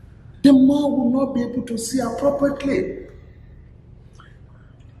 the man will not be able to see appropriately.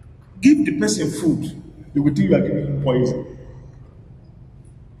 Give the person food, they will think you are giving him poison.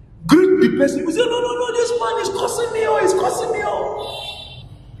 Greet the person, you say, no, this man is cursing me, he's cursing me.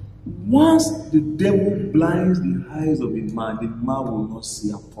 Once the devil blinds the eyes of a man, the man will not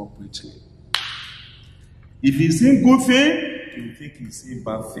see appropriately. If he's seeing good thing, he will think he's seeing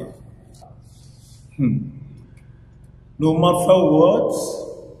bad thing. No matter what,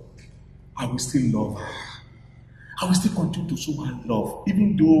 I will still love her. I will still continue to show her love,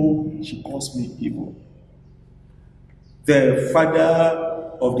 even though she calls me evil. The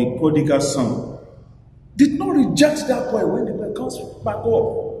father of the prodigal son did not reject that boy when the boy comes back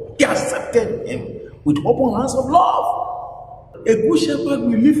up. He accepted him with open hands of love. A good shepherd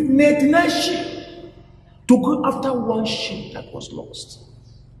will leave 99 sheep to go after one sheep that was lost.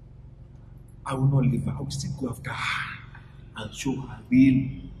 I will not leave her. I will still go after her and show her real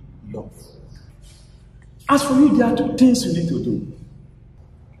love. As for you, there are two things you need to do.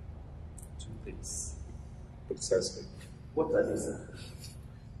 Two things. Precisely. What are they, sir?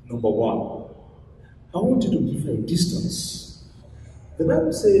 Number one, I want you to give her a distance. The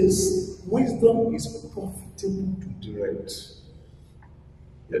Bible says wisdom is profitable to direct.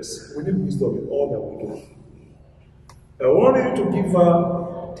 Yes, we need wisdom in all that we do. I want you to give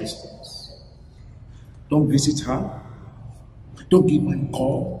her distance. Don't visit her. Don't give her a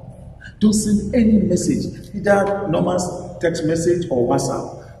call. Don't send any message, either normal text message or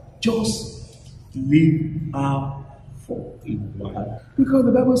WhatsApp. Just leave her for a while. Because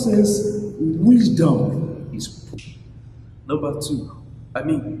the Bible says wisdom is push. Number two,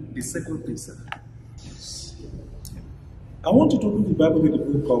 the second thing, sir. I want you to read the Bible in the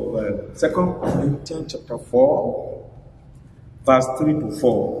book of 2 Corinthians chapter 4, verse 3 to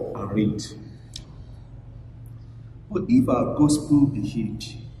 4, and read. But if our gospel be hid,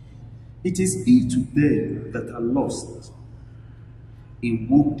 it is hid to them that are lost, in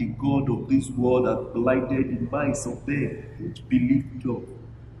whom the God of this world hath blinded the minds of them which believe not,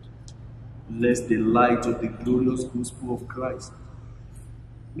 lest the light of the glorious gospel of Christ,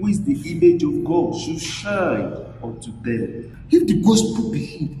 who is the image of God, should shine unto them. If the gospel be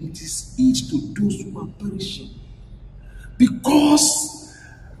hid, it is hid to those who are perishing, because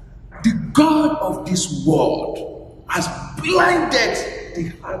the God of this world has blinded the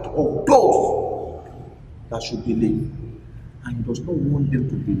heart of those that should believe, and he does not want them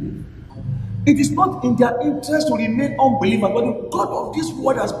to believe. It is not in their interest to remain unbelievers, but the God of this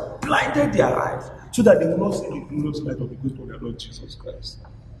world has blinded their eyes so that they will not see the glorious light of the gospel of their Lord Jesus Christ.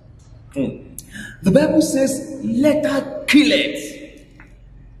 The Bible says, let her kill it,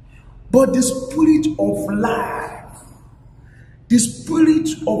 but the spirit of life, the spirit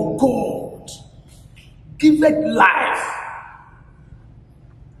of God, giveth life.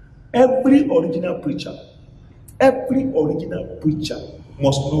 Every original preacher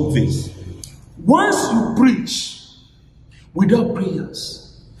must know this. Once you preach without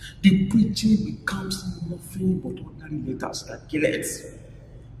prayers, the preaching becomes nothing but ordinary letters that kill it.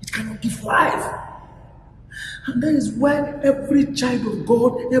 It cannot give life. And that is why every child of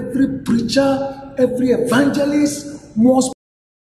God, every preacher, every evangelist must